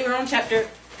 10. Brittany, we're on chapter...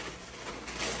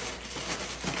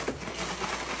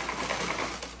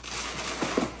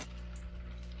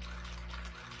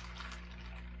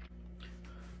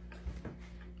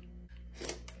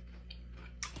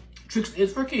 Tricks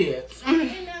is for kids.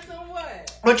 And that's on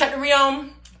what? What chapter we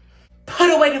on? Put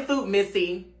away the food,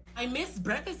 Missy. I missed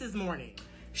breakfast this morning.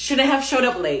 Shouldn't have showed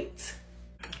up late.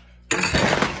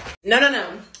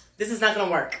 No. This is not gonna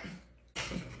work.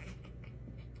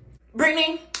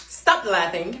 Brittany, stop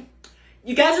laughing.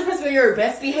 You guys are supposed to be your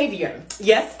best behavior.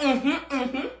 Yes? Can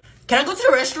I go to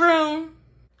the restroom?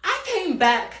 I came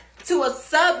back to a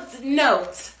subs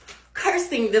note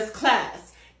cursing this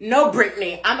class. No,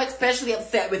 Brittany, I'm especially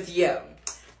upset with you.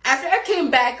 After I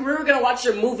came back, we were gonna watch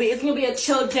a movie. It's gonna be a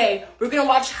chill day. We're gonna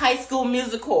watch High School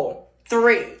Musical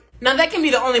 3. Now that can be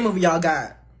the only movie y'all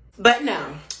got. But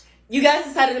no, you guys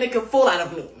decided to make a fool out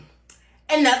of me.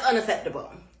 And that's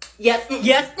unacceptable. Yes,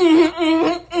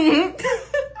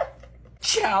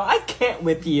 Child, I can't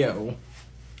with you.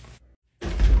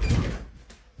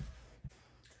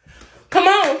 Come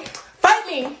on, fight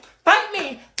me, fight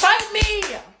me, fight me.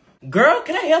 Girl,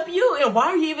 can I help you? And why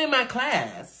are you even in my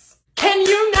class? Can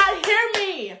you not hear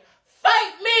me?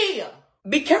 Fight me.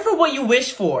 Be careful what you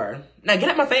wish for. Now get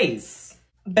out my face.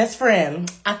 Best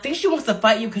friend, I think she wants to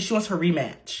fight you because she wants her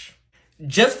rematch.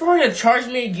 Just for her to charge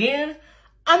me again,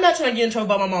 I'm not trying to get in trouble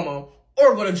by my mama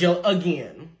or go to jail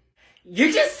again.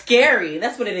 You're just scary.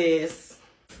 That's what it is.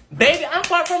 Baby, I'm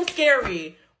far from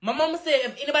scary. My mama said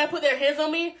if anybody put their hands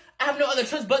on me, I have no other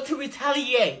choice but to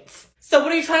retaliate. So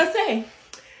what are you trying to say?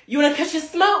 You want to catch your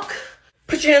smoke?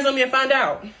 Put your hands on me and find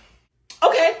out.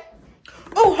 Okay.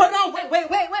 Oh, hold on.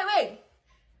 Wait.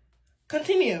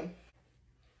 Continue.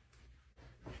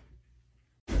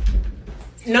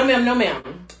 No,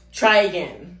 ma'am. Try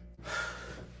again.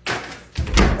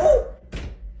 Ooh.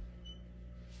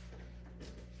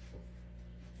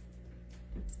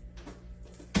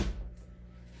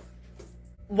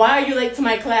 Why are you late to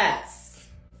my class?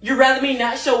 You'd rather me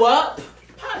not show up?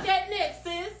 Pop that neck,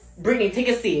 sis. Brittany, take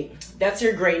a seat. That's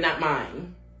your grade, not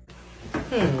mine.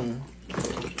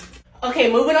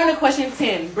 Okay, moving on to question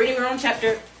 10. Brittany, we're on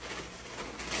chapter...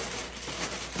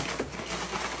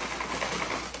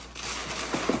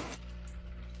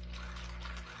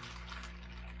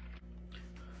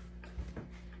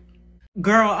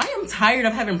 Girl, I am tired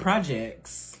of having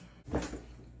projects.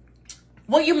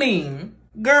 What you mean?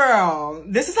 Girl,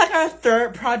 this is like our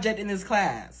third project in this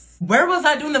class. Where was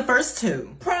I doing the first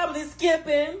two? Probably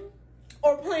skipping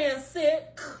or playing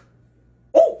sick.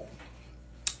 Oh,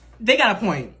 they got a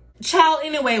point. Child,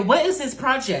 anyway, what is this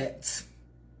project?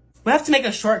 We have to make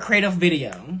a short creative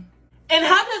video. And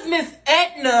how does Miss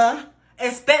Edna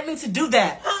expect me to do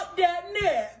that? Pop that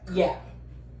neck. Yeah.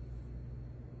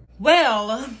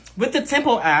 Well, with the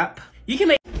Tempo app, you can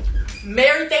make...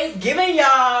 Merry Thanksgiving,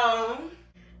 y'all.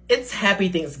 It's Happy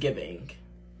Thanksgiving.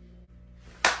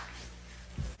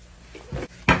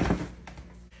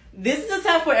 This is the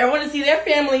time for everyone to see their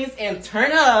families and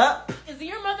turn up. Is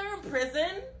your mother in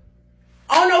prison?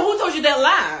 Oh no, who told you that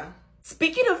lie?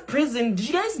 Speaking of prison, did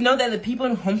you guys know that the people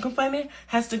in home confinement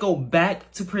has to go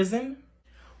back to prison?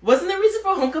 Wasn't the reason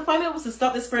for home confinement was to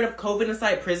stop the spread of COVID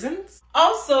inside prisons?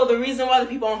 Also, the reason why the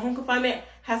people on home confinement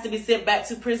has to be sent back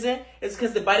to prison is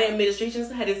because the Biden administration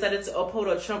had decided to uphold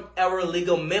a Trump-era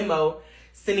legal memo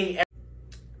sending...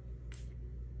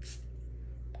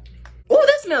 Oh,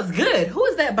 that smells good. Who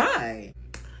is that by?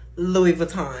 Louis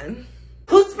Vuitton.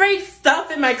 Who sprayed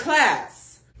stuff in my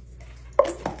class?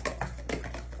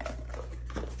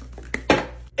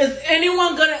 Is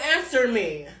anyone gonna answer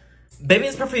me? Baby,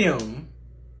 it's perfume.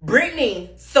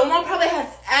 Brittany, someone probably has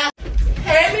asked.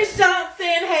 Hey, Miss Johnson.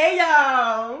 Hey,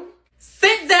 y'all.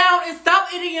 Sit down and stop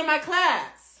eating in my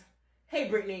class. Hey,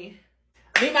 Brittany.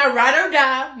 Meet my ride or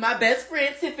die, my best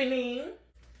friend, Tiffany.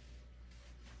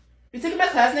 You taking my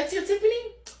class next year,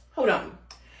 Tiffany? Hold on.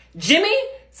 Jimmy,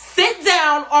 sit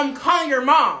down or I'm calling your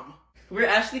mom. We're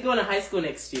actually going to high school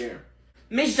next year.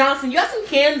 Miss Johnson, you got some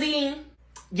candy?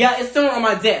 Yeah, it's still on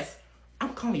my desk.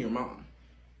 I'm calling your mom.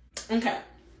 Okay.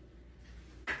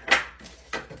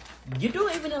 You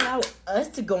don't even allow us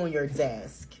to go on your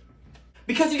desk.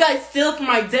 Because you guys steal from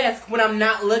my desk when I'm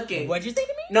not looking. What'd you say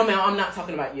to me? No, ma'am, I'm not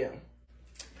talking about you.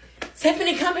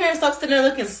 Tiffany, come here and stop sitting there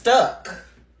looking stuck.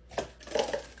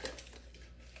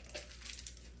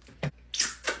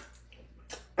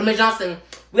 Miss Johnson,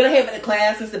 we're gonna head back to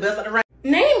class since the bell's about to ring.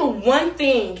 Name one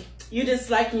thing you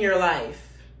dislike in your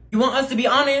life. You want us to be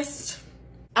honest?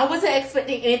 I wasn't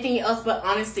expecting anything else but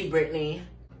honesty, Brittany.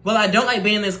 Well, I don't like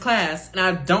being in this class, and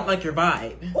I don't like your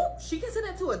vibe. Oh, she can say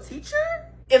that to a teacher?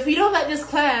 If you don't like this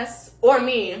class, or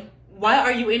me, why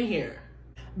are you in here?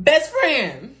 Best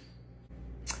friend.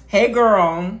 Hey,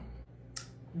 girl.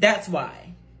 That's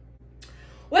why.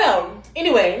 Well,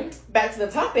 anyway, back to the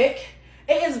topic.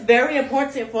 It is very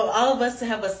important for all of us to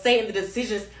have a say in the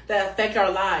decisions that affect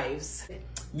our lives.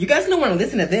 You guys don't want to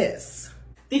listen to this.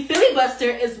 The filibuster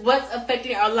is what's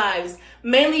affecting our lives,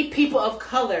 mainly people of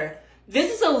color.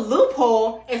 This is a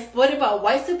loophole exploited by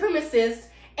white supremacists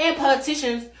and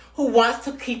politicians who wants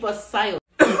to keep us silent.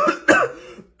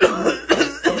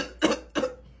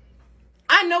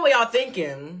 I know what y'all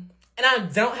thinking, and I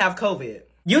don't have COVID.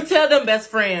 You tell them, best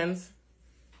friends.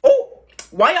 Oh,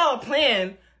 why y'all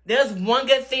playing? There's one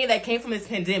good thing that came from this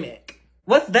pandemic.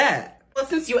 What's that? Well,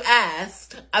 since you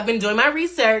asked, I've been doing my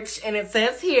research, and it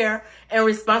says here, in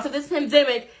response to this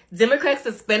pandemic, Democrats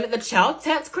suspended the child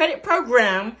tax credit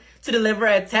program to deliver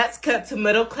a tax cut to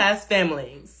middle-class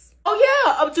families. Oh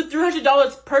yeah, up to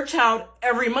 $300 per child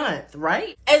every month,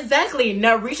 right? Exactly.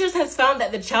 Now, research has found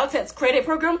that the child tax credit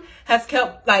program has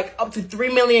kept like up to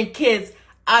 3 million kids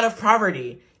out of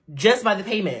poverty just by the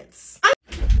payments.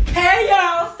 Hey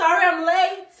y'all, sorry I'm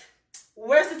late.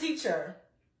 Where's the teacher?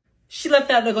 She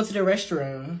left out to go to the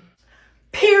restroom.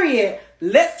 Period.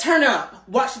 Let's turn up.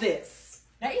 Watch this.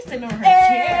 Now you sitting on her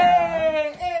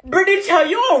chair. Hey. Brittany, child,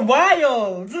 you are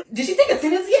wild. Did she take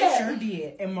attendance yet? She sure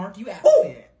did. And mark you absent.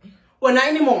 Ooh. Well, not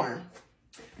anymore.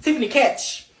 Tiffany,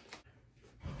 catch.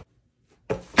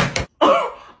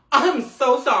 Oh, I'm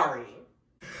so sorry.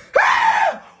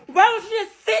 Why don't you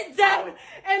just sit down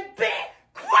and be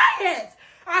quiet?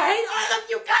 I hate all of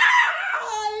you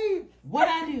guys! What'd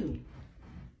I do?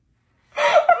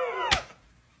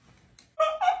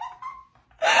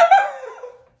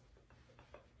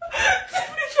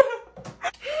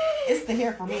 It's the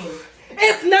hair for me.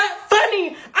 It's not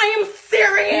funny! I am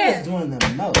serious! He's doing the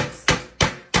most.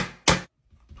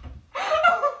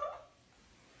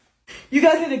 You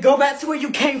guys need to go back to where you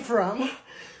came from.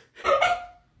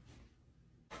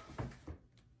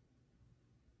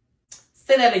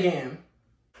 Say that again.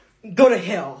 Go to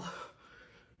hell.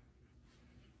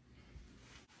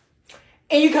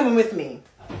 And you coming with me.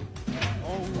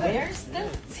 Where's the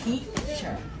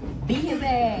teacher? Be his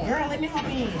ass. Girl, let me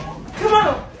help you. Come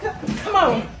on. Come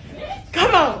on.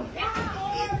 Come on.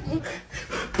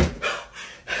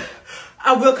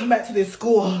 I will come back to this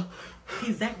school.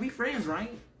 Hey, Zach, we friends,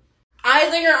 right?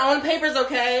 Eyes on your own papers,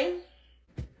 okay?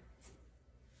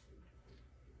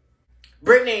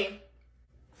 Brittany.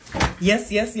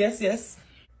 Yes.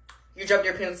 You dropped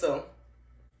your pencil.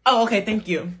 Oh, okay, thank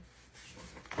you.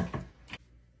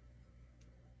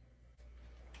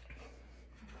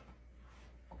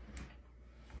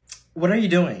 What are you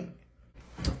doing?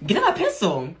 Get out my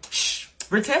pencil. Shh,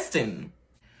 we're testing.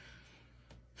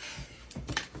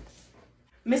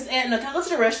 Miss Anna, can I go to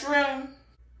the restroom?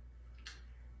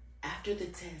 After the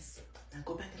test. Now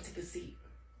go back and take a seat.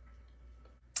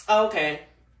 Oh, okay.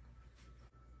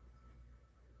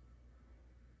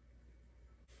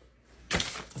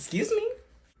 Excuse me?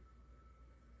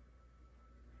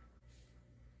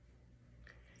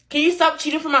 Can you stop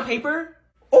cheating from my paper?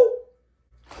 Oh,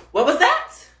 what was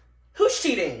that? Who's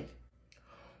cheating?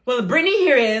 Well, Brittany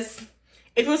here is.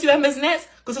 If you want to see what happens next,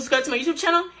 go subscribe to my YouTube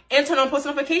channel and turn on post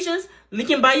notifications. Link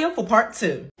in bio for part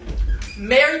 2.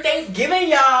 Merry Thanksgiving,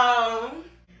 y'all.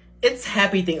 It's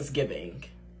Happy Thanksgiving.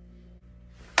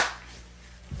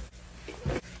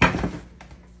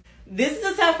 This is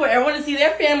the time for everyone to see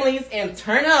their families and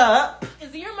turn up.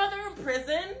 Is your mother in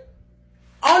prison?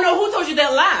 Oh no, who told you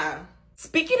that lie?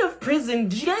 Speaking of prison,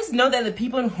 did you guys know that the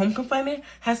people in home confinement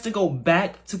has to go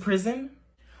back to prison?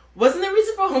 Wasn't the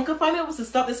reason for home confinement was to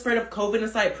stop the spread of COVID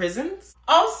inside prisons?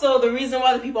 Also, the reason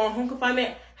why the people on home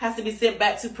confinement has to be sent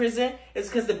back to prison is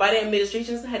because the Biden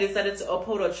administration had decided to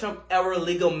uphold a Trump-era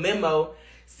legal memo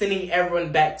sending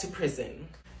everyone back to prison.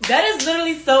 That is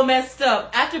literally so messed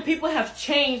up after people have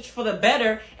changed for the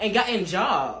better and gotten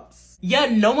jobs.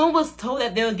 Yet no one was told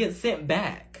that they'll get sent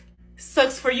back.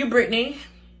 Sucks for you, Brittany.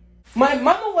 My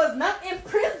mama was not in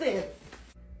prison.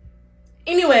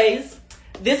 Anyways,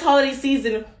 this holiday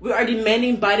season, we are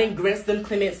demanding Biden grants them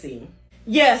clemency.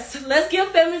 Yes, let's give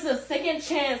families a second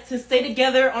chance to stay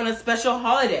together on a special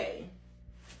holiday.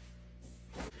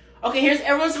 Okay, here's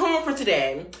everyone's homework for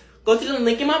today. Go to the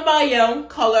link in my bio,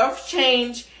 call off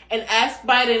change, and ask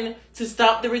Biden to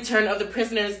stop the return of the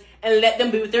prisoners and let them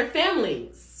be with their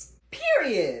families.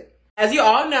 Period. As you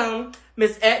all know,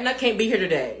 Miss Edna can't be here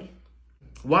today.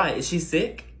 Why? Is she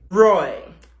sick? Roy,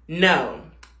 no.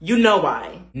 You know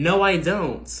why. No, I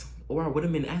don't. Or I would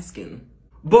have been asking.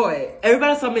 Boy,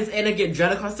 everybody saw Miss Edna get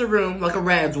dragged across the room like a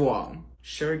rag wall.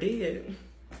 Sure did.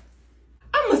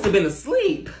 I must have been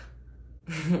asleep.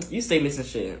 You stay missing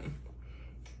shit.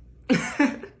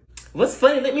 What's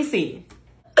funny? Let me see.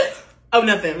 Oh,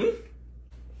 nothing.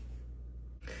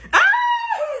 Ah!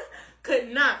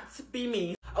 Could not be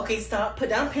me. Okay, stop. Put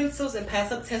down pencils and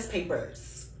pass up test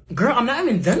papers. Girl, I'm not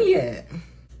even done yet.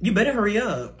 You better hurry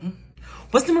up.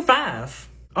 What's number 5?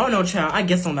 Oh, no, child. I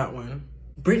guess on that one.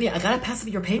 Brittany, I gotta pass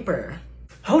up your paper.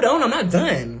 Hold on, I'm not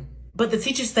done. But the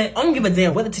teacher said, I don't give a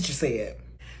damn what the teacher said.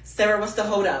 Sarah, what's the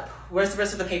hold up? Where's the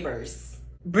rest of the papers?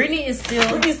 Brittany is still...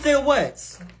 Brittany still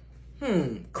what?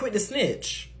 Quit the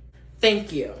snitch.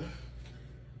 Thank you.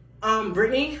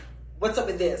 Brittany, what's up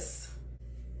with this?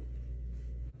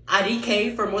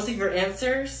 IDK for most of your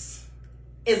answers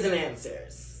isn't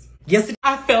answers. Yes,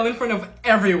 I fell in front of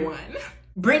everyone.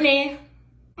 Brittany,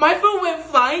 my phone went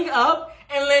flying up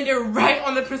and landed right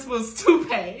on the principal's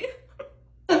toupee.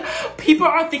 people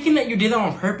are thinking that you did that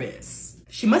on purpose.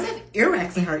 She must have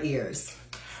earwax in her ears.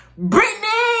 Brittany!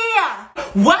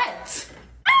 What?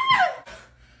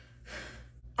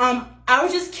 I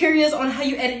was just curious on how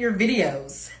you edit your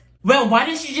videos. Well, why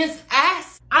didn't you just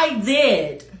ask? I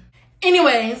did.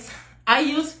 Anyways, I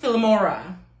use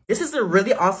Filmora. This is a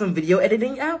really awesome video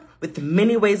editing app with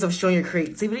many ways of showing your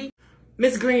creativity.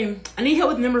 Miss Green, I need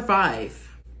help with number 5.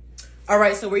 All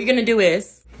right, so what you're gonna do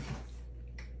is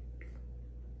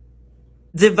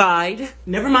divide.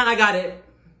 Never mind, I got it.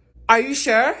 Are you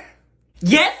sure?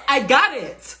 Yes, I got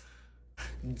it.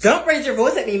 Don't raise your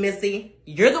voice at me, Missy.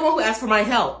 You're the one who asked for my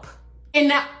help. And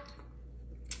now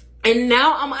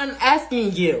I'm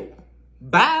asking you.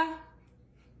 Bye.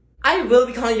 I will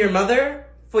be calling your mother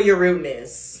for your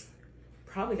rudeness.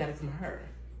 Probably got it from her.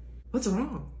 What's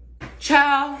wrong?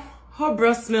 Child, her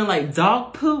breath smell like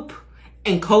dog poop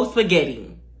and cold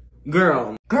spaghetti.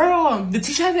 Girl, the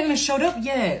teacher hasn't even showed up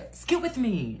yet. Skip with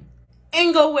me.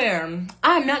 ain't go where.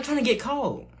 I'm not trying to get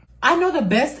cold. I know the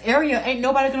best area. Ain't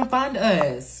nobody gonna find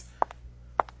us.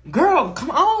 Girl,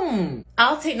 come on.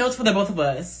 I'll take notes for the both of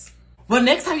us. Well,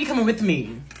 next time you coming with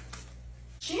me.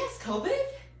 She has COVID?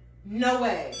 No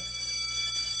way.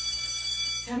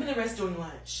 Tell me the rest during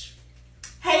lunch.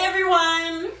 Hey,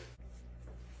 everyone.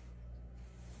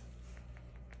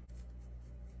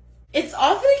 It's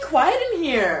awfully quiet in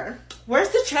here. Where's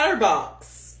the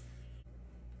chatterbox?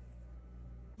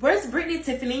 Where's Brittany,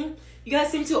 Tiffany? You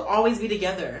guys seem to always be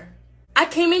together. I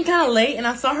came in kind of late and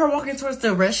I saw her walking towards the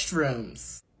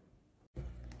restrooms.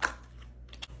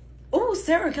 Oh,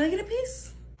 Sarah, can I get a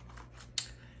piece?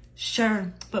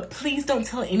 Sure, but please don't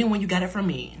tell anyone you got it from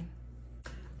me.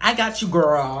 I got you,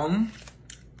 girl.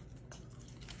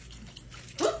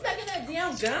 Who's smacking that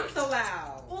damn gum so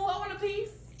loud? Oh, I want a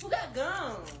piece. Who got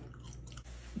gum?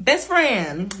 Best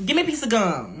friend, give me a piece of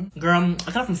gum. Girl,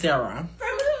 I got it from Sarah.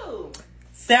 From who?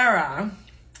 Sarah.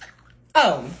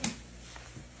 Oh.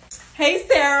 Hey,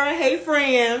 Sarah. Hey,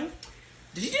 friend.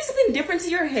 Did you do something different to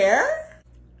your hair?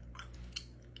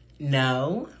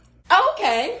 No. Oh,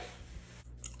 okay.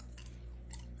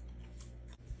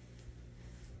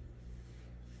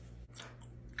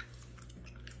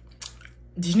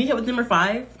 Did you need help with number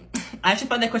 5? I actually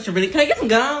found that question really... Can I get some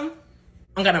gum?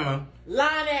 I got them.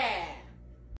 Lonnie.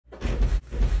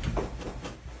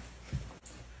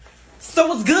 So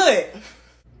what's good?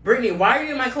 Brittany, why are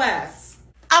you in my class?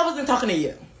 I wasn't talking to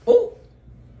you. Oh.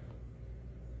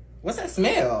 What's that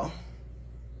smell?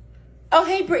 Oh,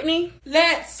 hey, Brittany.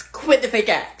 Let's quit the fake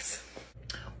acts.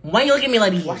 Why you look at me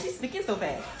like this? Why is she speaking so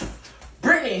fast?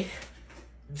 Brittany,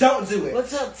 don't do it.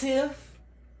 What's up, Tiff?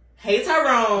 Hey,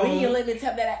 Tyrone. When you let me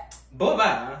tap that?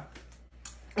 Bye-bye.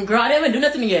 Girl, I didn't even do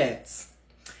nothing yet.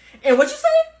 And what you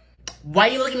say? Why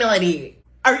you looking at me like that?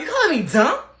 Are you calling me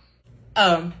dumb?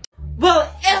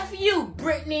 Well, F you,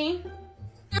 Brittany.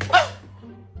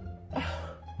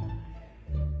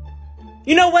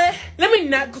 You know what? Let me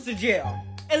not go to jail.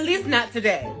 At least not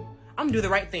today. I'm gonna do the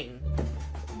right thing.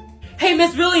 Hey,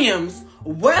 Miss Williams,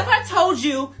 what if I told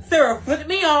you Sarah flipped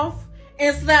me off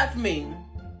and slapped me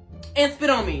and spit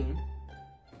on me?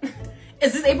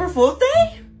 Is this April Fool's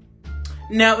Day?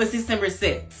 No, it's December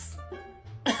 6th.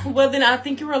 Well, then I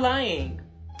think you were lying.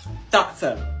 Thought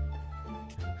so.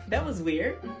 That was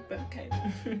weird, but okay.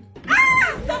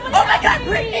 Oh my God,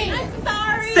 Brittany! I'm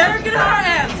sorry. Sarah, get her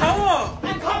ass! Hold on!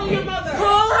 I'm calling your mother.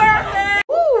 Pull her head!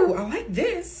 Ooh, I like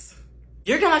this.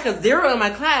 You're getting like a 0 in my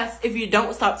class if you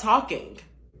don't stop talking.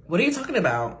 What are you talking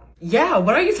about? Yeah,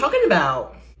 what are you talking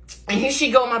about? And here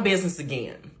she go in my business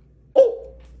again. Ooh.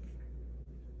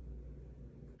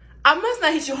 I must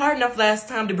not hit you hard enough last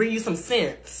time to bring you some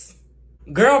sense.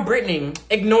 Girl, Brittany,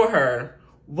 ignore her.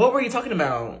 What were you talking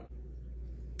about?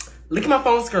 Look at my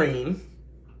phone screen.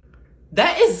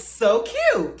 That is so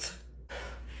cute.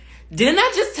 Didn't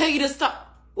I just tell you to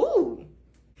stop? Ooh.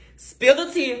 Spill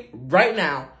the tea right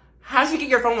now. How'd you get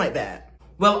your phone like that?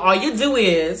 Well, all you do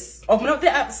is open up the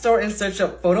app store and search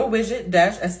up photo widget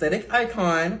dash aesthetic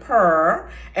icon per.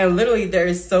 And literally there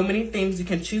is so many things you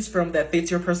can choose from that fits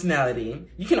your personality.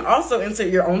 You can also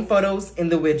insert your own photos in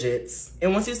the widgets.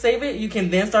 And once you save it, you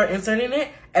can then start inserting it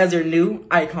as your new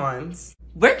icons.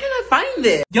 Where can I find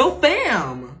this? Yo,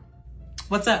 fam.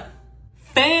 What's up?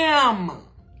 Fam.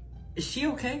 Is she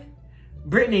okay?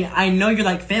 Brittany, I know you're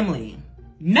like family.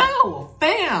 No,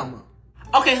 fam.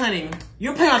 Okay, honey,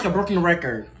 you're playing like a broken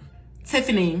record.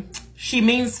 Tiffany, she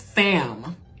means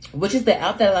fam, which is the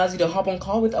app that allows you to hop on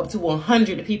call with up to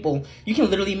 100 people. You can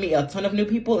literally meet a ton of new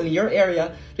people in your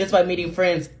area just by meeting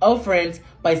friends of friends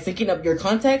by syncing up your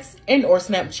contacts and or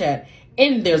Snapchat,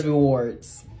 and there's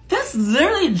rewards. That's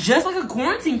literally just like a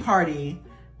quarantine party.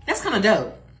 That's kind of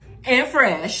dope. And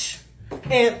fresh.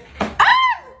 And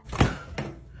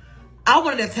I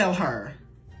wanted to tell her.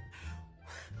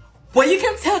 Well, you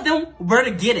can tell them where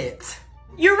to get it.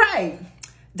 You're right.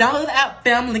 Download the app,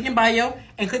 fam, link in bio,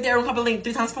 and click the arrow copy link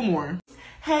 3 times for more.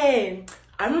 Hey,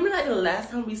 I remember like the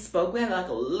last time we spoke, we had like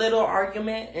a little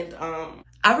argument, and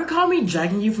I recall me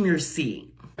dragging you from your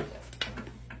seat.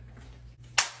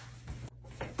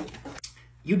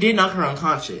 You did knock her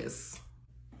unconscious.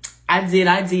 I did.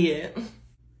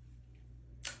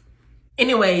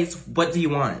 Anyways, what do you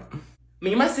want?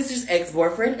 Me and my sister's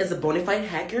ex-boyfriend is a bona fide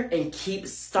hacker and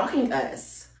keeps stalking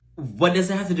us. What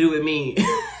does it have to do with me?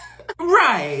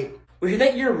 Right. We hear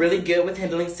that you're really good with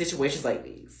handling situations like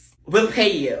these. We'll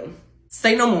pay you.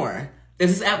 Say no more.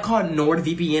 There's this app called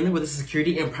NordVPN where the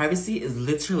security and privacy is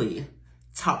literally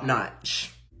top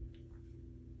notch.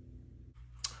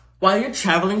 While you're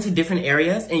traveling to different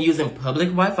areas and using public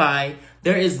Wi-Fi,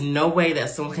 there is no way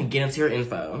that someone can get into your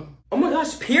info. Oh my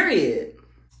gosh, period.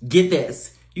 Get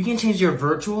this. You can change your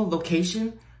virtual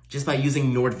location just by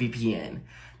using NordVPN.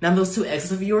 Now those 2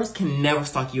 exes of yours can never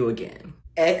stalk you again.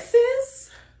 Exes?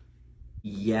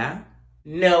 Yeah.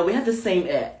 No, we have the same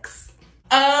ex.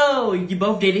 Oh, you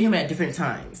both dated him at different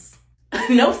times.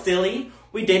 No, silly.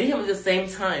 We dated him at the same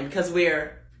time because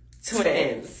we're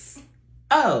twins.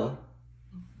 Oh.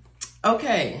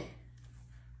 Okay.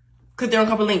 Click the arrow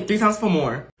copy link 3 times for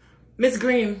more. Miss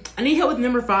Green, I need help with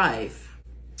number 5.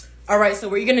 All right, so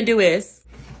what you're gonna do is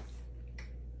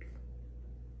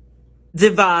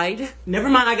divide. Never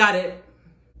mind, I got it.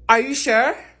 Are you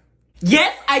sure?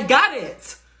 Yes, I got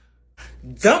it.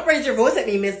 Don't raise your voice at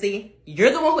me, Missy.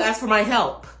 You're the one who asked for my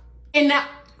help. And now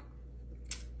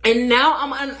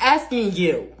I'm asking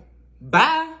you.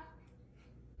 Bye.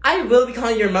 I will be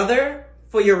calling your mother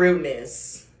for your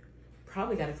rudeness.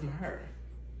 Probably got it from her.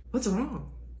 What's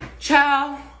wrong?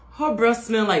 Child, her breath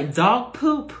smell like dog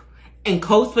poop and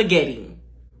cold spaghetti.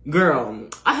 Girl,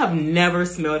 I have never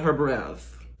smelled her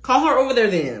breath. Call her over there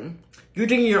then. You're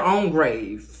digging your own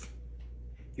grave.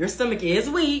 Your stomach is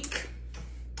weak.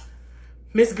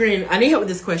 Miss Green, I need help with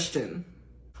this question.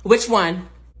 Which one?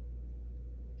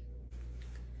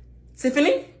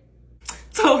 Tiffany?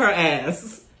 Tell her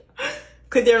ass.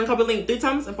 Click there and copy link 3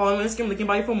 times and follow me on Instagram, link in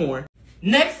bio for more.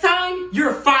 Next time,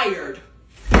 you're fired.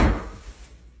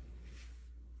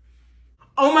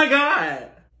 Oh my God.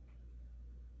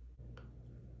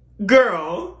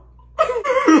 Girl.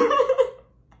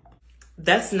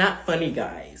 That's not funny,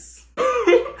 guys.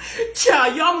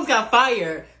 Child, you almost got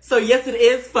fired. So yes, it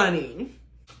is funny.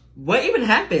 What even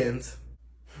happened?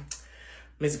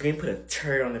 Miss Green put a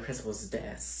turd on the principal's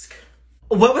desk.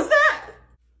 What was that?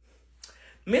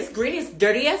 Miss Green is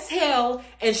dirty as hell,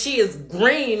 and she is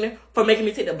green for making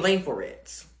me take the blame for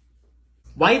it.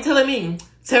 Why are you telling me?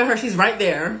 Tell her she's right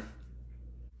there.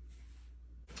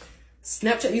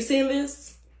 Snapchat, you seeing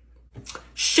this?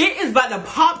 Shit is about to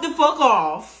pop the fuck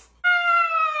off.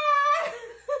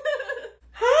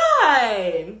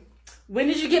 Hi. When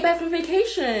did you get back from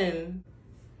vacation?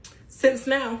 Since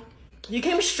now. You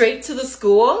came straight to the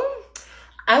school?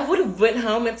 I would have went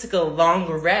home and took a long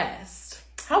rest.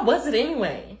 How was it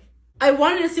anyway? I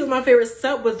wanted to see what my favorite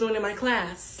sub was doing in my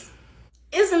class.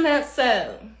 Is isn't that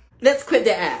so? Let's quit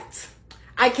the act.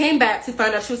 I came back to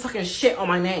find out she was talking shit on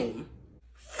my name.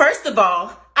 First of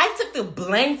all, I took the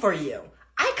blame for you.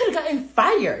 I could have gotten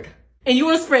fired. And you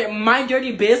want to spread my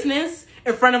dirty business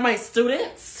in front of my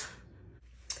students?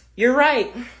 You're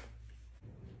right.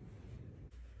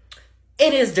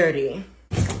 It is dirty.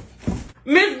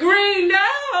 Miss Green,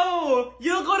 no!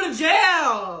 You'll go to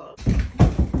jail!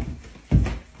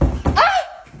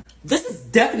 Ah! This is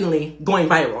definitely going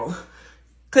viral.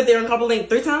 Click there and copy link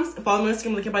 3 times and follow me on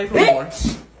Instagram looking by you for more.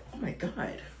 Oh my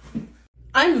god.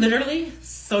 I'm literally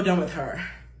so done with her.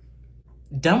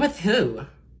 Done with who?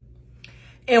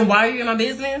 And why are you in my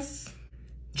business?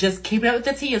 Just keep it up with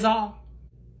the tea is all.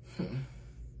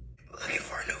 Looking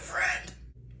for a new friend.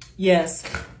 Yes.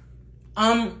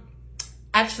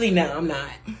 Actually, no, I'm not.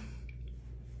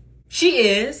 She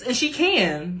is, and she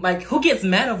can. Like, who gets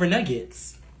mad over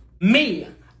nuggets? Me.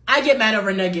 I get mad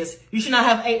over nuggets. You should not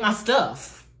have ate my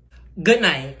stuff. Good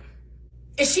night.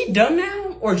 Is she done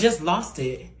now or just lost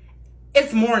it?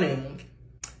 It's morning.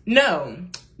 No.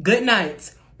 Good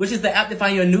night, which is the app to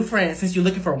find you a new friend since you're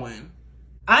looking for one.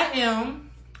 I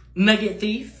am Nugget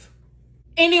Thief.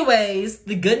 Anyways,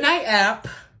 the Good Night app.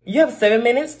 You have 7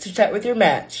 minutes to chat with your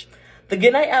match. The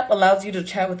Good Night app allows you to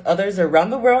chat with others around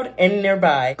the world and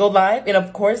nearby. Go live and,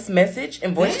 of course, message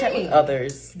and voice chat with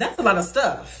others. That's a lot of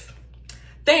stuff.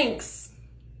 Thanks,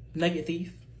 Nugget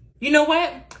Thief. You know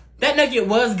what? That nugget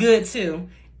was good, too.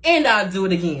 And I'll do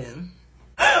it again.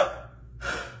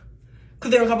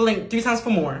 Click there and copy link 3 times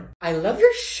for more. I love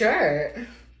your shirt.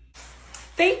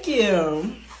 Thank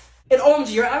you. And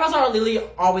OMG, your eyebrows are literally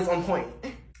always on point.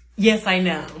 Yes, I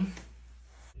know.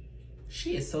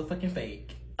 She is so fucking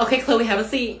fake. Okay, Chloe, have a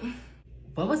seat.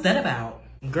 What was that about?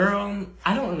 Girl,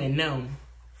 I don't even know.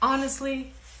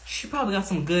 Honestly, she probably got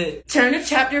some good. Turn to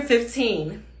chapter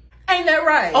 15. Ain't that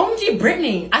right? OMG,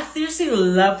 Brittany, I seriously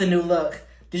love the new look.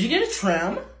 Did you get a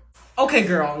trim? Okay,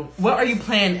 girl, what are you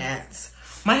playing at?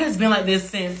 My hair's been like this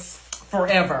since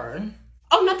forever.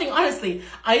 Oh, nothing, honestly.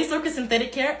 I used to work in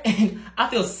synthetic hair and I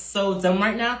feel so dumb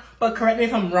right now, but correct me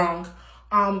if I'm wrong.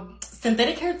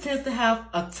 Synthetic hair tends to have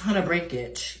a ton of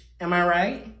breakage. Am I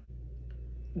right?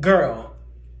 Girl,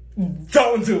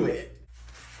 don't do it.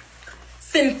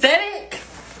 Synthetic?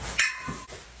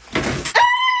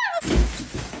 Ah!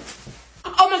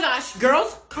 Oh my gosh,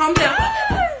 girls, calm down.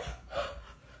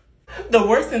 The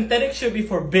word synthetic should be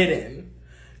forbidden.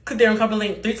 Click there and copy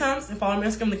link 3 times and follow me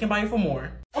on Instagram looking by you for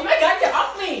more. Oh my god, get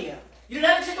off me! You didn't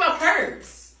have to check my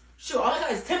purse. Shoot, all I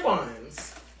got is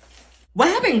tip-ons. What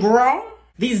happened, girl?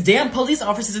 These damn police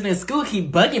officers in this school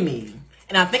keep bugging me.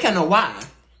 And I think I know why.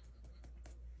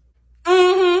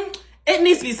 It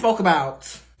needs to be spoke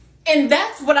about. And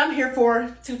that's what I'm here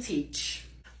for, to teach.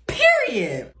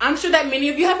 Period. I'm sure that many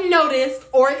of you have noticed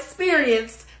or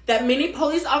experienced that many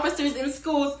police officers in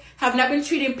schools have not been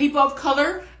treating people of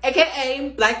color, aka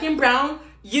black and brown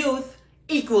youth,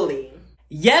 equally.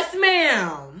 Yes,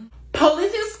 ma'am.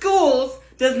 Police in schools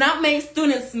does not make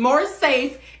students more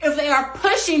safe if they are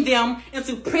pushing them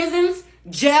into prisons,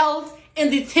 jails, and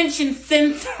detention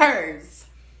centers.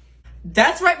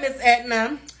 That's right, Miss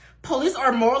Edna. Police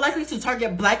are more likely to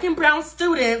target black and brown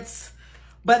students,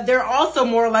 but they're also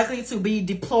more likely to be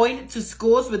deployed to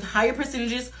schools with higher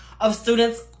percentages of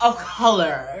students of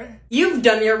color. You've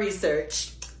done your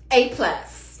research. A+.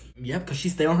 Yep, because she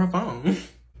stayed on her phone.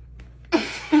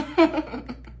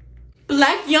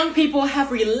 Black young people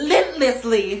have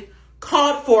relentlessly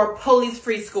called for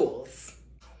police-free schools.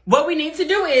 What we need to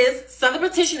do is sign the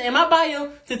petition in my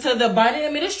bio to tell the Biden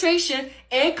administration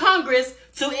and Congress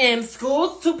to end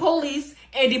schools to police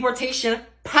and deportation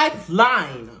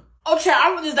pipeline. Oh, child,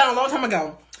 I wrote this down a long time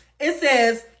ago. It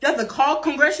says you have to call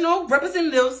congressional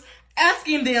representatives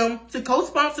asking them to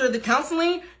co-sponsor the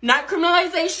Counseling, Not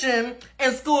Criminalization,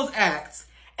 and Schools Act.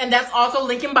 And that's also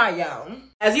linked in bio.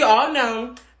 As you all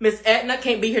know, Miss Edna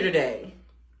can't be here today.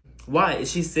 Why?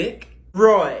 Is she sick?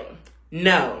 Roy,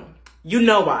 no. You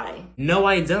know why. No,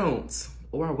 I don't.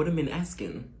 Or I would have been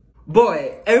asking.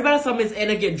 Boy, everybody saw Miss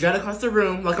Edna get dragged across the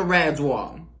room like a rag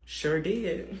wall. Sure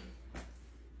did.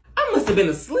 I must have been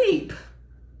asleep.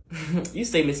 You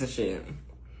stay missing shit.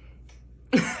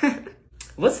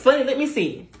 What's funny? Let me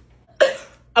see.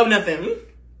 Oh, nothing.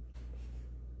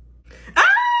 Ah!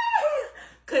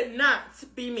 Could not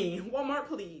be me. Walmart,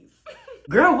 please.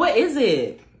 Girl, what is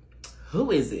it?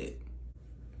 Who is it?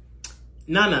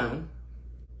 No.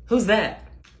 Who's that?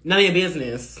 None of your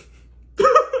business.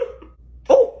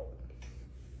 Oh.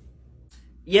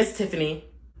 Yes, Tiffany.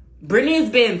 Brittany's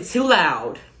been too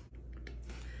loud.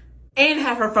 And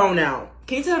have her phone out.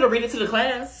 Can you tell her to read it to the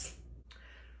class?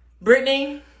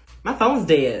 Brittany, my phone's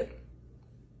dead.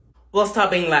 Well,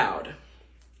 stop being loud.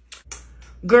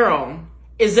 Girl,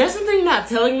 is there something you're not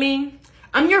telling me?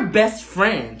 I'm your best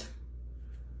friend.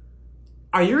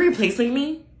 Are you replacing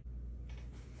me?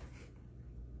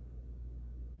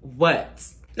 What?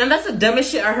 Now that's the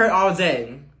dumbest shit I heard all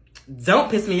day.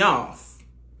 Don't piss me off.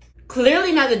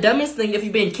 Clearly not the dumbest thing if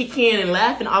you've been kicking and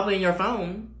laughing all in your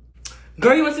phone.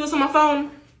 Girl, you wanna see what's on my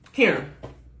phone? Here.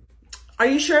 Are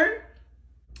you sure?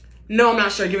 No, I'm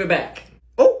not sure. Give it back.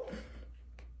 Oh.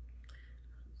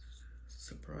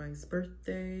 Surprise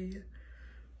birthday.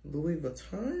 Louis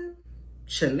Vuitton.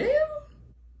 Chanel.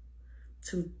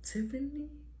 To Tiffany.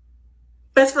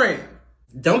 Best friend.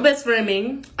 Don't best friend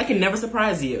me. I can never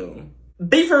surprise you.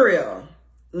 Be for real.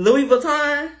 Louis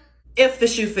Vuitton. If the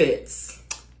shoe fits.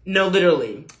 No,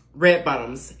 literally. Red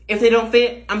bottoms. If they don't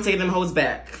fit, I'm taking them hoes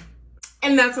back.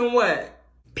 And that's on what?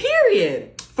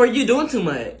 Period. For you doing too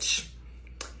much.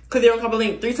 Click the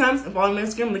link 3 times and follow me on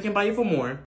Instagram. Looking by you for more.